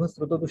Raktava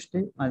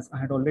Srotodushti. As I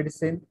had already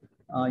said,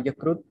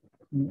 Yakrut,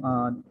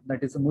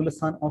 that is a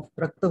Mulasan of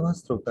Raktava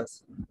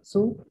Srotas.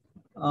 So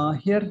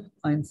here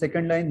in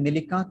second line,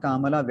 Nilika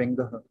Kamala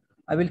Vengaha.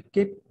 I will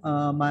keep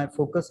my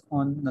focus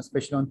on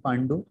especially on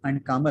Pandu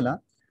and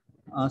Kamala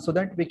so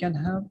that we can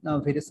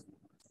have various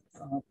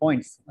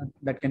points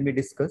that can be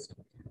discussed.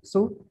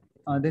 So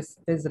this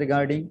is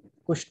regarding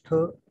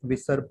Kushtha,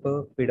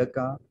 Visarpa,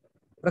 Pidaka,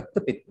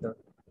 Raktapitta.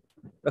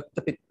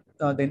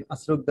 Raktapitta, then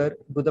Asrudar,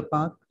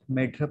 Budapak,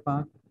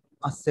 Medrapak,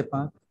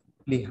 Asyapak,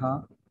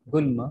 Liha,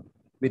 Gulma,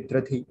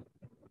 Vidradhi,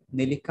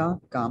 Nilika,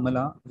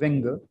 Kamala,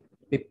 Venga,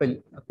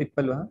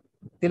 Pippalva,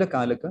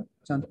 Tilakalaka,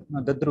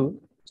 Dadru,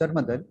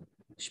 Charmadal,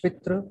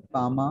 Shpitra,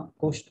 Pama,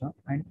 Koshtha,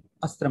 and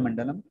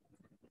Astramandalam.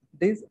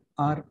 These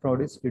are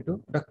produced due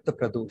to Rakta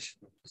Pradosh.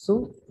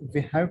 So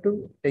we have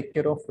to take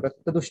care of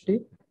Rakta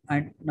Dushti,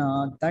 and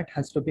that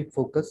has to be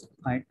focused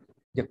at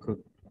Yakrut.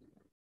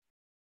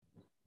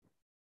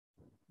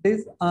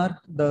 These are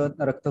the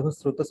Raktava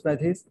Srotas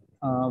Vadhis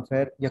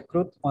where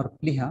Yakrut or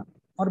Pliha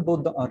or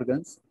both the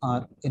organs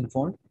are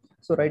involved.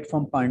 So right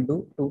from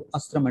Pandu to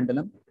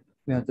Astramandalam,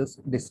 we have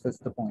just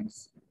discussed the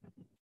points.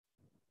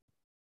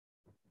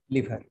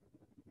 Liver.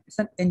 It's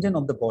an engine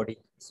of the body.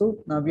 So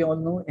now we all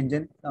know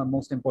engine,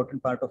 most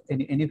important part of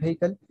any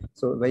vehicle.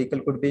 So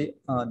vehicle could be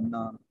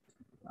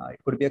it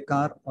could be a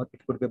car or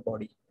it could be a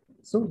body.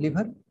 So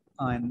liver,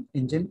 an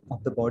engine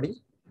of the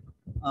body.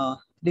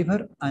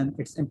 Liver and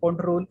its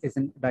important role is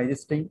in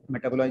digesting,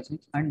 metabolizing,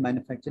 and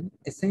manufacturing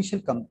essential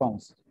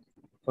compounds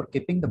for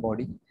keeping the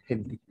body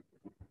healthy.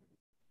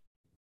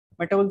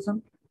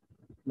 Metabolism,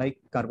 like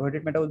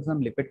carbohydrate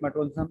metabolism, lipid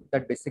metabolism,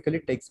 that basically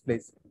takes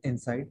place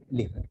inside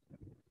liver.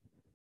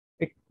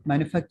 It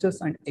manufactures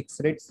and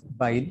excretes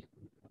bile,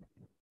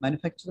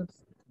 manufactures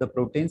the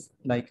proteins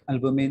like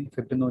albumin,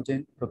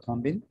 fibrinogen,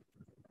 prothrombin,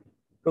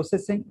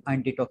 processing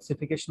and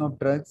detoxification of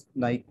drugs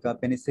like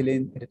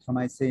penicillin,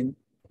 erythromycin,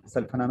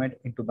 sulfonamide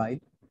into bile,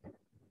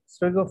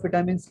 storage of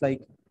vitamins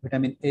like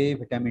vitamin A,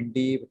 vitamin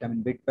D,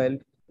 vitamin B12,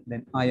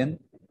 then iron,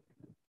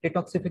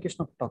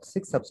 detoxification of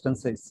toxic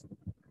substances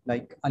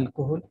like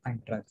alcohol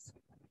and drugs.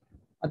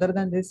 Other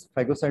than this,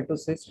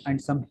 phagocytosis and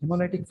some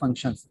hemolytic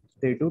functions,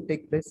 they do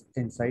take place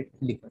inside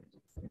liver.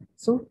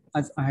 So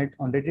as I had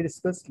already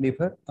discussed,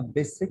 liver, a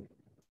basic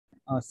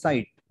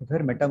site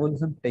where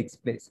metabolism takes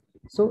place.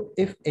 So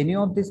if any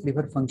of these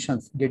liver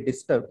functions get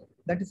disturbed,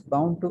 that is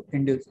bound to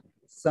induce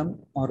some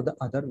or the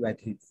other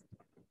Vyadhis.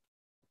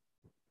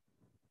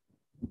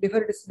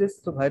 Liver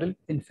diseases, so viral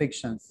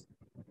infections.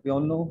 We all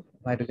know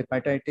viral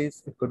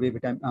hepatitis. It could be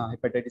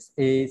hepatitis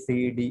A,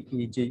 C, D,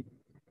 E, G,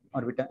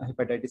 or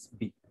hepatitis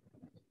B.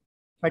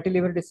 Fatty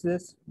liver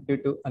diseases due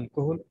to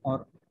alcohol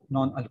or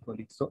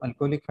non-alcoholic. So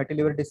alcoholic fatty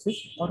liver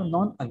disease or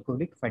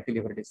non-alcoholic fatty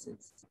liver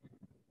disease.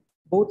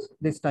 Both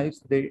these types,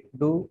 they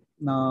do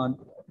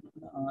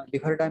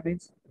liver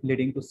damage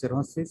leading to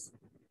cirrhosis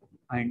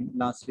and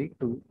lastly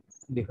to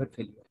liver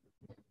failure.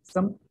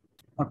 Some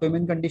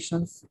autoimmune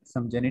conditions,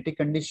 some genetic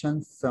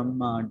conditions, some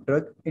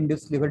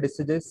drug-induced liver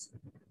diseases,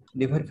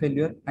 liver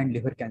failure and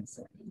liver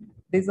cancer.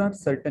 These are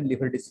certain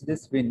liver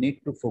diseases we need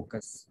to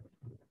focus.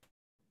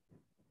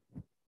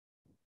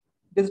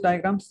 These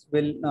diagrams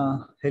will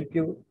help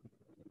you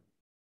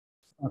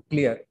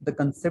clear the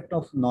concept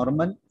of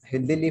normal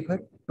healthy liver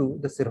to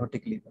the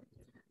cirrhotic liver.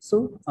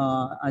 So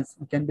as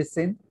can be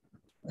seen,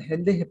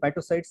 healthy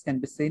hepatocytes can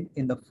be seen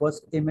in the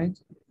first image.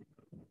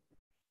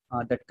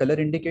 That color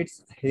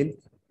indicates health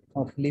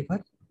of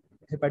liver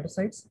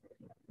hepatocytes.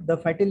 The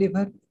fatty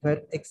liver,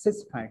 where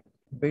excess fat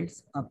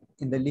builds up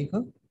in the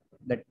liver,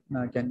 that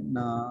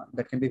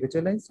can be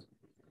visualized.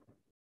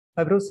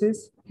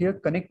 Fibrosis, here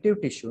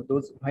connective tissue,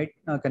 those white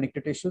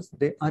connective tissues,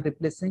 they are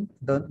replacing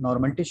the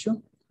normal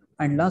tissue.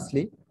 And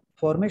lastly,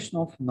 formation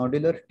of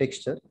nodular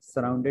texture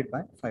surrounded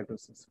by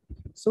fibrosis.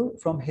 So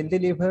from healthy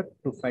liver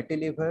to fatty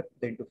liver,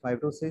 then to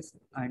fibrosis,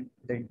 and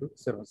then to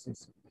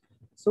cirrhosis.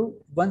 So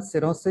once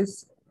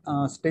cirrhosis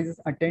stage is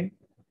attained,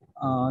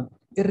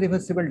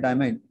 irreversible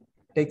damage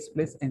takes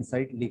place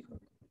inside liver.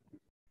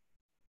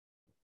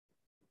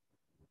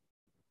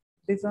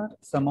 These are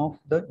some of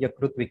the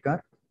Yakrut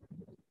Vikar.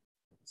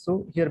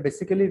 So here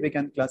basically we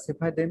can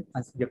classify them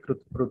as Yakrut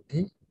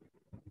Vruddhi,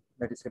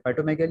 that is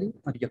hepatomegaly,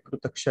 or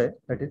Yakrut Akshay,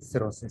 that is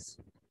cirrhosis.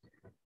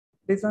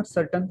 These are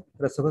certain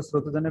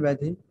Rasavasrotujanya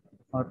Vyadhi,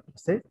 or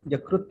say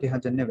Yakrut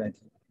Dehajanya Vyadhi.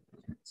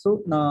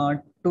 So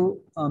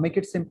to make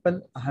it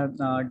simple, I have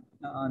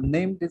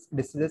named these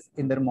diseases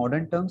in their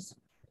modern terms,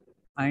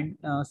 and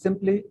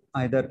simply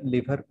either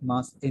liver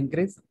mass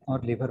increase or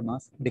liver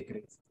mass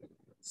decrease.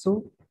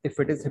 So if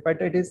it is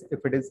hepatitis, if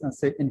it is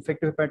say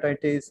infective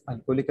hepatitis,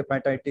 alcoholic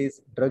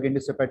hepatitis,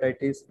 drug-induced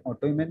hepatitis,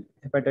 autoimmune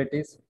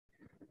hepatitis,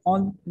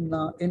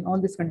 in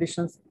all these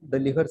conditions, the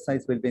liver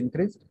size will be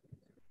increased.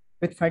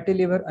 With fatty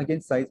liver,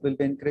 again size will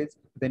be increased.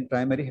 Then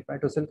primary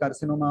hepatocell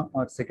carcinoma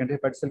or secondary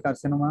hepatocell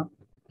carcinoma,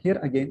 here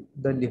again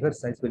the liver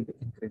size will be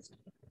increased.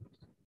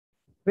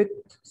 With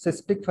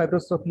cystic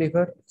fibrosis of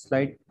liver,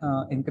 slight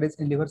increase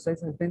in liver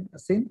size has been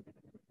seen,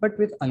 but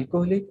with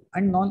alcoholic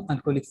and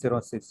non-alcoholic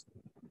cirrhosis,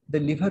 the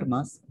liver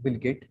mass will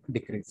get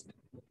decreased.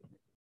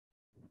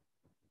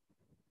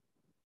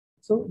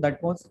 So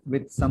that was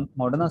with some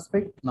modern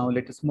aspect. Now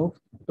let us move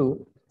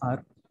to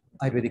our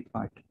Ayurvedic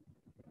part.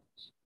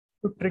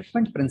 To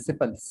treatment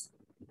principles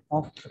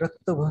of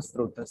Raktavah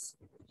Srotas.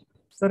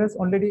 Sir has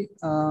already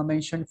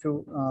mentioned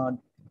few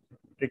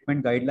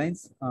treatment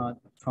guidelines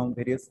from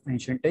various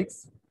ancient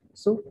texts.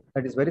 So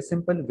that is very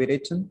simple: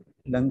 Virechan,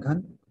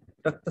 Langhan,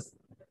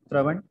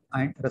 Raktastravan,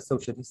 and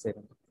Rasaushadhi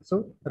Sevan.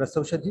 So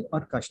Rasaushadhi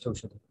or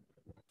Kashtaushadhi.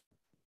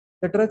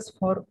 The drugs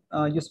for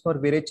used for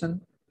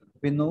Virechan,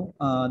 we know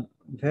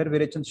where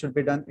Virechan should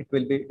be done. It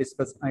will be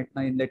discussed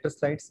in later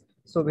slides.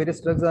 So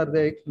various drugs are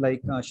there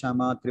like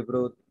Shama,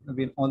 Trivrot.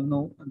 We all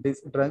know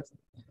these drugs.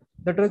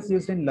 The drugs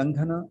used in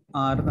Langhana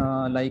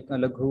are like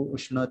Laghu,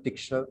 Ushna,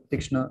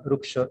 Tikshna,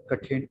 Ruksha,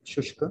 Kathin,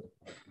 Shushka.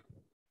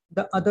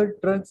 The other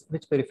drugs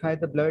which purify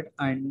the blood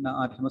and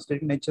are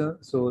hemostatic nature,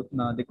 so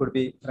they could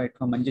be right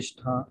from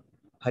Manjishtha,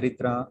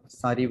 Haritra,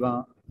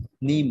 Sariva,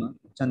 Neem,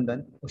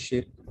 Chandan,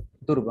 Ushir,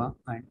 Durva,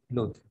 and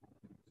Lodh.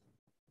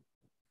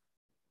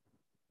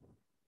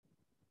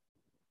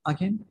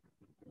 Again,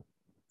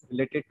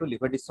 related to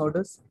liver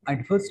disorders,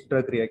 adverse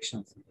drug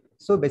reactions.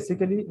 So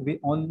basically, we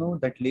all know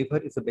that liver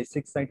is a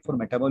basic site for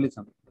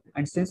metabolism.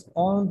 And since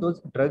all those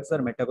drugs are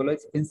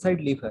metabolized inside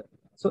liver,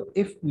 so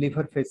if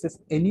liver faces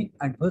any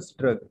adverse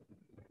drug,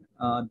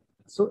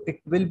 so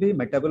it will be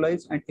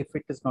metabolized, and if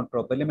it is not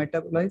properly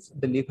metabolized,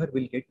 the liver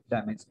will get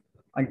damaged,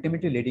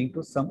 ultimately leading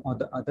to some or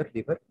the other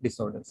liver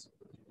disorders.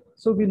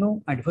 So we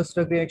know adverse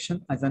drug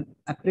reaction as an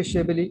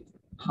appreciably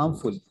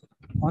harmful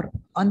or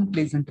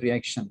unpleasant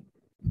reaction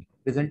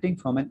resulting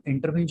from an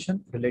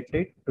intervention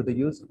related to the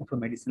use of a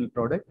medicinal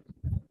product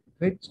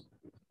which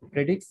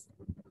predicts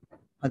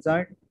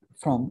hazard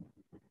from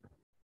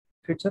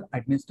future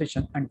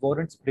administration and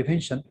warrants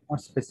prevention or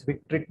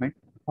specific treatment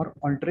or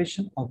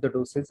alteration of the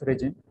dosage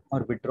regime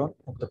or withdrawal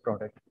of the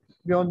product.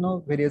 We all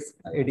know various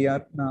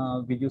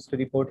ADR we used to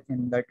report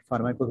in that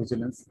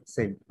pharmacovigilance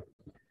cell.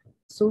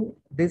 So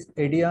these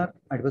ADR,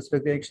 adverse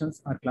drug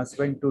reactions, are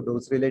classified into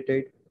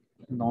dose-related,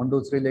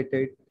 non-dose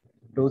related,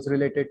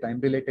 dose-related,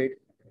 time-related,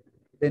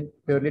 then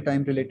purely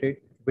time-related,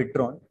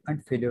 withdrawal,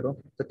 and failure of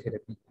the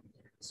therapy.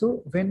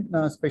 So when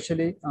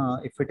especially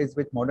if it is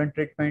with modern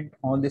treatment,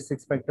 all these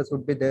 6 factors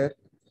would be there,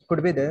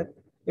 could be there.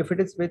 If it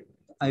is with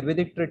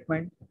Ayurvedic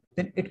treatment,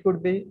 then it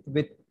could be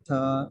with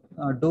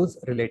dose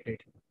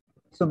related.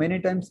 So many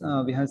times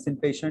we have seen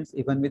patients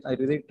even with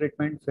Ayurvedic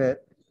treatment where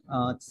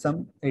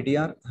some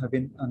ADR have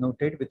been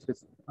noted with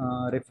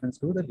reference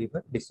to the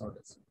liver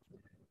disorders.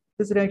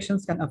 These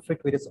reactions can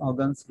affect various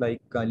organs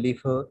like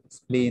liver,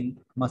 spleen,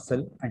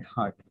 muscle, and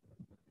heart.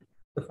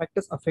 The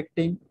factors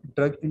affecting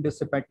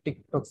drug-induced hepatic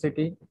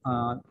toxicity,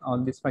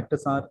 all these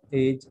factors are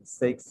age,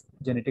 sex,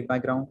 genetic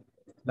background,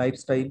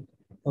 lifestyle,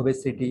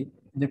 obesity,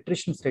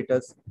 nutrition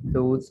status,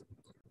 dose,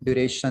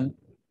 duration,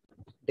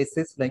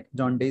 disease like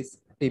jaundice,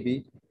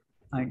 TB,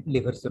 and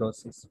liver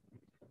cirrhosis.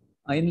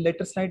 In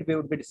later slide, we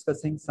would be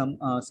discussing some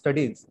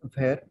studies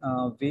where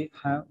we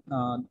have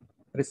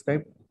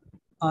prescribed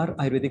our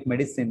Ayurvedic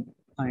medicine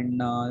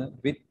and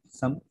with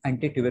some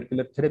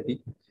anti-tubercular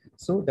therapy.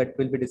 So that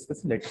will be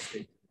discussed later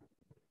stage.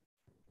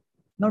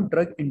 Now,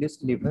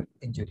 drug-induced liver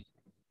injury.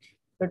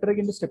 The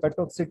drug-induced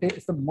hepatotoxicity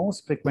is the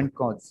most frequent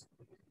cause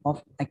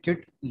of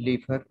acute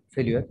liver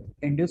failure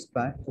induced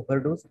by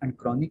overdose and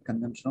chronic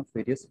consumption of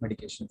various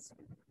medications.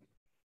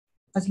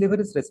 As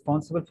liver is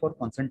responsible for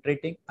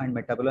concentrating and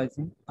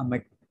metabolizing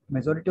a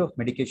majority of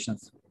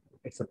medications,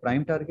 it's a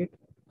prime target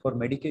for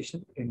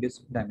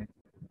medication-induced damage.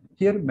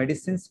 Here,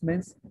 medicines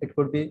means it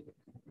could be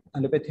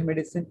allopathy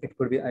medicine, it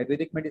could be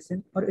Ayurvedic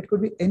medicine, or it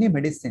could be any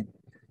medicine.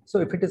 So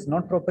if it is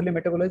not properly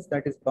metabolized,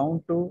 that is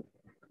bound to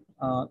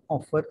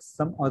offer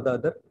some or the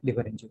other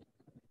liver injury.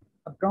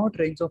 A broad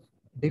range of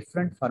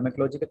different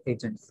pharmacological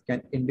agents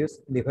can induce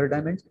liver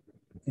damage,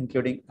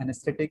 including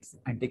anesthetics,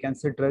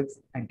 anti-cancer drugs,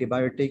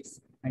 antibiotics,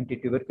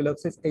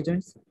 anti-tuberculosis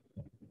agents,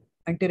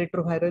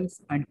 antiretrovirals,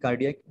 and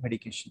cardiac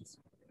medications.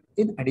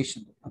 In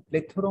addition, a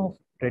plethora of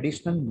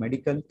traditional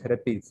medical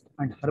therapies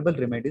and herbal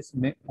remedies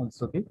may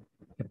also be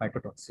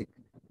hepatotoxic.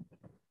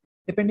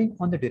 Depending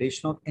on the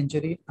duration of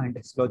injury and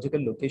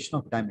histological location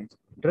of damage,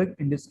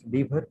 drug-induced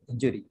liver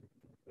injury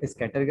is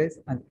categorized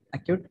as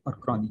acute or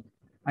chronic,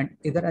 and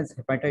either as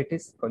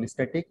hepatitis,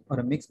 cholestatic, or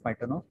a mixed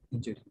pattern of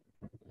injury.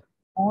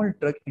 All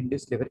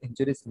drug-induced liver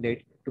injuries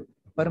lead to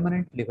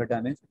permanent liver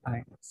damage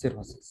and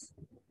cirrhosis.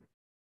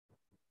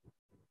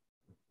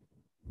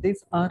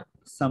 These are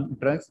some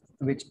drugs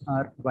which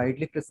are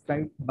widely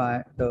prescribed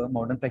by the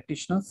modern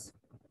practitioners,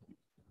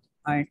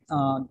 and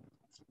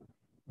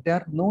they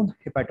are known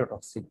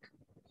hepatotoxic.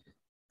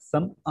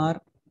 Some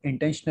are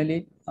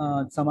intentionally,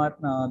 some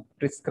are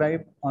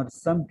prescribed, or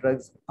some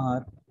drugs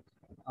are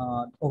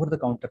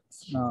over-the-counter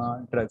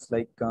drugs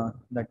like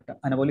that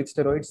anabolic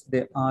steroids.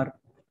 They are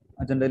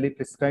generally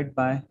prescribed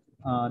by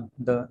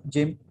the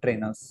gym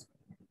trainers.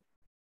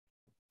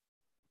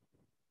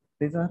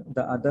 These are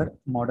the other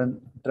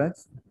modern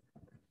drugs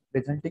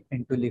resulting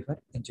into liver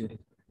injury.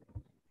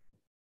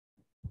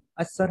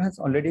 As sir has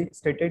already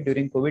stated,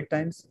 during COVID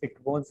times, it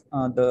was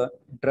the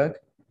drug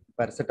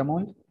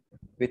paracetamol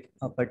with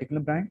a particular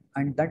brand,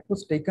 and that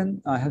was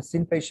taken. I have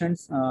seen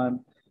patients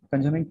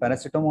consuming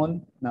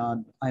paracetamol.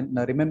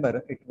 I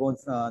remember it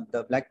was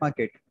the black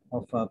market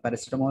of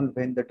paracetamol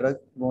when the drug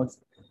was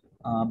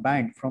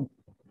banned from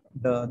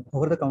the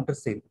over-the-counter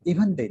sale.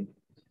 Even then,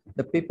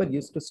 the people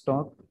used to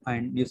stock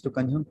and used to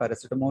consume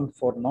paracetamol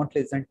for not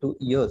less than 2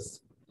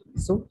 years.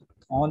 So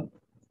all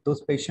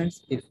those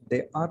patients, if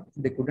they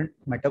couldn't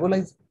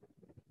metabolize,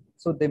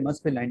 so they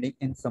must be landing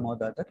in some of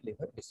the other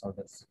liver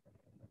disorders.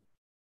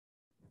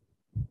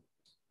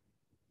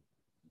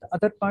 The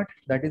other part,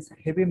 that is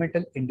heavy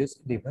metal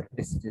induced liver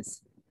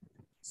diseases.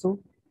 So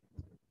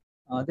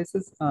this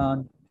is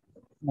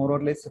more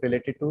or less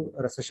related to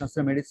Rasa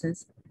Shastra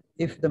medicines.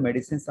 If the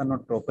medicines are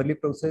not properly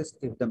processed,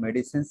 if the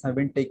medicines have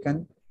been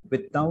taken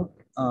without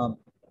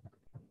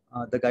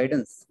the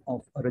guidance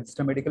of a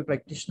registered medical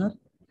practitioner,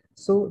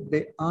 so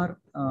they are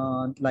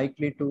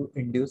likely to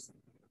induce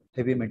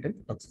heavy metal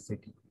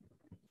toxicity.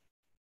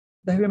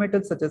 The heavy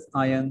metals such as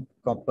iron,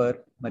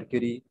 copper,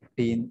 mercury,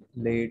 tin,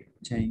 lead,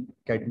 zinc,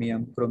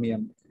 cadmium,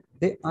 chromium,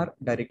 they are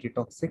directly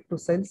toxic to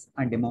cells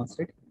and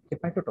demonstrate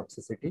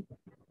hepatotoxicity.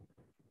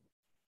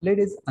 Lead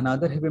is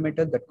another heavy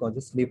metal that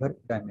causes liver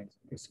damage.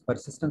 Its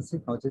persistency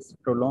causes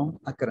prolonged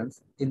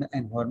occurrence in the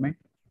environment,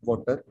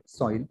 water,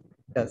 soil,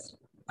 dust,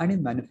 and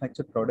in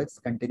manufactured products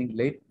containing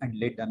lead, and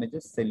lead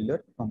damages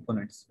cellular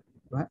components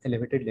to have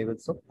elevated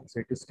levels of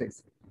oxidative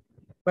stress.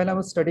 While I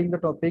was studying the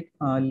topic,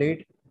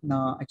 lead,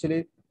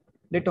 actually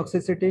lead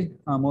toxicity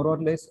more or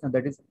less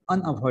that is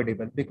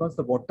unavoidable, because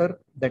the water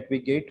that we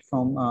get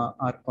from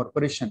our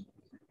corporation,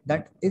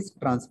 that is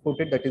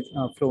transported, that is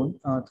flown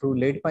through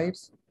lead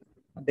pipes.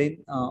 Then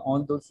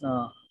all those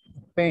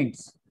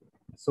paints,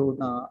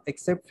 so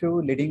except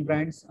few leading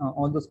brands,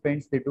 all those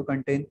paints, they do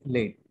contain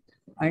lead,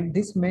 and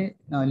this may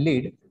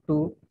lead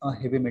to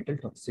heavy metal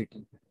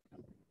toxicity.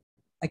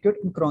 Acute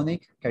and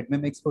chronic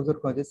cadmium exposure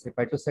causes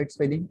hepatocyte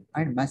swelling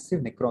and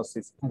massive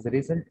necrosis as a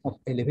result of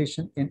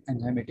elevation in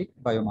enzymatic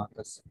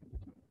biomarkers.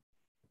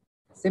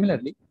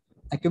 Similarly,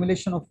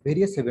 accumulation of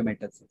various heavy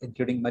metals,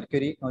 including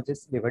mercury,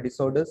 causes liver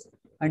disorders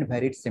and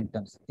varied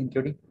symptoms,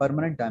 including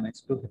permanent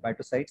damage to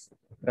hepatocytes,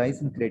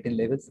 rise in creatine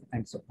levels,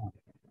 and so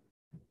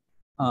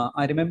on.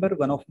 I remember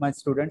one of my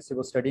students, he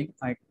was studying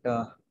at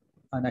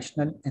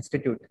National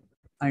Institute,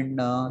 and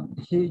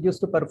he used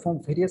to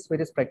perform various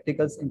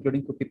practicals,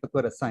 including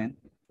Kupipatwa Rasayan,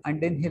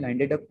 and then he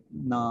landed up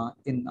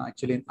in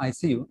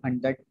ICU,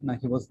 and that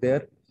he was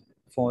there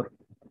for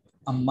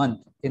a month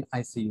in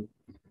ICU.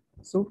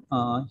 So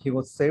he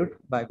was saved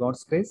by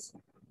God's grace,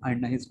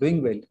 and he's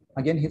doing well.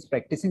 Again, he's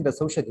practicing the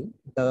Rasaushadhi.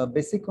 The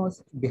basic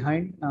cause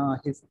behind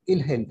his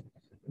ill health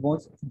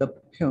was the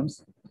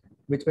fumes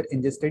which were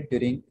ingested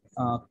during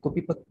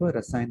Kupipatwa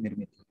Rasayan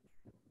Nirmiti.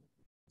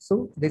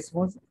 So this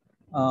was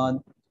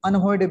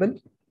unavoidable,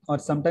 or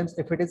sometimes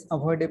if it is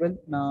avoidable,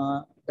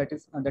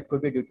 that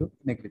could be due to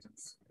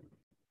negligence.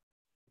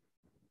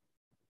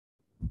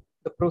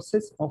 The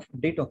process of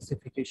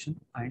detoxification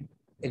and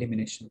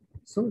elimination.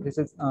 So this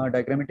is a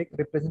diagrammatic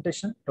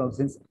representation.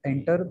 Toxins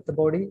enter the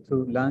body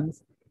through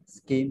lungs,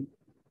 skin,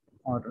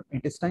 or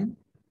intestine.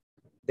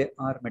 They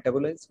are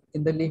metabolized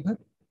in the liver,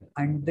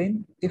 and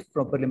then if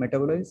properly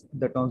metabolized,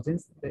 the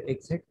toxins they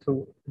exit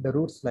through the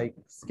roots like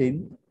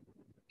skin,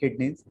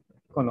 kidneys,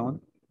 colon,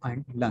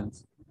 and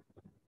lungs.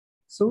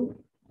 So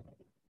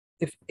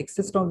if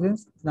excess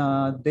toxins,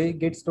 they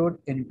get stored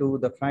into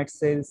the fat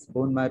cells,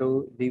 bone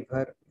marrow,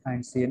 liver,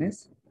 and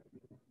CNS,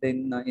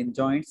 then in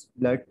joints,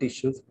 blood,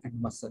 tissues, and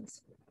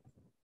muscles.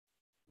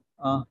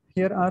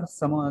 Here are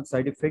some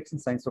side effects and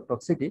signs of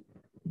toxicity.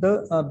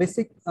 The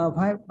basic,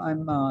 why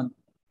I'm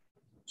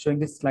showing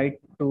this slide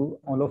to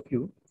all of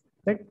you,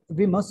 that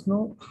we must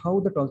know how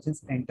the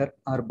toxins enter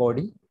our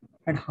body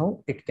and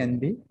how it can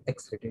be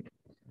excreted.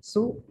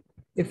 So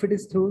if it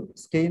is through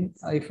skin,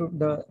 if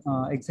the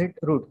exit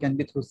route can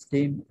be through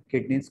skin,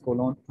 kidneys,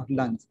 colon, or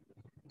lungs,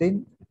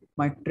 then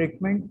my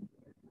treatment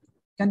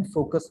can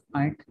focus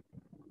at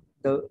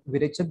the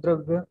Virechak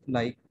Dravya,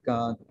 like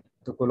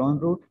the colon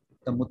route,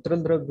 the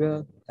Mutral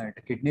Dravya,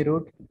 that kidney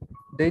route,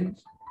 then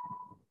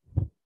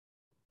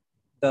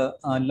the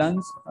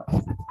lungs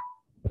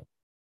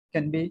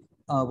can be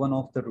one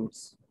of the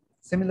routes.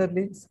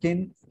 Similarly,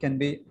 skin can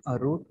be a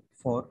route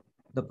for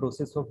the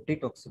process of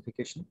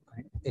detoxification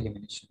and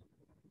elimination.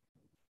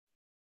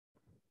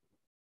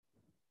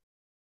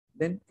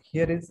 Then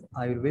here is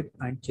Ayurveda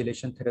and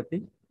chelation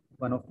therapy,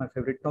 one of my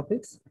favorite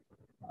topics.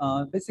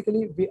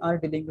 Basically, we are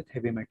dealing with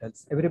heavy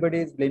metals. Everybody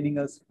is blaming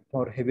us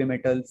for heavy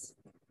metals.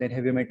 Then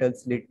heavy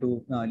metals lead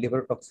to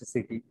liver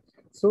toxicity.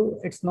 So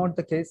it's not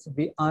the case.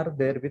 We are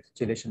there with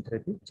chelation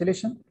therapy.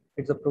 Chelation,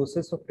 it's a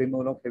process of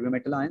removal of heavy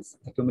metal ions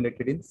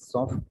accumulated in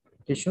soft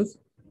tissues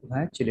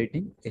via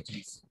chelating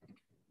agents.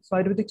 So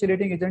Ayurvedic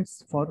chelating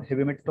agents for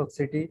heavy metal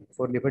toxicity,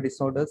 for liver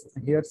disorders.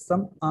 Here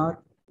some are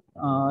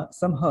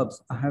some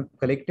herbs I have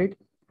collected,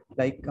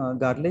 like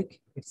garlic.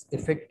 It's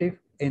effective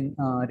in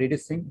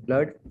reducing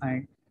blood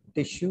and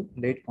tissue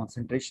lead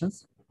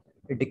concentrations.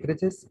 It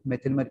decreases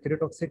methyl mercury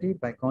toxicity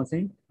by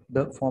causing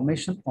the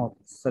formation of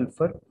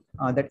sulfur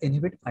that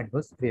inhibit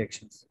adverse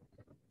reactions.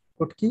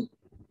 Kutki,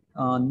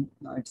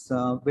 it's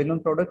a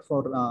well-known product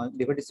for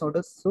liver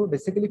disorders. So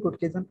basically,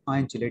 Kutki is an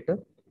ion chelator.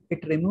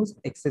 It removes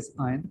excess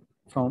iron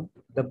from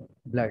the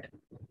blood.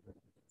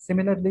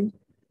 Similarly,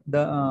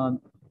 the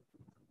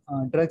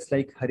drugs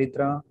like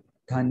Haridra,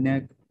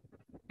 Dhanyak,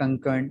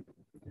 Tankan,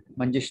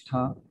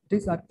 Manjishtha,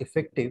 these are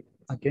effective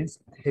against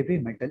heavy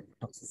metal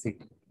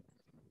toxicity.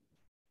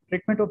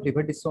 Treatment of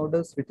liver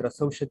disorders with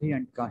Rasaushadhi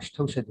and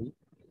Kashtaushadhi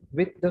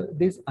with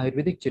these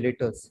Ayurvedic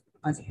chelators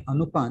as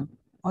Anupan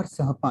or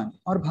Sahapan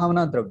or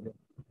Bhavana Dravya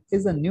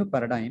is a new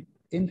paradigm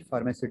in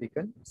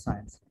pharmaceutical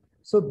science.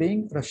 So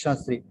being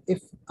Rashastri,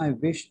 if I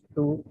wish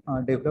to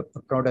develop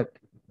a product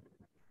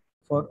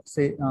for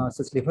say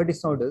such liver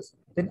disorders,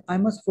 then I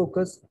must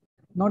focus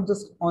not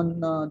just on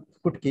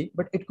Kutki,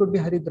 but it could be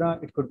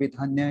Haridra, it could be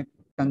Dhanyak,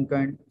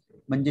 Tankan,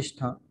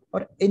 Manjishtha,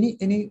 or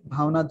any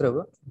Bhavana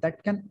Drava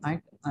that can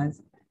act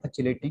as a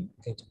chelating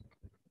agent.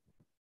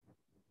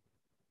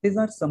 These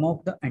are some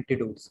of the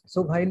antidotes.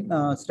 So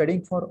while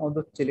studying for all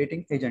the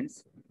chelating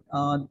agents,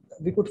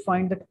 we could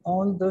find that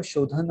all the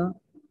Shodhana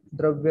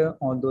Dravya,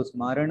 all those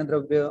Marana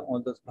Dravya,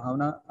 all those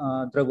Bhavana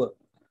Drava,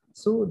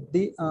 so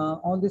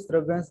all these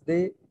Dravyas,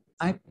 they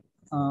act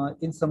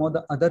in some of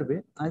the other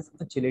way as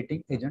a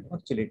chelating agent or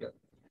chelator.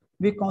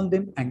 We call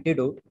them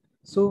antidote.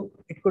 So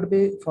it could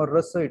be for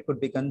Rasa, it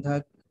could be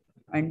Gandhak,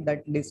 and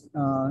that list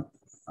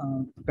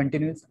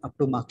continues up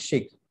to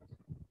Makshik.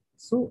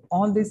 So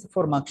all this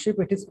for Makshik,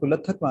 it is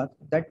Kulathakvat.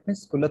 That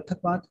means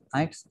Kulathakvat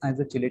acts as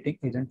a chelating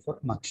agent for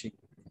Makshik.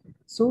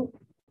 So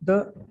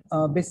the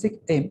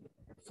basic aim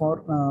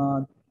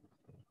for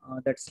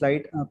that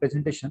slide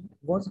presentation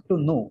was to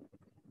know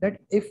that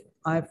if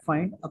I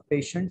find a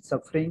patient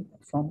suffering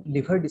from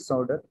liver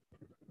disorder,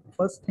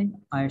 first thing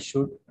I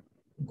should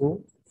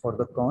go for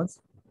the cause.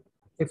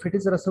 If it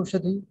is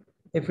Rasaushadhi,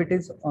 if it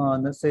is,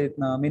 let's say,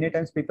 many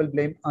times people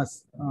blame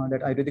us,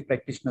 that Ayurvedic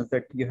practitioners,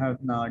 that you have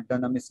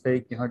done a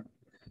mistake, you have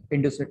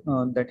induced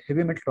that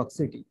heavy metal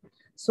toxicity.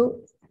 So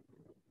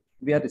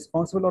we are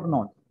responsible or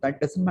not, that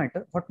doesn't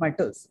matter. What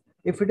matters,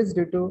 if it is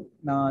due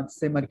to,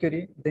 say,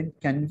 mercury, then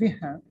can we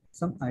have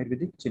some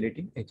Ayurvedic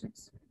chelating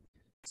agents?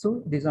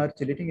 So these are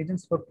chelating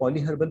agents for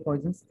polyherbal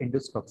poisons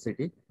induced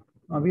toxicity.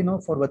 We know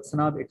for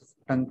Vatsanab, it's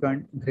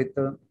Tankan,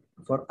 Dhrita,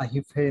 for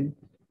Ahifene,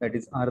 that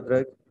is our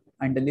drug,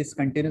 and the list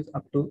continues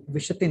up to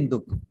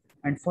Vishatinduk.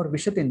 And for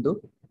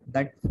Vishatinduk,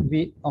 that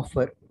we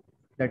offer,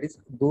 that is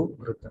Go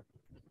Bhruta.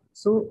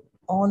 So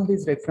all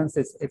these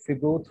references, if we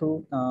go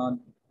through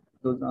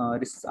those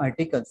research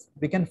articles,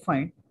 we can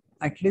find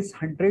at least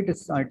 100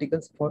 research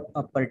articles for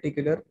a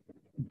particular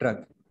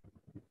drug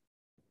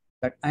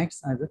that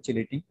acts as a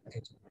chelating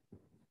agent.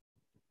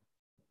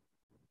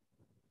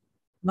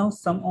 Now,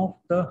 some of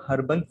the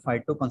herbal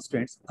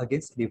phytoconstituents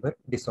against liver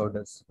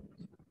disorders.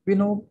 We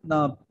know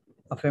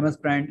a famous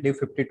brand, Live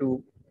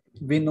 52.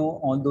 We know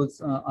all those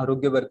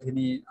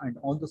Arogyavardhini and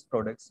all those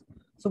products.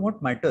 So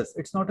what matters?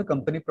 It's not a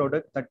company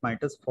product that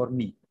matters for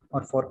me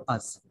or for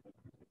us.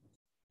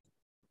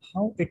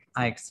 How it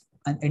acts,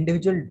 an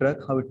individual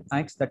drug, how it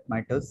acts, that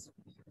matters.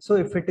 So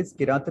if it is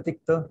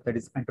Kiratatikta, that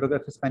is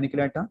Enterographis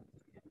paniculata,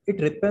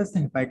 it repairs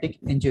the hepatic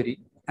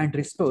injury and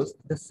restores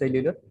the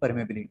cellular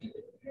permeability.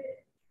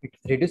 It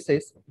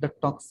reduces the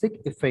toxic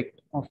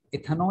effect of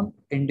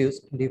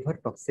ethanol-induced liver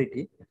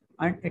toxicity,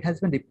 and it has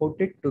been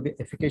reported to be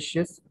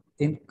efficacious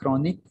in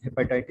chronic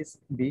hepatitis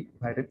B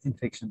viral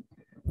infection.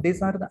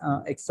 These are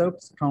the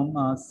excerpts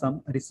from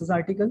some research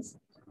articles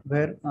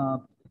where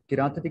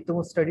Kiratatikta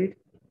was studied.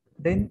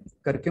 Then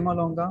Curcuma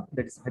longa,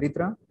 that is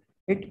Haritra,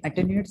 it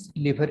attenuates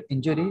liver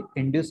injury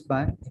induced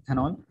by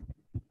ethanol,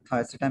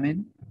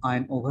 thiacetamine,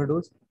 iron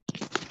overdose,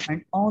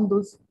 and all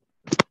those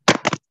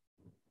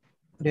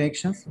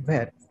reactions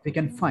where we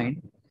can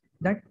find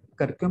that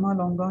Curcuma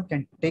longa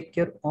can take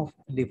care of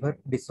liver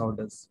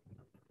disorders.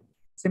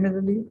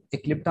 Similarly,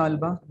 Eclipta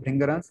alba,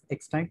 Bringaras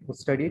extract was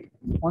studied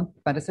on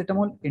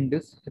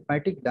paracetamol-induced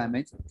hepatic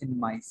damage in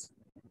mice.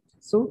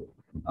 So,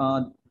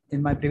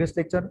 in my previous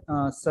lecture,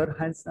 Sir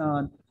has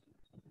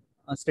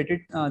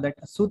stated that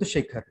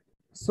Sudhshekar.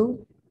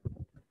 So,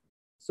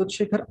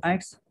 Sudhshekar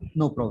acts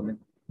no problem,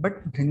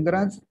 but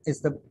Bringaras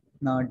is the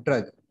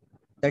drug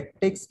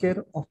that takes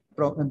care of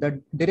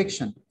the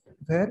direction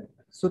where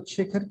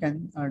Sudhshekar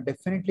can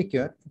definitely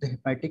cure the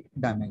hepatic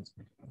damage.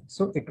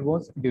 So it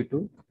was due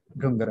to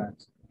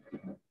Bringaras.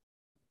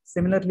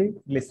 Similarly,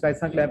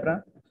 Glycyrrhiza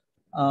glabra.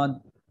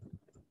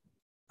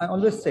 I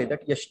always say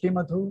that Yashti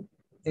Madhu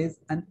is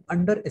an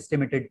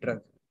underestimated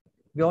drug.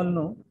 We all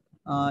know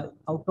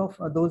out of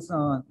those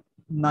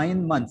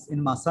 9 months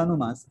in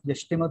Masanumas,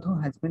 Yashti Madhu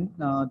has been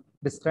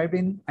described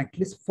in at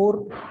least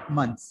 4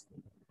 months.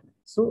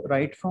 So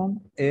right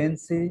from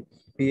ANC,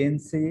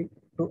 PNC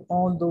to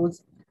all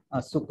those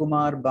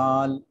Sukumar,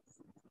 Bal,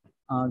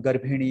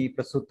 Garbhini,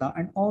 Prasuta,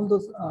 and all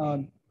those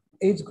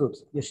age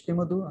groups, Yashti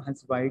Madhu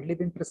has widely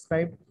been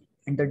prescribed,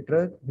 and the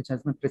drug which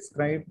has been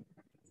prescribed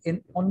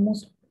in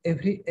almost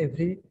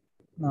every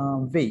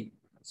way.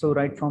 So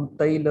right from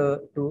Taila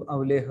to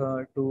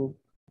Avleha to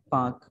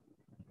Pak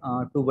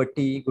to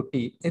Vati,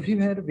 Gutti,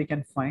 everywhere we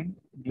can find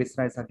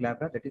Glycyrrhiza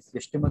glabra, that is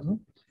Yashti Madhu.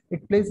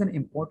 It plays an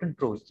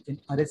important role in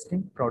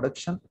arresting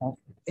production of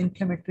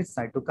inflammatory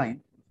cytokine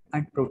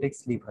and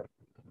protects liver.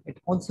 It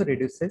also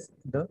reduces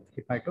the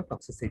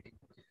hepatotoxicity.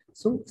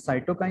 So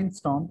cytokine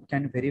storm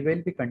can very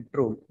well be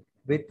controlled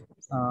with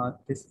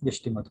this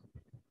Yashti Madhu.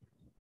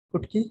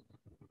 Kutki,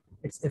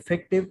 it's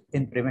effective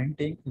in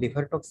preventing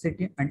liver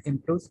toxicity and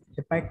improves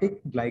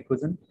hepatic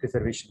glycogen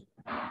preservation.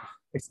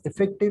 It's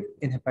effective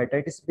in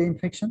hepatitis B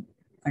infection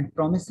and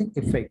promising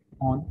effect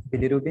on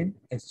bilirubin,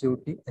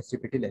 SGOT,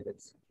 SGPT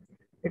levels.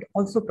 It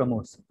also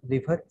promotes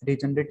liver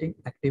regenerating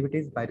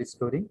activities by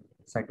restoring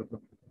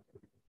cytochrome.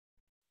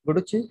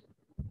 Guduchi,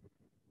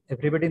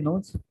 everybody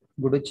knows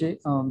Guduchi.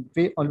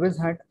 We always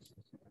had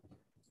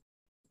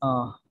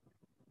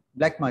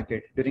black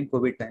market during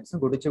COVID times. So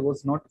Guduchi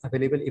was not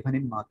available even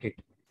in market.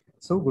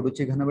 So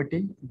Guduchi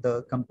Ghanavati,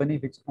 the company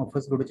which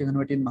offers Guduchi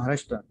Ghanavati in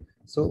Maharashtra,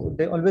 so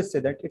they always say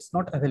that it's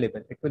not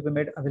available. It will be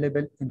made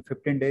available in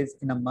 15 days,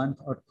 in a month,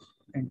 or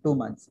in 2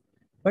 months.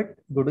 But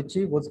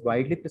Guduchi was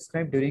widely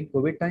prescribed during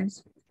COVID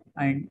times,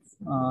 and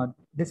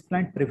this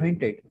plant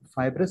prevented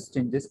fibrous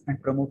changes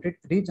and promoted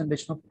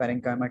regeneration of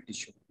parenchyma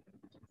tissue.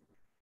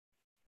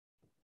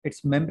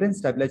 Its membrane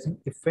stabilizing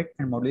effect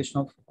and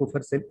modulation of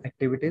Kupffer cell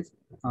activities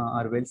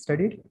are well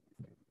studied.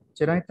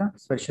 Chiraita,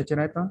 Swarsha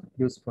chiraita,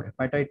 used for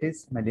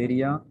hepatitis,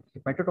 malaria,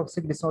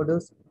 hepatotoxic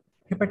disorders,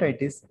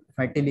 hepatitis,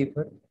 fatty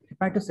liver,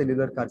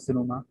 hepatocellular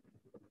carcinoma.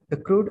 The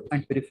crude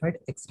and purified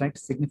extract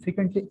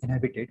significantly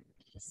inhibited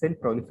cell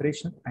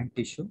proliferation and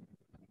tissue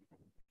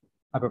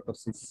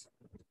apoptosis.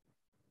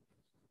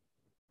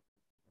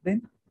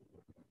 Then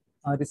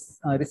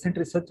recent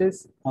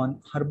researches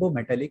on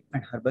herbometallic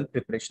and herbal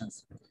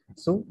preparations.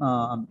 So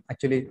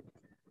actually,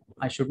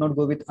 I should not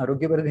go with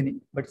Arogyavardhini,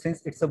 but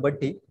since it's a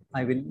Vati,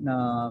 I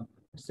will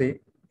say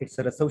it's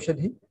a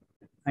Rasaushadhi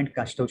and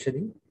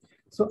Kashtaushadhi.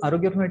 So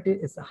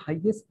Arogyavardhini is the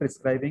highest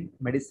prescribing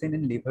medicine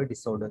in liver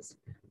disorders.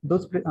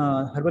 Those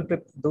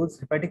those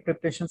hepatic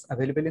preparations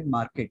available in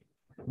market,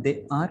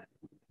 they are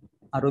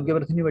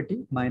Arogyavardhini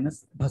Vati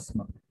minus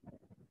Bhasma.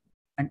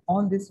 And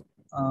all these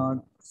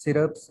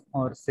syrups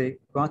or say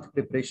bath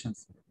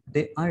preparations,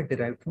 they are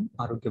derived from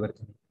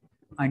Arogyavardhini,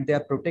 and they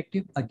are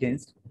protective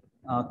against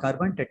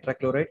carbon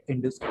tetrachloride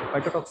induced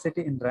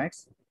hepatotoxicity in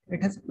rats,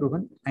 It has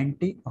proven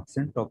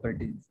antioxidant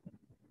properties.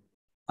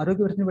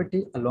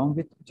 Arogyavartini along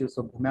with juice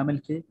of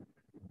Bhumyamalki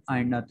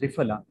and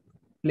Triphala,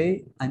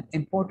 play an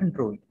important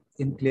role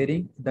in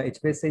clearing the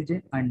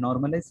HbSAg and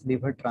normalize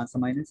liver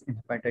transaminase in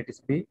hepatitis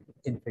B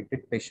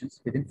infected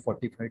patients within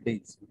 45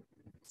 days.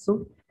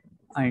 So,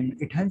 and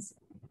it has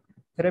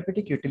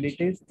therapeutic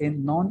utilities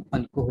in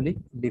non-alcoholic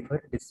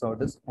liver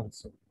disorders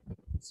also.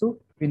 So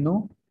we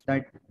know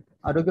that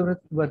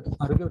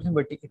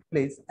Arogyavartini it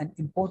plays an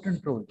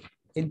important role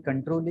in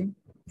controlling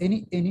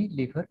any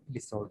liver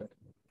disorder.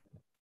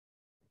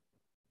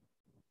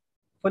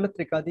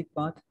 Falatrikadi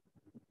path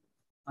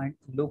and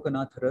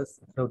Lokanath Ras,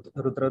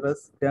 Rudra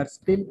Ras, they are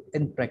still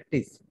in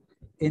practice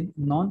in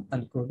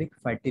non-alcoholic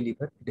fatty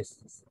liver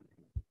disease,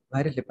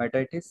 viral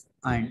hepatitis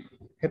and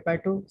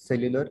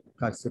hepatocellular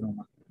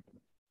carcinoma.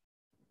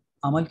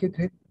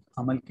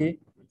 Amalki,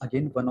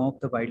 again one of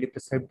the widely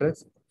prescribed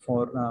drugs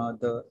for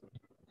the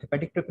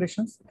hepatic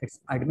preparations. It's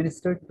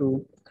administered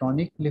to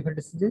chronic liver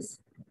diseases.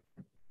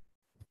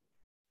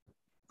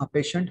 A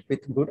patient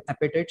with good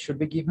appetite should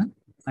be given,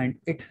 and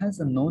it has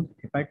a known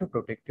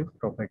hepatoprotective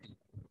property.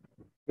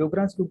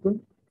 Yograj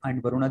Gugul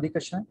and Varunadi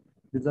Kashay,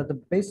 these are the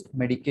best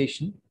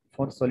medication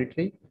for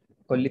solitary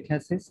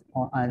cholelithiasis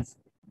or as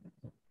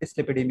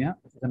dyslipidemia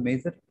is a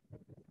major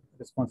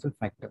responsible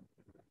factor.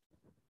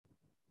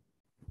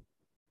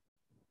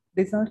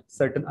 These are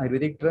certain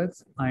Ayurvedic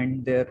drugs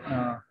and their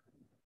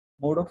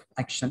mode of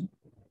action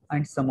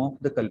and some of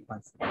the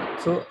kalpas.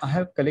 So I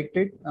have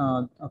collected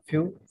a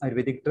few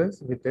Ayurvedic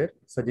drugs with their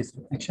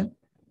suggested action.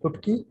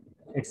 Putki,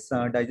 it's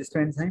a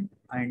digestive enzyme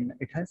and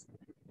it has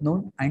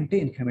known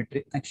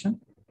anti-inflammatory action.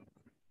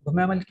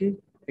 Bhumyamalki,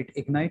 it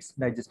ignites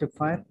digestive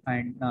fire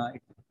and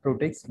it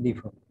protects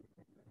liver.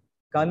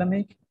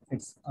 Kalamik,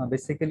 it's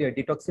basically a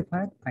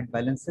detoxifier and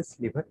balances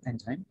liver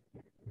enzyme.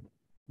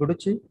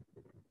 Guduchi,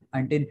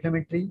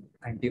 anti-inflammatory,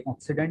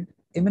 antioxidant,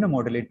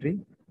 immunomodulatory,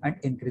 and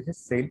increases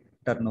cell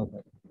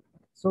turnover.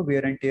 So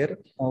wear and tear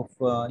of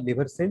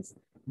liver cells,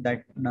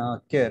 that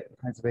care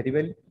has very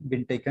well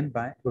been taken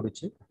by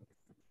Guduchi.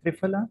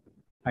 Triphala,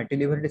 fatty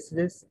liver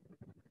diseases,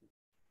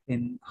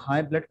 in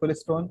high blood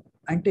cholesterol,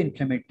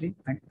 anti-inflammatory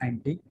and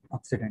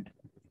antioxidant.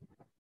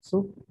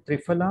 So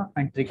Triphala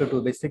and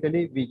Tricotu,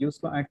 basically we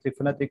used to add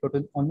Triphala,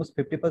 Tricotu almost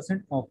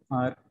 50% of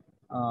our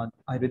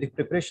Ayurvedic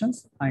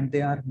preparations, and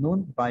they are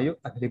known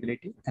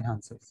bioavailability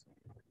enhancers.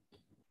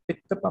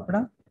 Pitta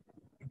Papada,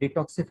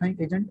 detoxifying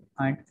agent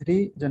and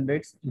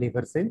regenerates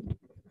liver cell.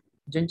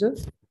 Ginger,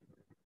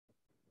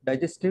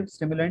 digestive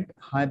stimulant,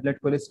 high blood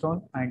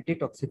cholesterol,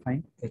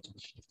 anti-toxifying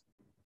agent.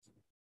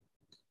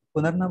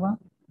 Punarnava,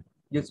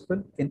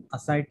 useful in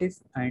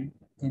ascites and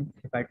in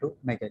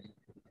hepatomegaly.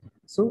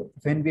 So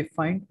when we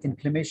find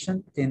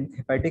inflammation in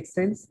hepatic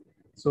cells,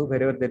 so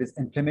wherever there is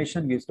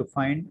inflammation, we used to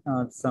find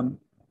some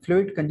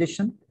fluid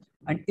congestion,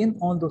 and in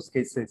all those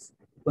cases,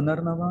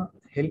 Punarnava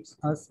helps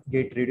us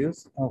get rid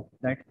of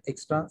that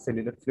extra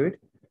cellular fluid.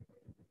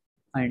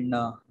 And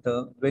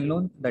the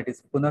well-known, that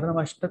is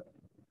Punarnavashtak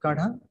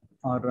Kadha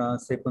or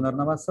say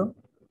Punarnavasa,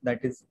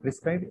 that is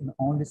prescribed in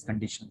all these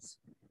conditions.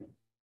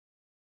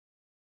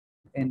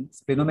 In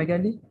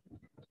splenomegaly,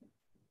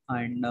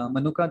 and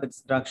Manuka,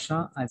 that's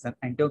Draksha, as an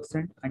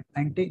antioxidant and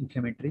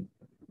anti-inflammatory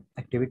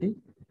activity,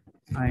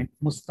 and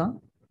Musta,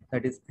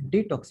 that is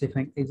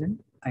detoxifying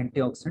agent,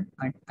 antioxidant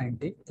and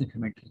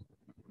anti-inflammatory.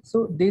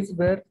 So these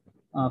were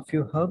a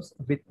few herbs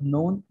with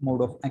known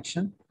mode of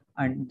action,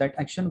 and that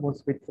action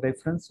was with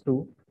reference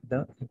to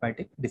the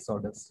hepatic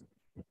disorders.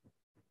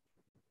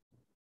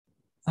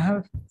 I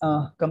have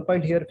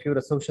compiled here few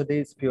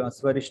Rasaushadis, few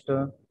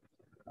Aswarishta.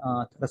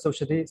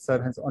 Rasaushadhi,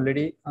 sir has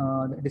already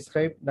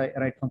described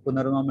right from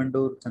Punarma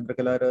Mandur,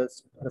 Chandrakala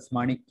Ras,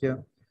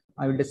 Rasmanikya.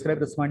 I will describe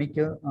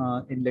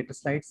Rasmanikya in later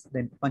slides.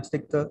 Then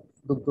Panchtikta,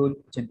 Dugul,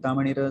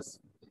 Chintamani Ras,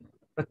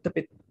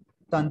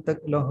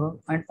 Praktapittantak Loha,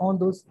 and all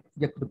those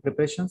Yakut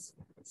preparations.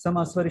 Some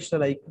Aswarishta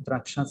like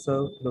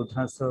Drakshasa,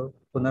 Lodhasa,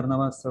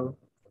 Punarnavasa,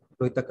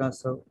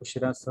 Rohitaka,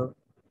 Ushirasa.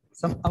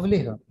 Some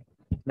Avliha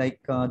like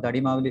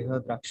Dadimavliha,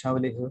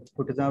 Drakshavliha,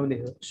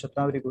 Kutazavliha,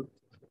 Shatavrigut,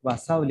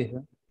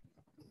 Vasavliha.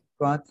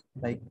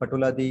 Like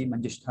Patuladi,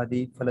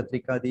 Manjishtadi,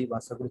 Falatrikadi,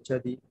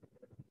 Vasagruchadi,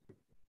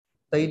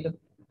 Tail,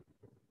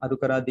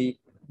 Adukaradi,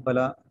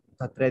 Bala,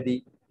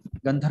 Tatredi,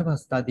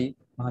 Gandharvastadi,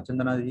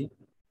 Mahachandanadi,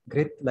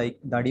 Grit like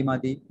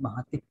Dadimadi,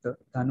 Mahatikta,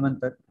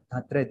 Dhanvantar,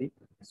 Dhatredi,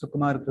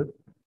 Sukumargrut,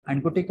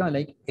 and Gutika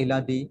like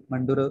Eladi,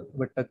 Mandura,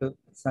 Vattaka,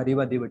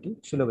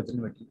 Sarivadivati,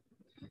 Shulavajanvati.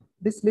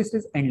 This list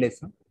is endless.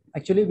 Huh?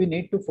 Actually, we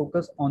need to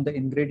focus on the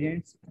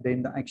ingredients,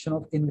 then the action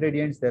of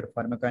ingredients, their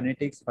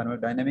pharmacokinetics,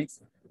 pharmacodynamics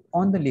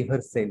on the liver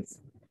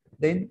cells,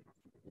 then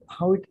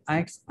how it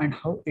acts and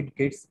how it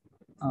gets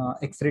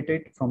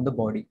excreted from the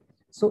body.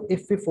 So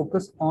if we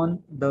focus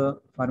on the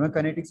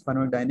pharmacokinetics,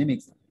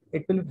 pharmacodynamics,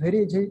 it will be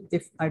very easy.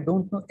 If I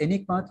don't know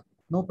any path,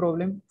 no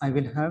problem. I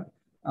will have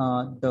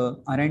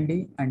the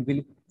R&D and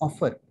will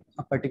offer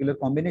a particular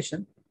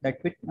combination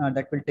that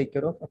will take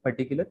care of a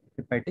particular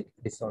hepatic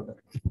disorder.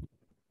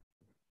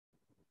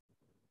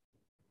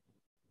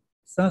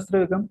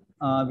 Sahasrayugam,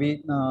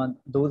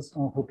 those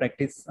who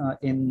practice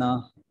in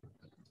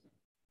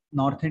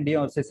North India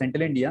or say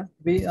Central India,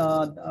 we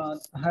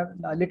have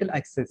a little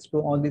access to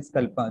all these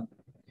kalpas.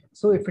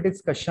 So if it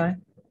is Kashai,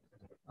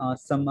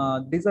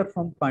 these are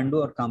from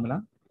Pandu or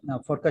Kamla.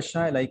 For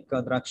Kashai, like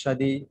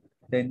Drakshadi,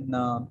 then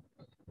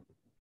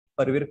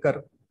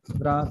Parvirkar,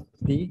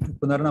 Di,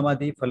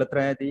 Punarnamadi,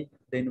 Falatrayadi,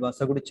 then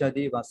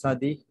Vasagudichadi,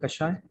 Vasadi,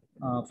 Kashai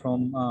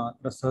from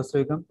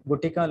Sahasrayugam,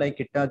 Gutika like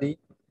Ittadi,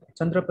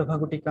 Chandraprabha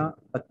Gutika,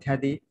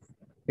 Pathyadi,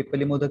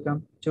 Pipali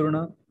Modakam,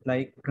 Churna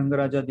like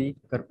Rangarajadi,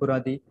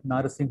 Karpuradi,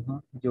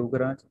 Narasimha,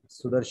 Yogaraj,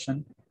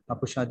 Sudarshan,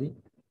 Apushadi,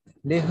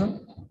 Leha,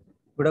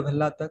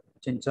 Gudabhallatak,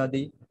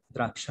 Chinchadi,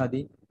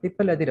 Drakshadi,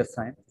 Pipaladi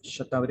Rasayan,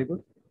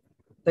 Shatavarigud,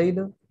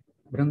 Taila,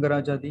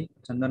 Bhrangarajadi,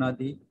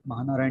 Chandanadi,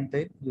 Mahanarayan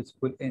Tail,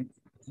 useful in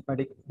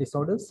hepatic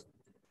disorders.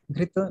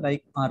 Ghrita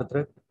like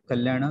Ardra,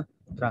 Kalyana,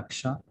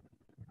 Draksha,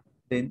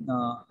 then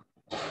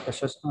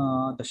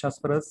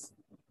Dashasparas,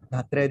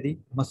 Dhatradi,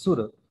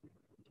 Masura,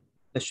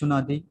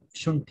 Dashunadi,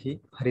 Shunthi,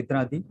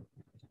 Haridradi,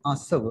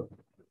 Asav,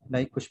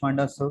 like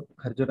Kushmandasav,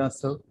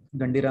 Kharjurasav,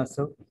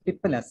 Gandirasav,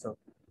 Pippalasav,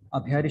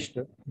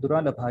 Abhyarishta,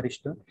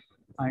 Duralabharishta,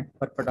 and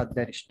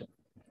Parpatadhyarishta.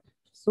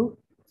 So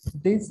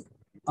these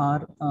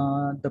are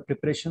the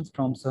preparations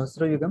from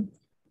Sahasrayugam.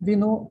 We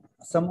know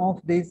some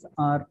of these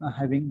are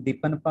having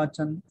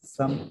Dipanapachan,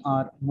 some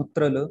are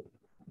Mutrala,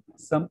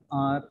 some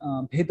are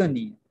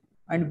Bhedani.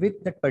 And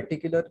with that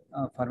particular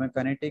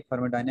pharmacokinetic,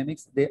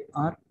 pharmacodynamics, they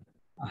are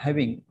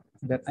having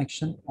their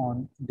action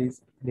on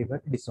these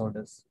liver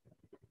disorders.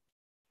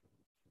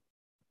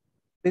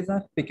 These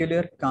are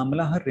peculiar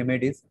Kamlahar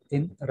remedies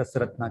in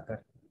Rasratnakar.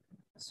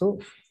 So,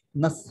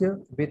 Nasya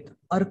with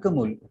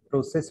Arkamul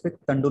processed with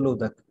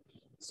Tandulodak.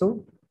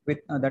 So, with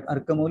that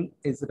Arkamul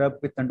is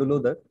rubbed with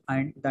Tandulodak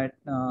and that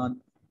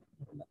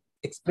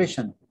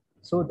expression,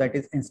 so that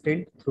is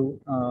instilled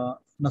through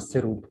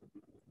Nasya root.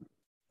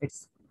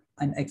 It's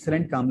an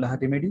excellent Kamlahar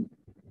remedy.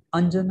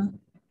 Anjana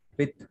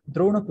with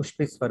Drona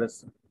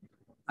Pushpeswaras.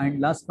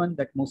 And last one,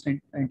 that most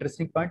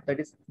interesting part, that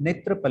is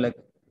Netra Palak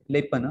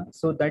Lepana.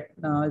 So that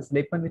is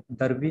Lepan with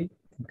Darvi,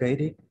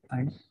 Gairik,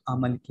 and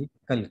Amalki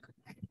Kalk.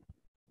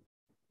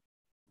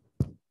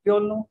 We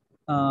all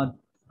know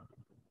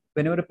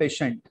whenever a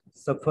patient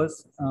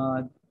suffers,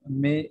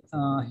 may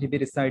he be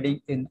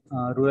residing in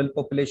rural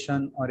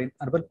population or in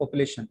urban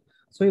population.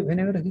 So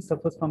whenever he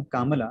suffers from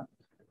Kamala,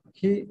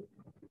 he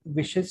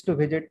wishes to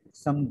visit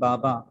some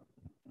Baba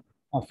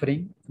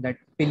offering that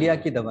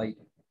Pilya ki Dawai.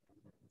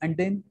 And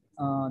then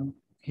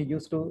he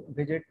used to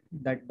visit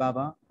that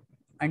Baba.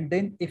 And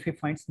then if he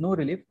finds no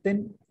relief,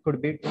 then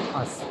could be to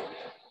us.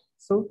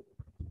 So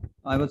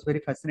I was very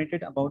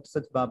fascinated about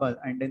such Baba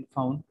and then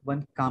found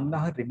one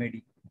Kamlahar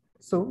remedy.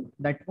 So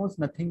that was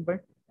nothing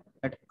but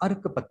that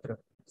Arkapatra.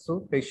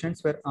 So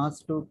patients were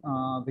asked to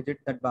visit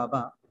that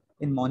Baba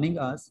in morning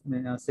hours,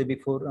 say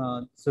before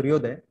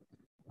Suryodaya.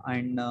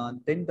 And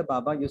then the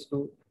Baba used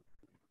to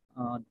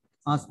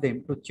ask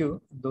them to chew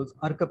those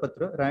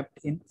Arkapatra wrapped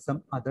in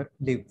some other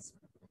leaves.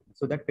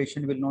 So that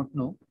patient will not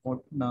know what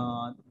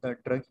the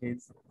drug he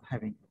is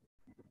having.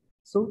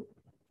 So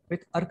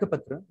with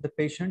Arkapatra, the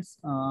patients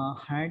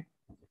had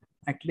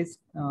at least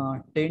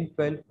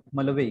 10-12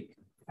 Malavik,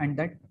 and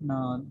that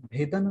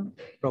Bhedana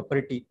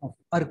property of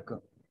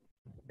Arka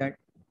that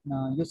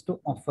used to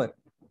offer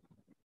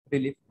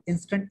relief,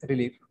 instant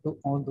relief to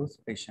all those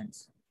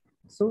patients.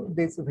 So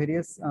these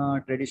various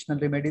traditional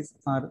remedies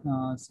are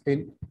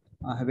still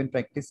have been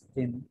practiced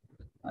in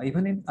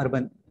even in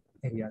urban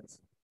areas.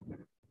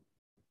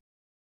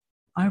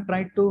 I have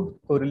tried to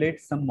correlate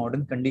some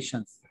modern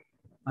conditions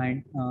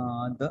and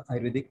the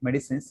Ayurvedic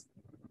medicines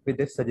with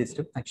their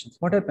suggestive actions.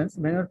 What happens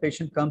when a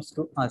patient comes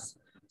to us?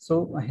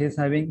 So he's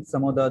having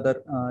some of the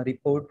other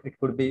report. It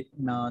could be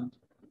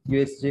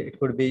USG, it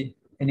could be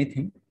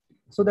anything.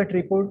 So that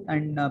report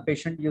and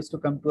patient used to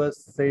come to us,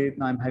 say,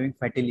 I'm having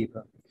fatty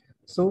liver.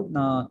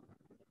 So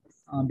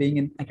being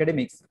in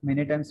academics,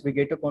 many times we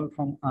get a call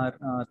from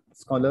our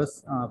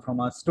scholars,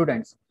 from our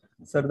students.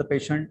 Sir, the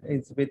patient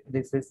is with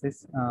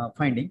this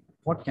finding,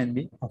 what can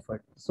be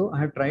offered? So I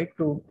have tried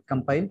to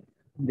compile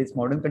these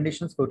modern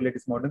conditions, correlate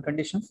these modern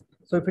conditions.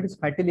 So if it is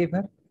fatty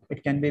liver,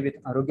 it can be with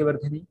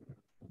Arogyavardhini,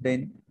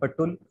 then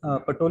Patol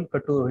Katu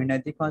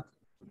Rohinadipat,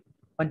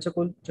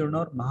 Panchakul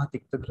Churnor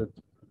Mahatikta Grut.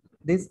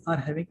 These are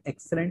having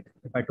excellent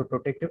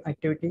hepatoprotective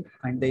activity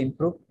and they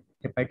improve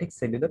hepatic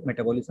cellular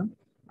metabolism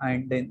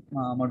and then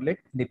modulate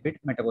lipid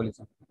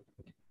metabolism.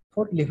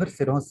 For liver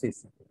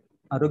cirrhosis,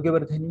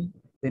 Arogyavardhini,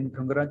 then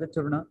Bhrangaraja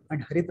Churna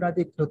and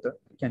Haridradi Kruta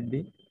can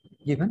be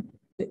given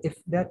if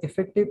they are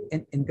effective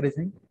in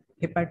increasing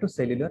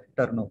hepatocellular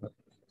turnover.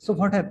 So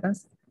what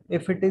happens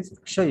if it is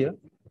Kshaya?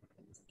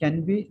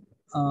 Can we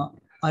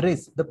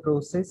arrest the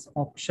process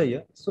of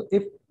Kshaya? So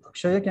if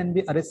Kshaya can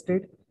be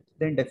arrested,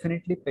 then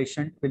definitely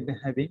patient will be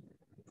having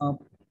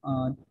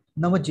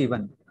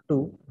Navajivan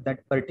to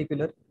that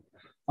particular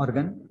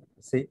organ,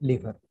 say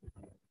liver.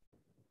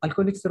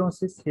 Alcoholic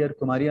cirrhosis, here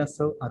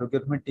Kumariasav,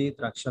 Arogyavardhini tea,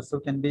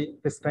 Drakshasav can be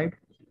prescribed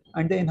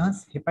and they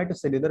enhance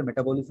hepatocellular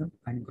metabolism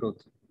and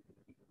growth.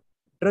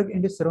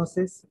 drug-induced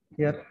cirrhosis,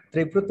 here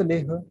Trivrut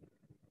Leha,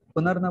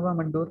 Punarnava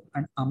Mandur,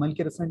 and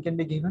Amalkirasan can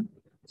be given.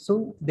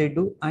 So they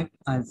do act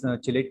as a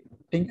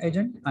chelating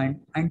agent and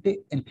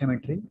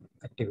anti-inflammatory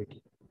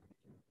activity.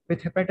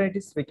 With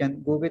hepatitis, we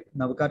can go with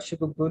Navakarshi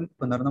Gugul,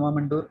 Punarnava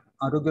Mandur,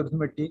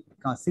 Arogya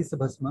Kasi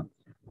Sabhasma.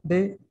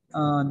 They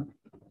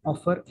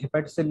offer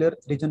hepatocellular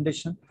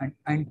regeneration and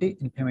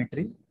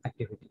anti-inflammatory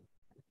activity.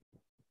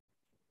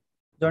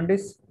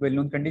 Jaundice,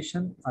 well-known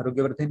condition,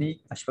 Arogyavardhini,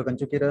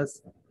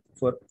 Ashwakanchukiras,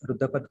 for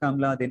Ruddhapat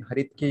Kamla, then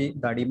Haritki,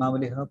 Dadi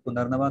Mavaleha,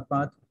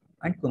 Punarnavakpat,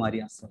 and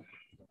Kumari Asa.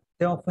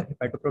 They offer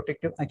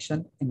hepatoprotective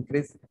action,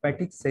 increase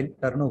hepatic cell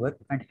turnover,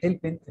 and help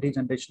in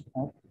regeneration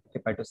of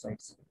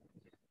hepatocytes.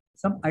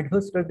 Some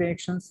adverse drug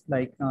reactions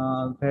like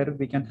where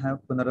we can have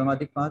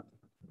Punarnavadikpat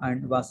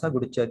and Vasa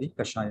Gudichadi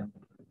Kashayam.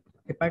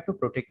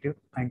 Hepatoprotective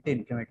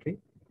anti-inflammatory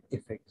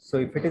effect. So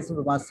if it is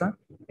Vasa,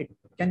 it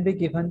can be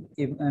given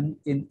even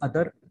in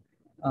other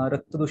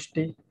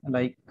Raktadushti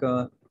like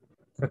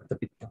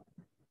Raktapitta.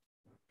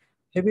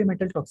 Heavy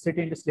metal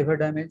toxicity into liver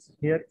damage.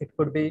 Here it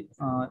could be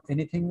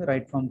anything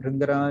right from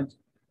Bhringaraj,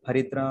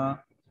 Haritra,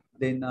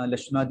 then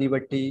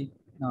Lashnadivati,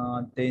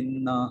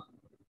 then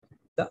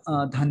the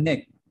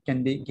Dhanyak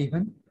can be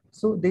given.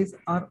 So these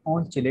are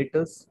all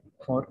chelators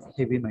for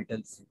heavy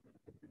metals.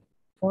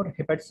 For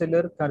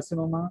hepatocellular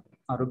carcinoma,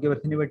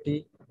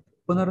 Arogyavardhinivati,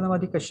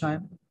 Punarnavadi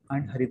Kashayam,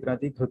 and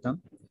Haridradi Dhrutam,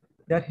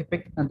 they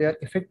are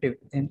effective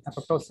in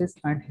apoptosis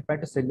and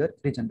hepatocellular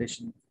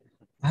regeneration.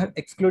 I have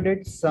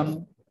excluded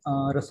some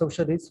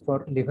Rasaushadhis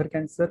for liver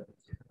cancer.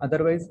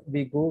 Otherwise,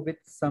 we go with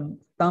some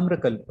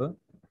Tamrakalpa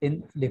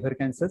in liver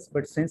cancers.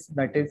 But since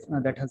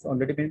that has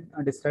already been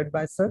described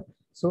by sir,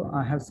 so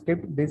I have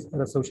skipped these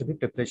Rasaushadhi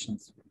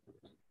preparations.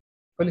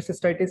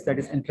 Cholecystitis, that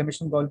is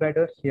inflammation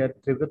gallbladder. Here,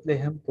 Trivrut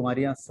Leham,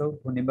 Kumari Asav,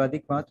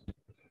 Hunibadikvat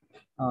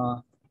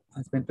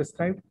has been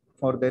prescribed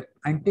for their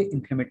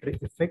anti-inflammatory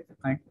effect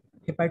and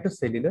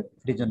hepatocellular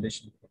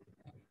regeneration.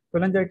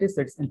 Cholangitis,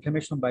 that is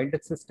inflammation of bile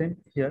duct system.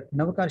 Here,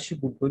 Navakarshi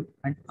Gugul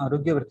and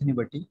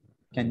Arogyavardhinivati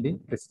can be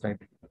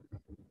prescribed.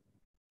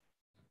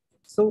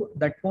 So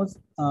that was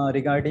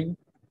regarding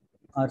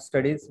our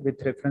studies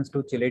with reference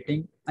to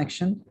chelating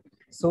action.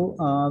 So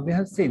we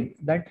have seen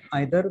that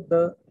either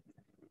the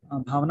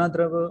Bhavana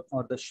Drava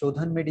or the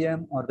Shodhan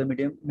medium or the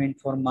medium meant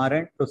for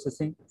Marand,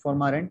 processing for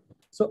Marand.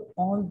 So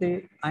all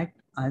they act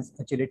as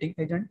a chelating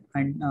agent,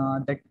 and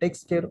that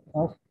takes care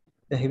of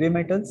the heavy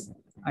metals.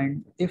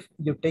 And if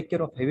you take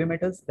care of heavy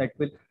metals, that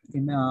will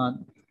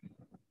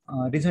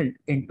result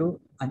into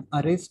an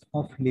arrest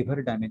of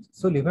liver damage.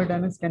 So liver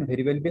damage can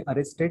very well be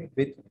arrested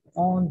with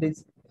all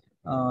these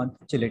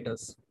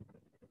chelators.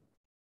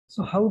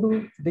 So how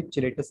do the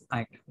chelators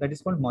act? That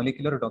is called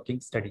molecular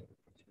docking study.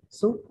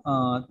 So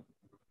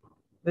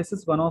this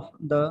is one of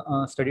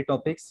the study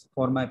topics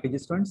for my PG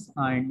students,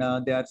 and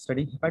they are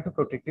studying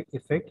hepatoprotective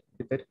effect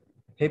with their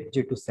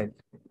HepG2 cell.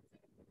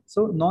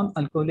 So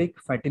non-alcoholic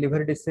fatty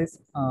liver disease,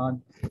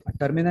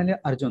 terminally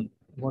Arjun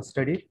was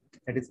studied,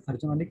 that is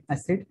arjunolic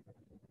acid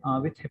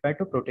with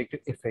hepatoprotective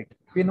effect.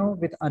 We know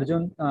with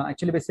Arjun,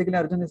 actually basically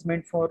Arjun is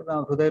meant for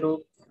Hruday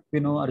Rog, we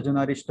know Arjun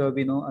Arishta,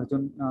 we know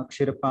Arjun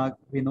Kshirapak,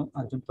 we know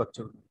Arjun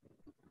Twakchur.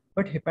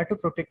 But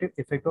hepatoprotective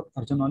effect of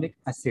arjunolic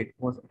acid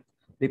was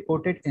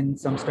reported in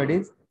some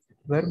studies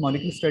where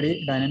molecular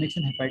study dynamics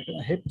in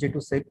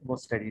HepG2 cell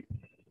was studied.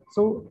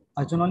 So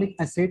arjunolic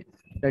acid,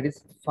 that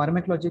is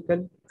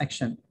pharmacological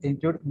action,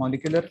 include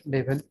molecular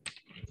level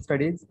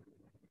studies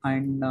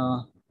and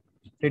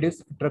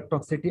reduce drug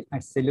toxicity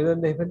at cellular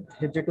level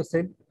HepG2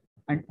 cell,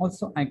 and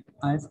also act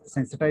as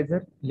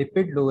sensitizer,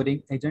 lipid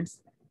lowering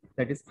agents,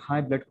 that is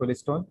high blood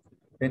cholesterol,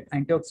 then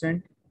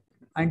antioxidant,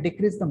 and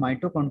decrease the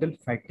mitochondrial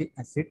fatty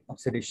acid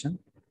oxidation,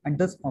 and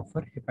thus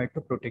offer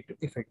hepatoprotective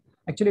effect.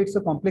 Actually, it's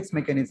a complex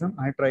mechanism.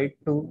 I tried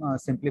to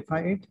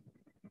simplify it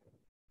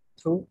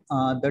through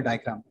the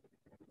diagram.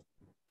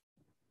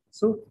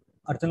 So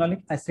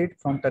arjunolic acid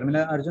from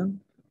terminal arjun,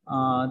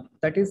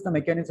 that is the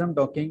mechanism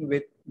docking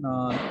with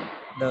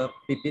the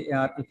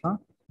PPAR alpha.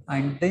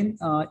 And then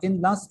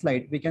in last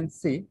slide, we can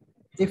see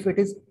if it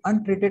is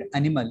untreated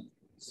animal.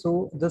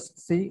 So just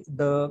see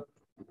the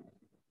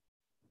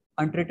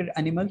untreated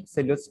animal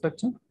cellular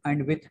structure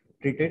and with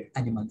treated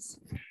animals.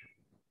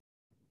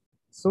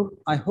 So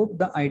I hope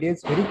the idea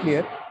is very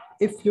clear.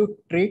 If you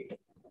treat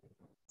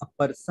a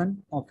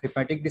person of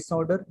hepatic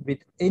disorder with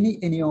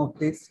any of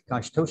these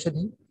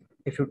Kashtaushadhi,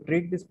 if you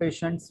treat these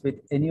patients with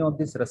any of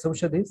these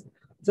Rasaushadhis,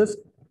 just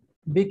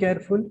be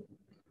careful,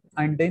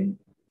 and then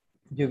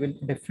you will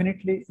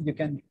definitely, you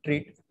can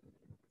treat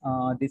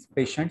these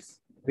patients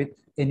with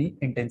any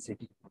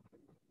intensity.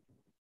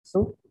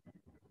 So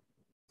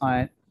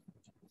I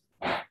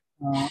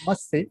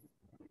must say,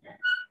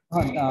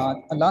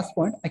 last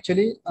point,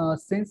 actually,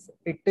 since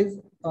it is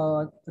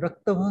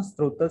Raktava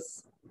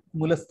Strotas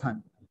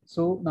Mulasthan.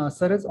 So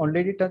sir has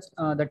already touched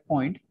that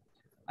point.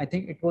 I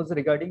think it was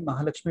regarding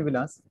Mahalakshmi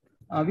Vilas.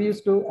 We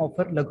used to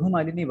offer Laghu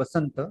Malini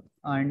Vasanta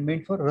and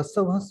meant for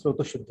Rasava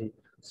Strota Shuddhi.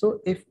 So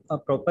if a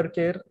proper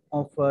care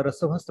of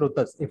Rasava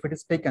Strotas, if it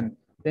is taken,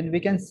 then we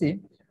can see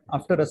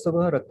After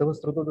Rasabha, Raktava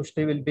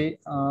Srotodushti will be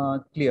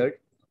cleared.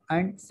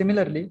 And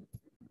similarly,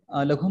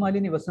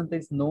 Laghumalini Vasanta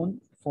is known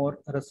for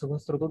Rasabha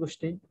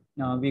Srotodushti.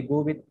 We go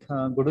with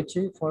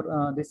Guduchi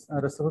for this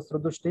Rasabha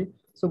Srotodushti.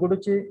 So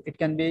Guduchi, it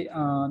can be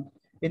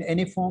in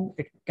any form,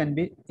 it can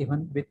be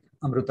even with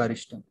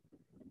Amrutarishtam.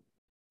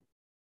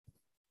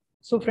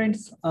 So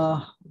friends,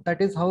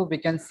 that is how we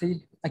can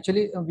see.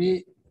 Actually,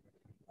 we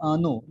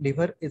know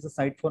liver is a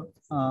site for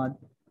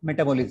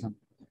metabolism,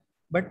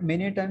 but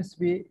many times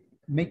we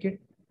make it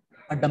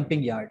a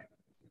dumping yard.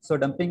 So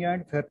dumping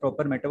yard where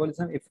proper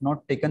metabolism, if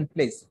not taken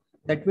place,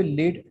 that will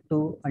lead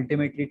to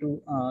ultimately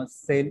to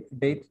cell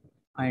death,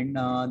 and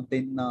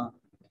then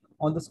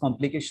all those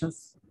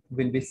complications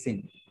will be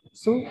seen.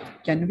 So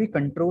can we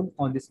control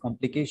all these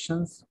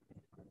complications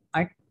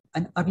at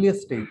an earlier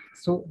stage?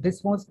 So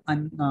this was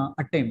an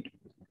attempt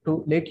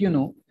to let you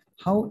know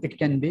how it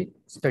can be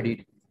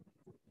studied.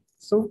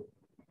 So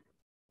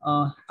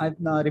I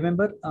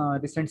remember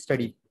recent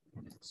study.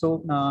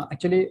 So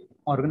actually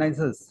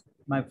organizers,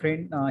 my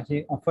friend,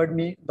 he offered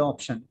me the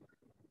option.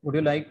 Would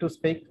you like to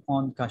speak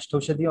on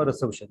Kashtaushadhi or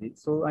Rasaushadhi?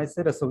 So I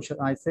said Rasaushadhi.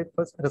 I said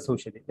first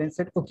Rasaushadhi. Then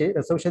said, okay,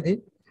 Rasaushadhi.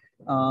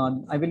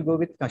 I will go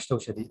with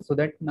Kashtaushadhi so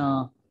that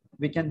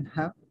we can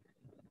have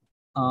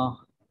a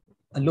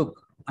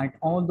look at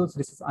all those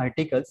research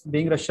articles.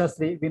 Being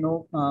Rashastri, we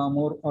know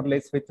more or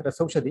less with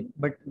Rasaushadhi,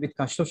 but with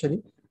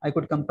Kashtaushadhi, I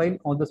could compile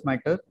all those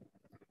matter.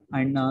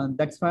 And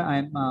that's why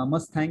I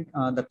must thank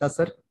Datta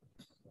sir,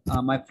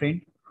 my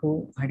friend,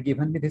 who had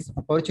given me this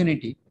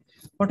opportunity.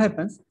 What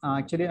happens?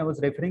 Actually, I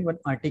was referring one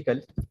article,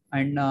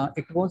 and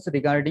it was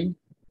regarding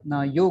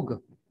yoga.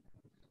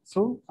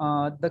 So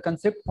the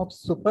concept of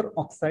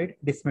superoxide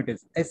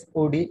dismutase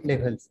 (SOD)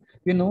 levels.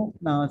 You know,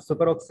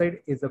 superoxide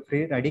is a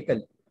free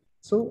radical.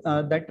 So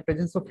that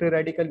presence of free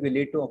radical will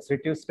lead to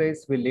oxidative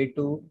stress, will lead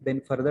to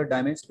then further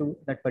damage to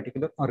that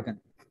particular organ.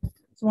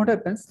 So what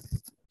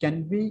happens?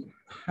 Can we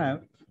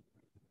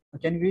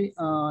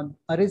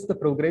erase the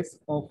progress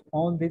of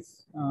all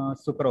this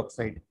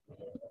superoxide?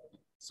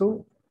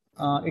 So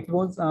it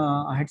was,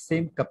 I had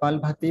same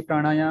Kapalbhati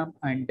pranayam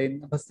and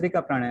then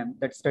Bhastrika pranayam,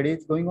 that study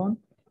is going on.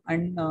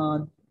 And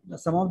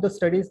some of the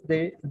studies,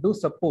 they do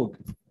support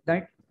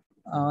that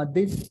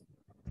these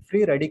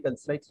free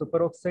radicals like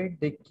superoxide,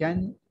 they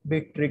can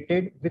be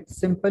treated with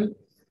simple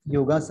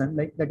yogasan,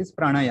 like that is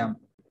pranayam.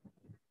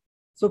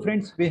 So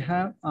friends, we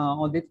have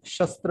all this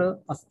Shastra,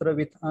 Astra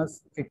with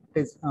us. It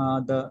is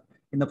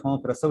in the form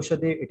of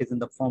Rasaushadhi, it is in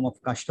the form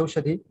of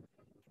Kashtaushadhi.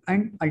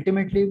 And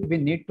ultimately, we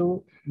need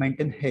to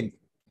maintain health.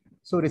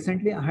 So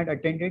recently, I had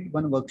attended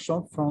one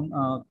workshop from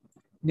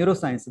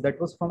neuroscience. That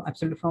was from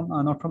absolutely from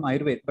not from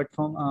Ayurveda, but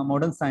from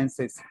modern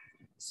sciences.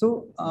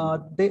 So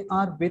they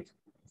are with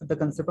the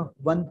concept of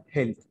one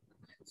health.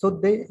 So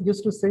they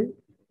used to say,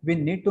 we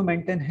need to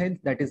maintain health.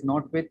 That is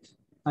not with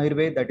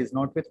Ayurveda, that is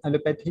not with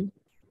allopathy.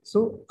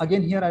 So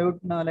again, here I would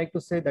like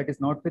to say that is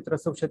not with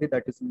Rasaushadhi,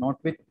 that is not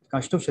with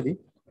Kashtaushadhi,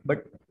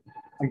 but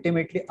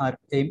ultimately our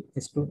aim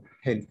is to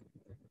health.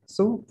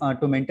 So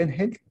to maintain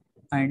health,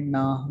 and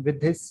with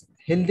this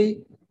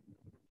healthy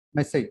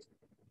message,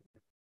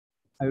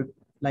 I would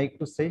like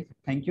to say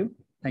thank you.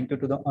 Thank you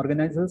to the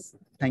organizers.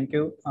 Thank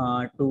you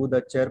to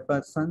the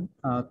chairperson,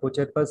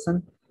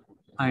 co-chairperson,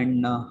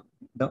 and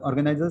the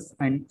organizers,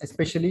 and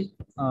especially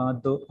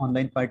the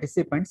online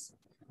participants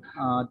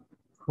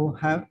who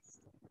have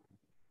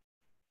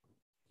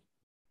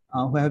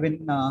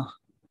been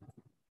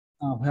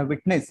who have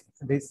witnessed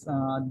this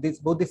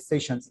both these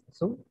sessions.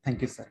 So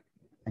thank you, sir.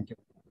 Thank you.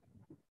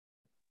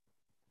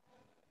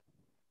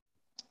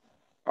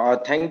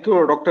 Thank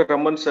you, Dr.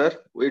 Raman, sir.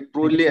 We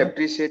truly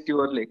appreciate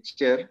your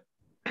lecture.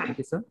 Thank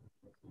you, sir.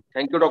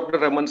 Thank you, Dr.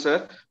 Raman,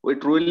 sir. We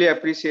truly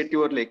appreciate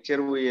your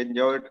lecture. We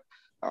enjoyed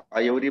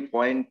every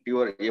point,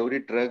 your every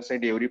drugs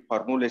and every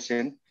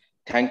formulation.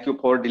 Thank you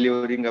for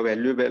delivering a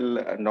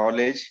valuable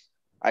knowledge.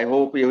 I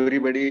hope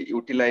everybody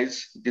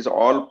utilize these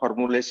all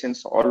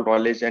formulations, all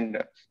knowledge,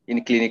 and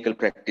in clinical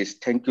practice.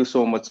 Thank you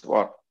so much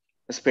for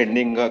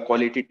spending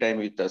quality time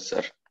with us,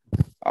 sir.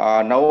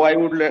 Now I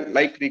would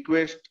like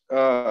request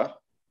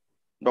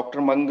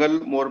Dr. Mangal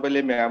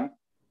Morbale ma'am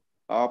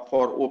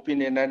for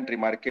opinion and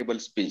remarkable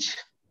speech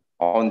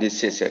on this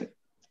session.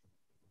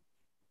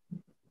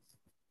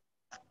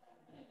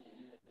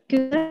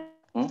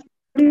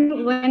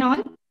 One and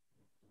all.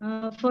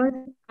 First,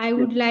 I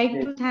would like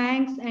to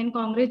thanks and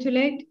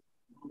congratulate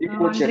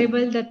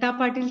Honorable Datta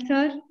Patil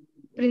sir,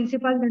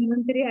 Principal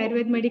Dhanvantari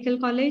Ayurved Medical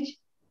College,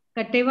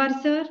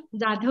 Kattewar sir,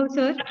 Jadhav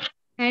sir,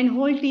 and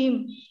whole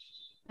team,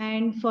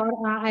 and for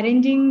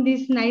arranging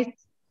this nice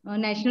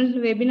national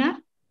webinar.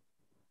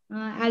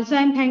 Also,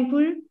 I am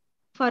thankful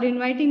for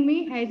inviting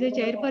me as a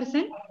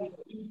chairperson.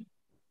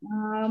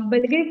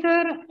 Balge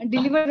sir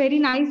delivered very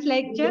nice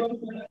lecture.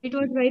 It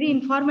was very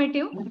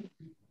informative.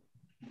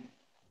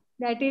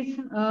 That is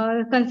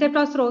concept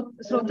of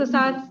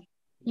Srotasas,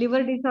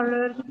 liver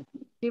disorders,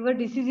 liver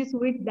diseases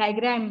with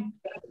diagram,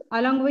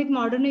 along with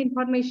modern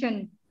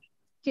information,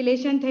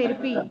 chelation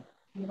therapy.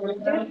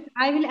 Just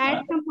I will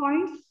add some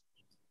points.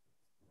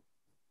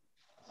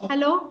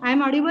 Hello, I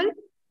am audible?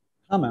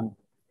 ma'am.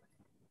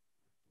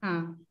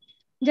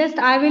 Just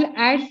I will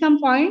add some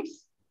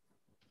points.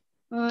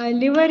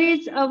 Liver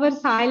is our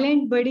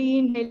silent body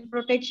in health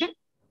protection.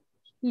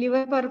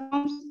 Liver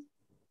performs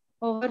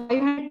over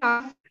 500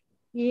 tasks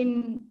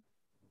in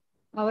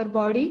our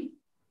body.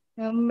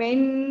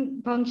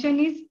 Main function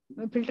is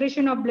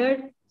filtration of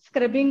blood,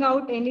 scrubbing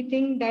out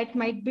anything that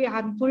might be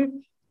harmful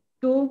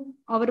to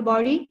our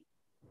body.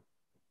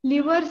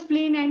 Liver,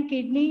 spleen, and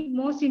kidney,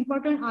 most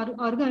important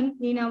organ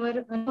in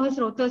our nervous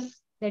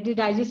rotas, that is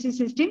digestive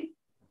system.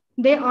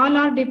 They all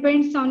are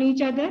depends on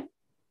each other.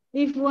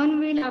 If one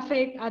will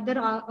affect, other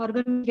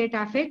organ will get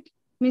affect,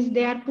 means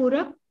they are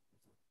poorer.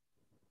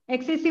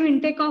 Excessive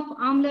intake of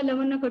amla,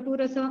 lavana,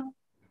 katurasa,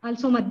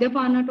 also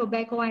madhyapana,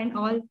 tobacco, and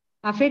all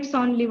affects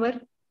on liver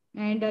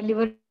and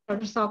liver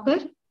occur.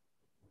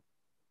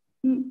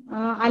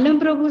 Alam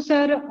Prabhu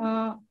sir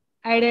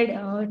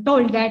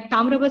told that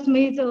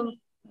Tamrabasma is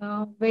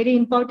very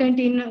important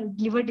in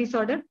liver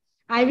disorder.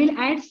 I will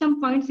add some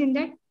points in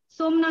that.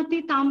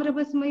 Somnathi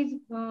Tamrabasma is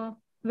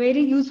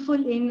very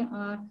useful in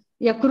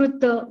Yakrut,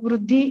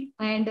 Vruddhi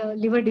and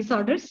liver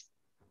disorders.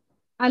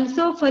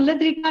 Also,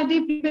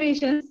 Phaladrikadi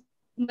preparations,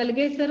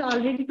 Malge sir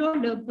already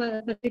told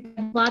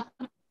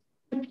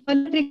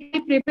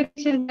Phaladrikadi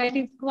preparations, that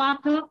is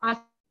Kwatha,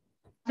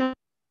 Asa,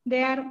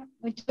 they are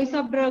a choice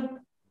of drug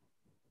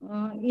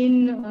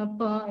in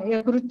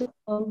Yakrut,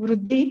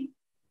 Vruddhi.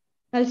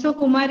 Also,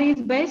 Kumari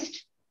is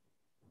best,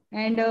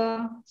 and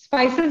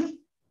spices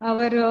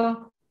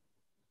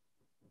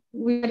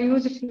we are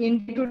used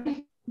in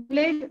today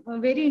plays a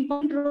very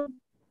important role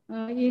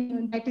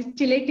in that is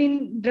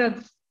chelating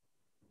drugs,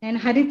 and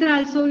haritra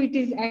also it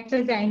is acts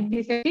as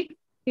antiseptic.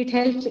 It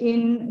helps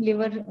in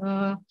liver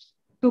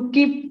to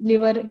keep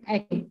liver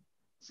active.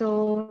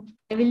 So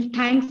I will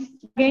thanks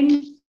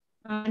again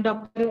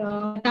Dr.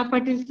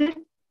 Patil sir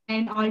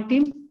and all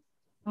team.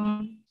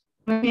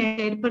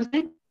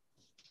 Chairperson.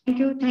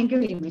 Thank you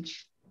very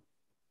much.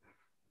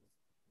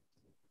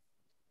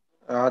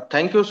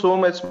 Thank you so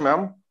much,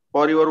 ma'am,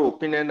 for your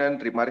opinion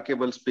and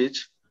remarkable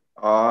speech.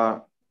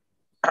 Now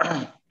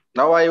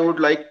I would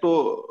like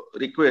to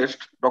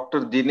request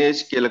Dr.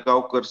 Dinesh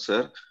Kelgaonkar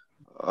sir,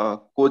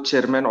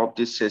 co-chairman of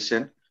this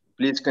session.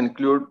 Please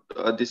conclude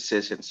this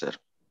session, sir.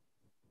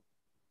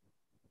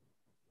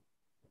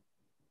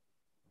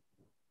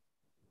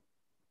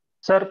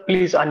 Sir,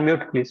 please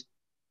unmute, please.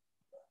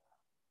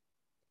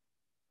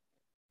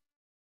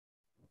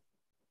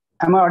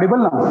 Am I audible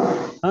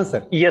now?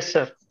 Sir. Yes,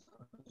 sir.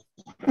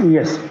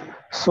 Yes.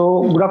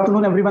 So, good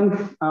afternoon,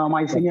 everyone.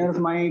 My seniors,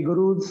 my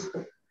gurus,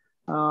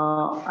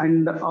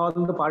 and all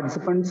the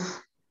participants.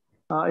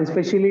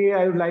 Especially,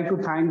 I would like to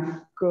thank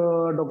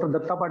Dr.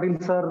 Datta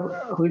Patil sir,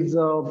 who is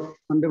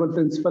Honorable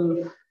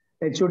Principal,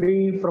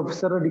 HOD,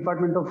 Professor,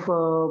 Department of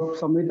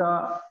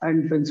Samhita,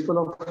 and Principal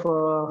of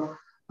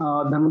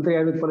Dhanvantari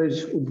Ayurvedic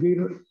College,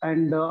 Udgir.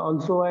 And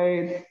also,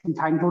 I am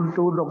thankful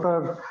to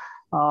Dr.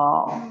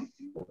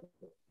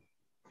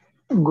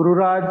 Guru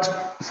Raj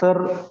sir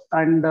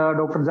and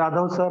Dr.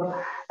 Jadhav sir,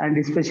 and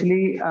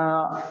especially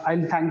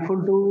I'm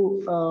thankful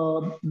to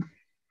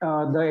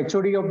the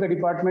HOD of the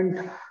department,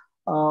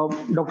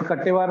 Dr.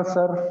 Kattewar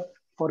sir,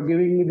 for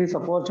giving me this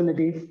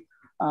opportunity.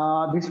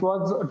 This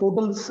was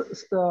total,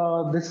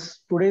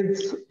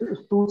 today's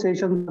 2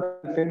 sessions,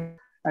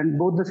 and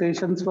both the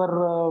sessions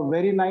were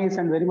very nice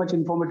and very much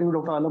informative.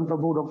 Dr. Alam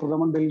Prabhu, Dr.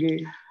 Raman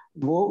Belge,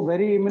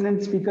 very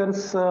eminent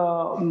speakers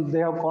they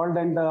have called,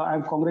 and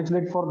I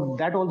congratulate for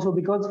that also,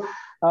 because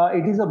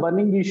it is a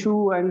burning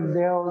issue, and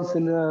they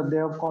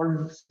have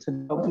called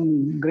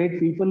great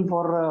people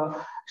for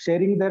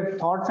sharing their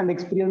thoughts and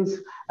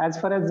experience. As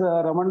far as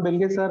Raman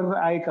Belge sir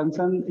I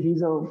concern,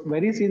 he's a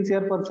very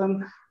sincere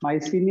person, my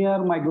senior,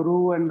 my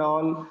guru and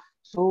all.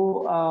 So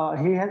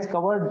he has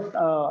covered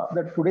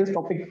today's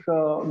topic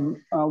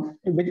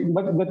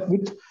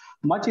with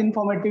much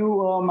informative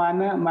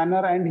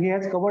manner, and he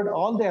has covered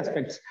all the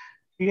aspects.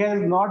 He has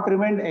not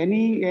remained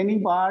any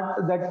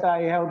part that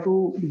I have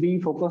to be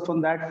focused on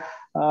that.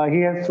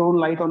 He has thrown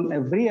light on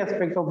every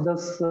aspect of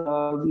this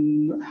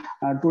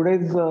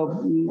today's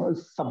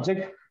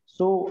subject.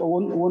 So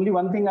only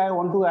one thing I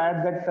want to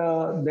add, that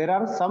there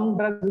are some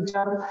drugs which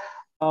are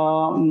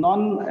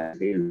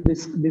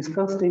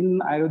discussed in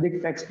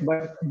Ayurvedic text,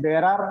 but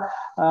there are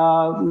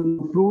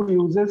proved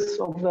uses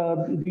of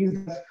these.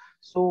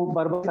 So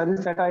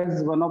Barbacharistata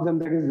is one of them,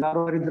 that is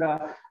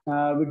Daruharidra,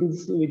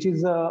 which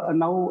is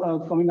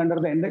now coming under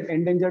the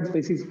endangered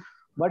species.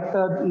 But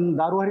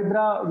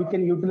Daruharidra, we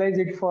can utilize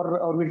it for,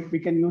 or we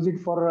can use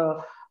it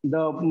for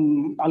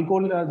the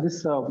alcohol,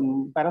 this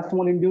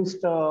paracetamol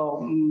induced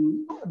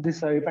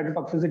this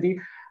hepatotoxicity.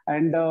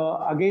 And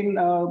again,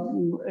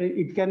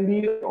 it can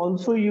be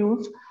also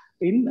used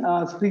in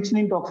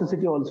strychnine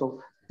toxicity also,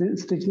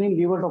 strychnine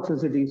liver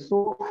toxicity.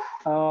 So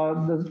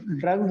the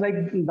drugs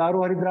like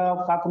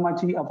Daruharidra,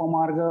 Kakamachi,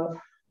 Apamarga,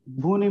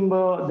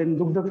 Bhunimba, then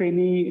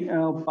Dugdafeni,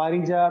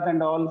 Parijat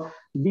and all,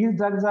 these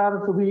drugs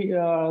are to be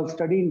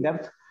studied in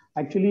depth.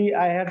 Actually,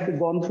 I have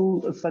gone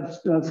through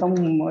such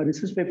some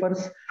research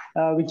papers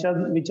which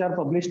are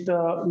published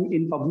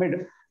in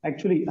PubMed.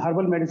 actually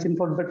herbal medicine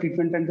for the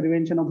treatment and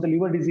prevention of the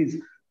liver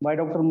disease by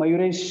Dr.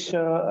 Mayuresh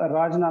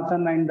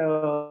Rajnathan and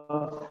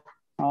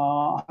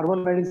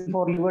herbal medicine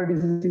for liver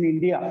disease in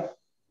India.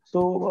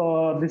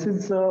 So this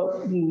is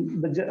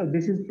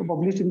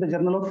published in the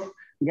Journal of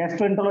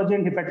Gastroenterology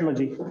and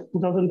Hepatology,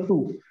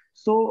 2002.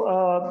 So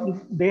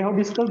they have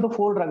discussed the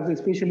 4 drugs,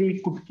 especially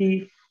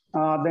Kutki,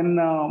 then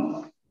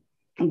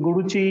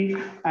Guruchi,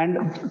 and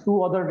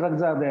 2 other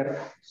drugs are there.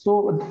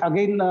 So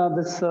again,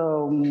 this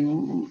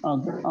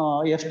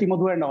ST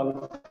Madhu and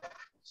all.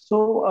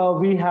 So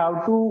we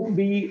have to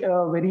be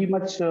very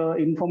much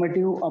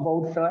informative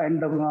about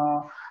and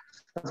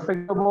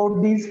suspect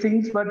about these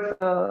things, but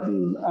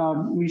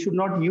we should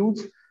not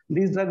use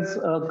these drugs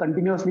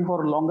continuously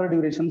for longer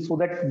duration so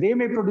that they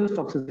may produce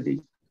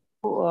toxicity.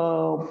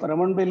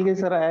 Raman Belge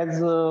sir,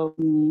 as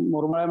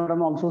Mormala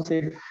madam also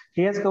said,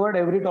 he has covered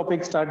every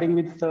topic starting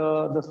with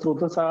the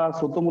Strotasa,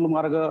 Sotomul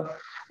Marga,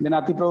 then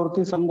Ati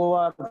Pravrti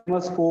Sangova,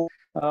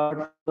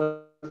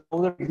 how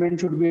the treatment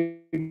should be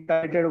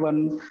titrated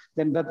one,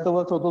 then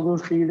Dattava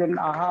Sotodushti, then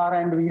Ahar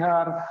and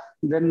Vihar,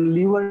 then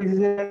liver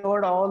disease,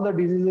 all the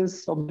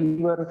diseases of the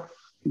liver,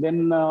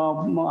 then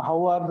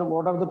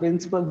what are the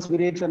principles,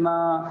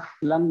 Virechana,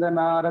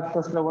 Langana,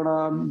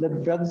 Raktasravana, the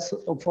drugs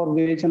for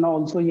Virechana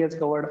also he has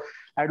covered.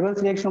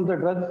 Adverse reaction of the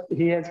drug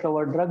he has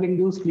covered.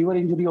 Drug-induced liver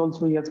injury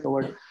also he has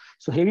covered.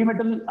 So heavy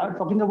metal,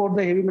 talking about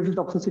the heavy metal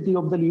toxicity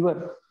of the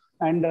liver.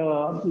 And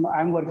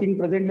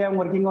presently I'm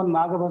working on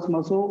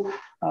Nagabhasma. So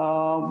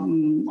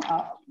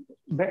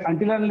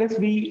until unless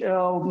we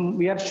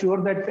are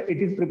sure that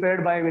it is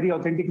prepared by a very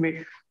authentic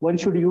way, one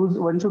should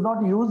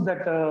not use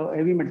that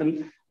heavy metal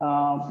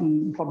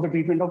for the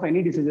treatment of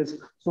any diseases.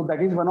 So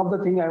that is one of the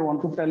things I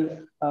want to tell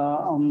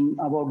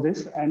about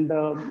this. And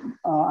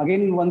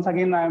once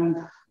again, I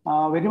am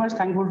very much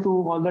thankful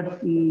to all the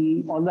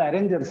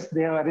arrangers.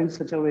 They have arranged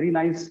such a very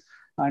nice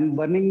and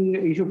burning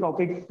issue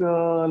topic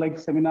like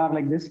seminar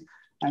like this.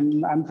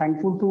 And I'm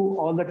thankful to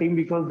all the team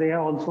because they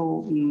have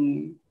also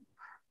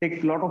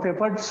take a lot of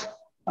efforts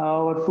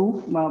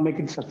to make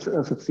it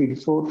succeed.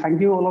 So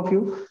thank you all of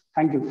you.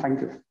 Thank you.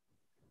 Thank you,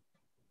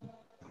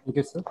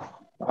 sir.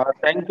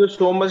 Thank you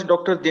so much,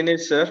 Dr.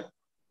 Dinesh sir,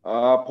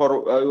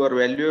 for your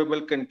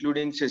valuable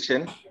concluding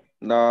session.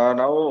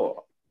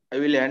 Now I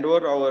will hand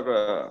over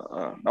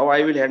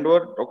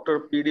Dr.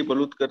 P.D.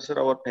 Balutkar sir,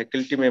 our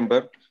faculty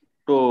member,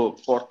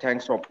 for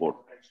thanks report.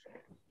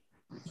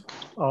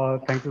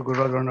 Thank you,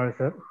 Guru Raj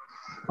sir.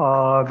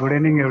 Good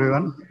evening,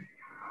 everyone.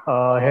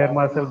 Here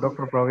myself,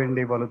 Dr. Praveen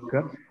D.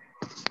 Balutkar,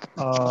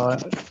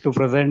 to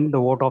present the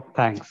vote of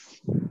thanks.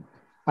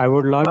 I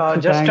would like to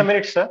just a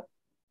minute, sir.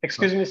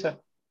 Excuse me, sir.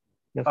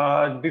 Yes.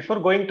 Before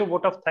going to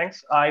vote of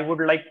thanks, I would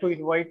like to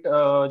invite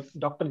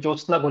Dr.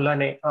 Jyotsna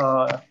Gulane,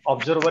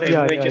 observer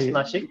LUHS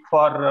Nashik,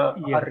 for her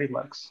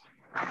remarks.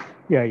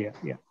 Yeah.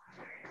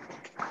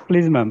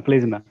 Please, ma'am.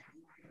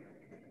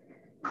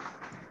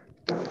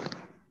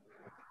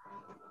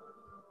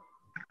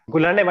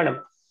 Gulane,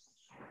 madam.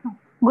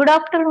 Good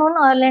afternoon,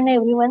 all and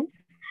everyone.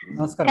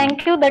 Namaskar,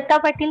 Thank you, Datta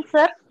Patil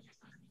sir,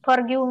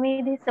 for giving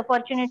me this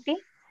opportunity.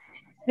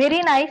 Very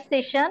nice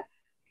session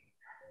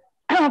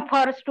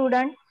for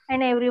students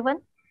and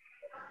everyone.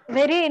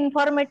 Very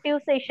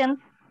informative session.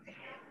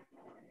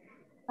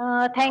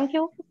 Thank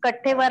you,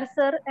 Kattewar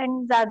sir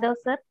and Jadhav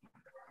sir.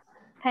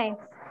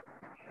 Thanks.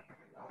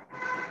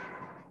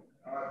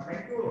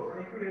 Thank you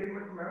very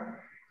much, ma'am.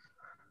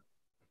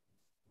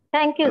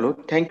 Thank you. Hello.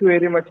 Thank you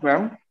very much,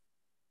 ma'am.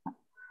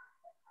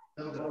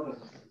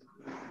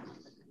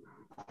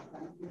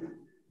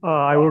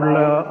 I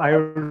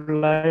would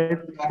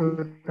like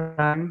to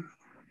thank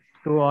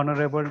to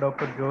Honorable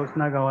Dr.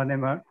 Jyotsna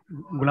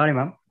Gulane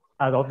ma'am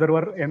as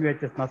observer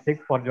MUHS Nashik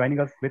for joining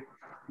us with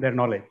their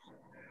knowledge.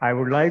 I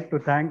would like to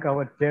thank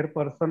our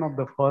chairperson of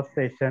the first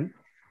session,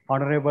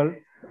 Honorable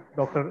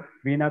Dr.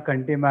 Veena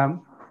Kanti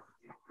ma'am,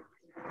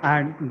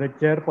 and the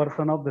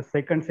chairperson of the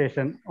second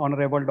session,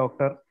 Honorable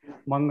Dr.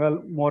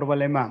 Mangal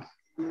Morvale ma'am,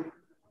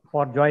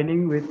 for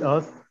joining with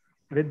us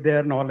with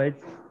their knowledge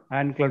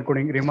and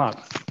concluding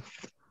remarks.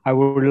 I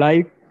would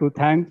like to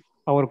thank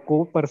our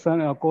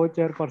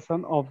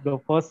co-chairperson of the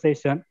first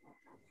session,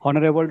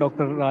 Honorable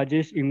Dr.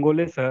 Rajesh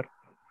Ingole sir,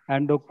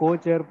 and the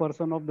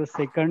co-chairperson of the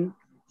second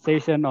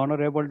session,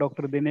 Honorable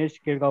Dr. Dinesh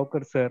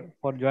Kelgaonkar sir,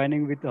 for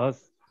joining with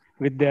us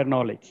with their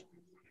knowledge.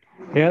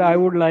 Here I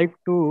would like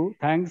to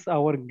thank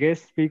our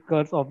guest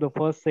speakers of the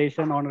first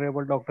session,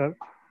 Honorable Dr.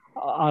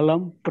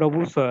 Alam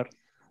Prabhu sir,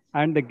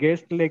 and the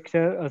guest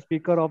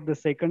speaker of the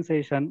second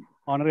session,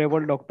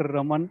 Honorable Dr.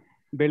 Raman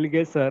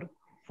Belge sir,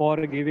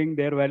 for giving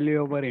their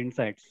valuable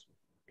insights.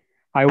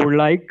 I would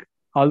like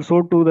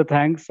also to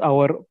thanks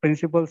our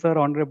principal sir,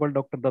 Honorable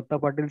Dr. Datta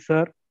Patil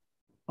sir,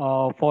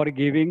 for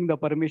giving the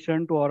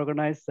permission to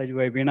organize such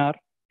webinar.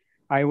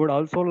 I would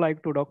also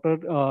like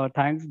to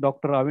thanks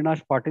Dr.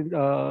 Avinash Patil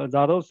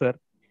Jadhav sir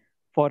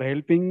for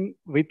helping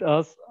with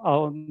us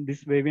on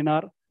this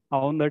webinar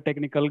on the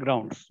technical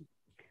grounds.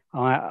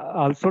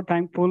 Also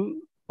thankful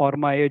for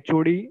my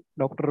HOD,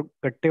 Dr.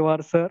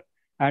 Kattewar sir,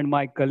 and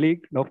my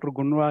colleague, Dr.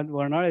 Gunraj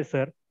Varnale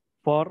sir,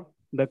 for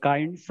the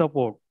kind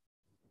support.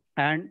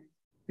 And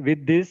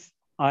with this,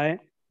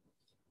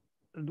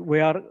 we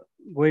are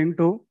going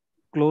to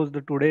close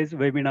today's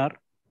webinar.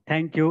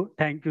 Thank you.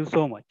 Thank you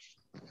so much.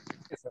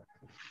 Yes, sir.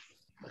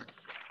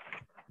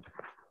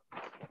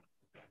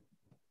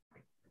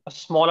 A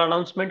small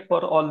announcement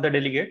for all the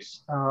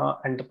delegates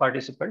and the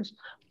participants.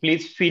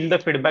 Please fill the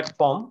feedback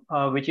form,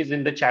 which is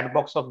in the chat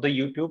box of the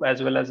YouTube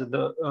as well as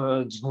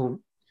the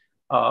Zoom.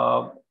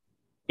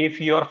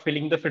 If you are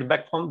filling the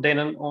feedback form,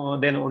 then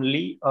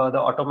only the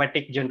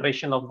automatic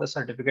generation of the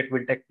certificate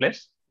will take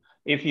place.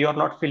 If you are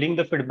not filling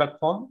the feedback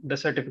form, the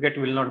certificate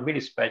will not be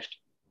dispatched.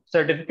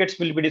 Certificates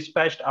will be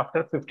dispatched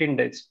after 15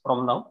 days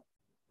from now.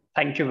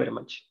 Thank you very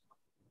much.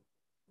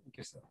 Thank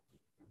you, sir.